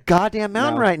up on the goddamn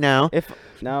mountain No. right now. If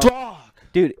no, Dog.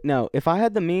 dude, no. If I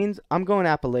had the means, I'm going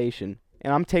Appalachian,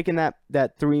 and I'm taking that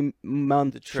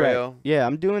 3-month The trail. Yeah,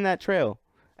 I'm doing that trail,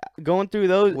 going through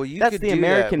those. Well, you that's could the do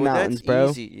American that. Well, mountains, that's bro.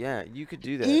 Easy. Yeah, you could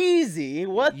do that. Easy.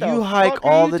 What the You hike fuck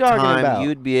are all you the talking time. about?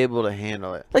 You'd be able to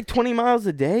handle it. Like 20 miles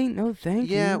a day? No, thank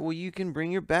Yeah, you. well, you can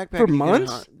bring your backpack. For you can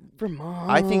months? hunt. For months.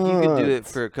 I think you could do it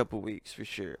for a couple weeks for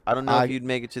sure. I don't know I- if you'd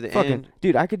make it to the fucking end.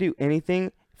 dude. I could do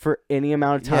anything for any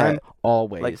amount of Yeah. time,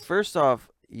 always. Like first off,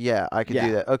 yeah, I could Yeah.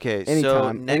 do that. Okay, so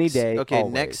Anytime, any next, day, okay,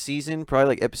 always. next season, probably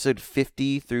like episode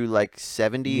 50 through like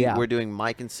 70, Yeah. we're doing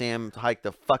Mike and Sam hike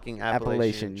the fucking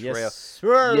Appalachian Trail. Yes,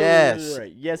 sir. Yes.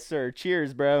 Yes, sir.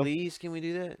 Cheers, bro. Please, can we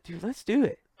do that? Dude, let's do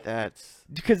it.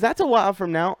 because that's a while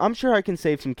from now. I'm sure I can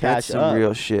save some cash That's some up.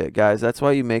 real shit, guys. That's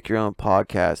why you make your own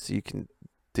podcast. So you can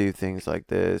do things like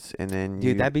this, and then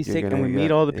Dude, that'd be you're sick. And gonna we get-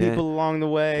 meet all the yeah. people along the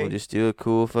way. We'll just do a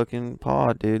cool fucking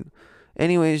pod, dude.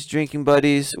 Anyways, drinking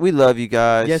buddies, we love you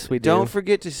guys. Yes, we do. Don't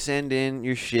forget to send in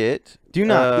your shit. Do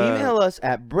not Uh, email us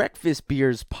at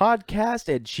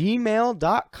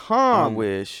breakfastbeerspodcast@gmail.com. I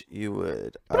wish you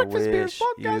would. I wish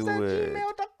you would.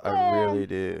 I really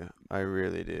do. I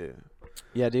really do.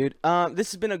 Yeah, dude.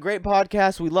 This has been a great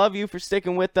podcast. We love you for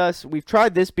sticking with us. We've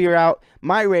tried this beer out.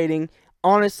 My rating,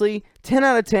 honestly, 10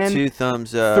 out of 10. 2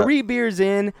 thumbs up. 3 beers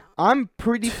in. I'm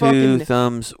pretty 2 fucking.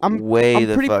 thumbs I'm way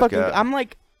the pretty fuck fucking. up. I'm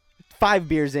like 5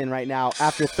 beers in right now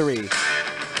after 3.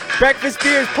 Breakfast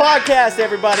Beers Podcast,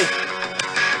 everybody.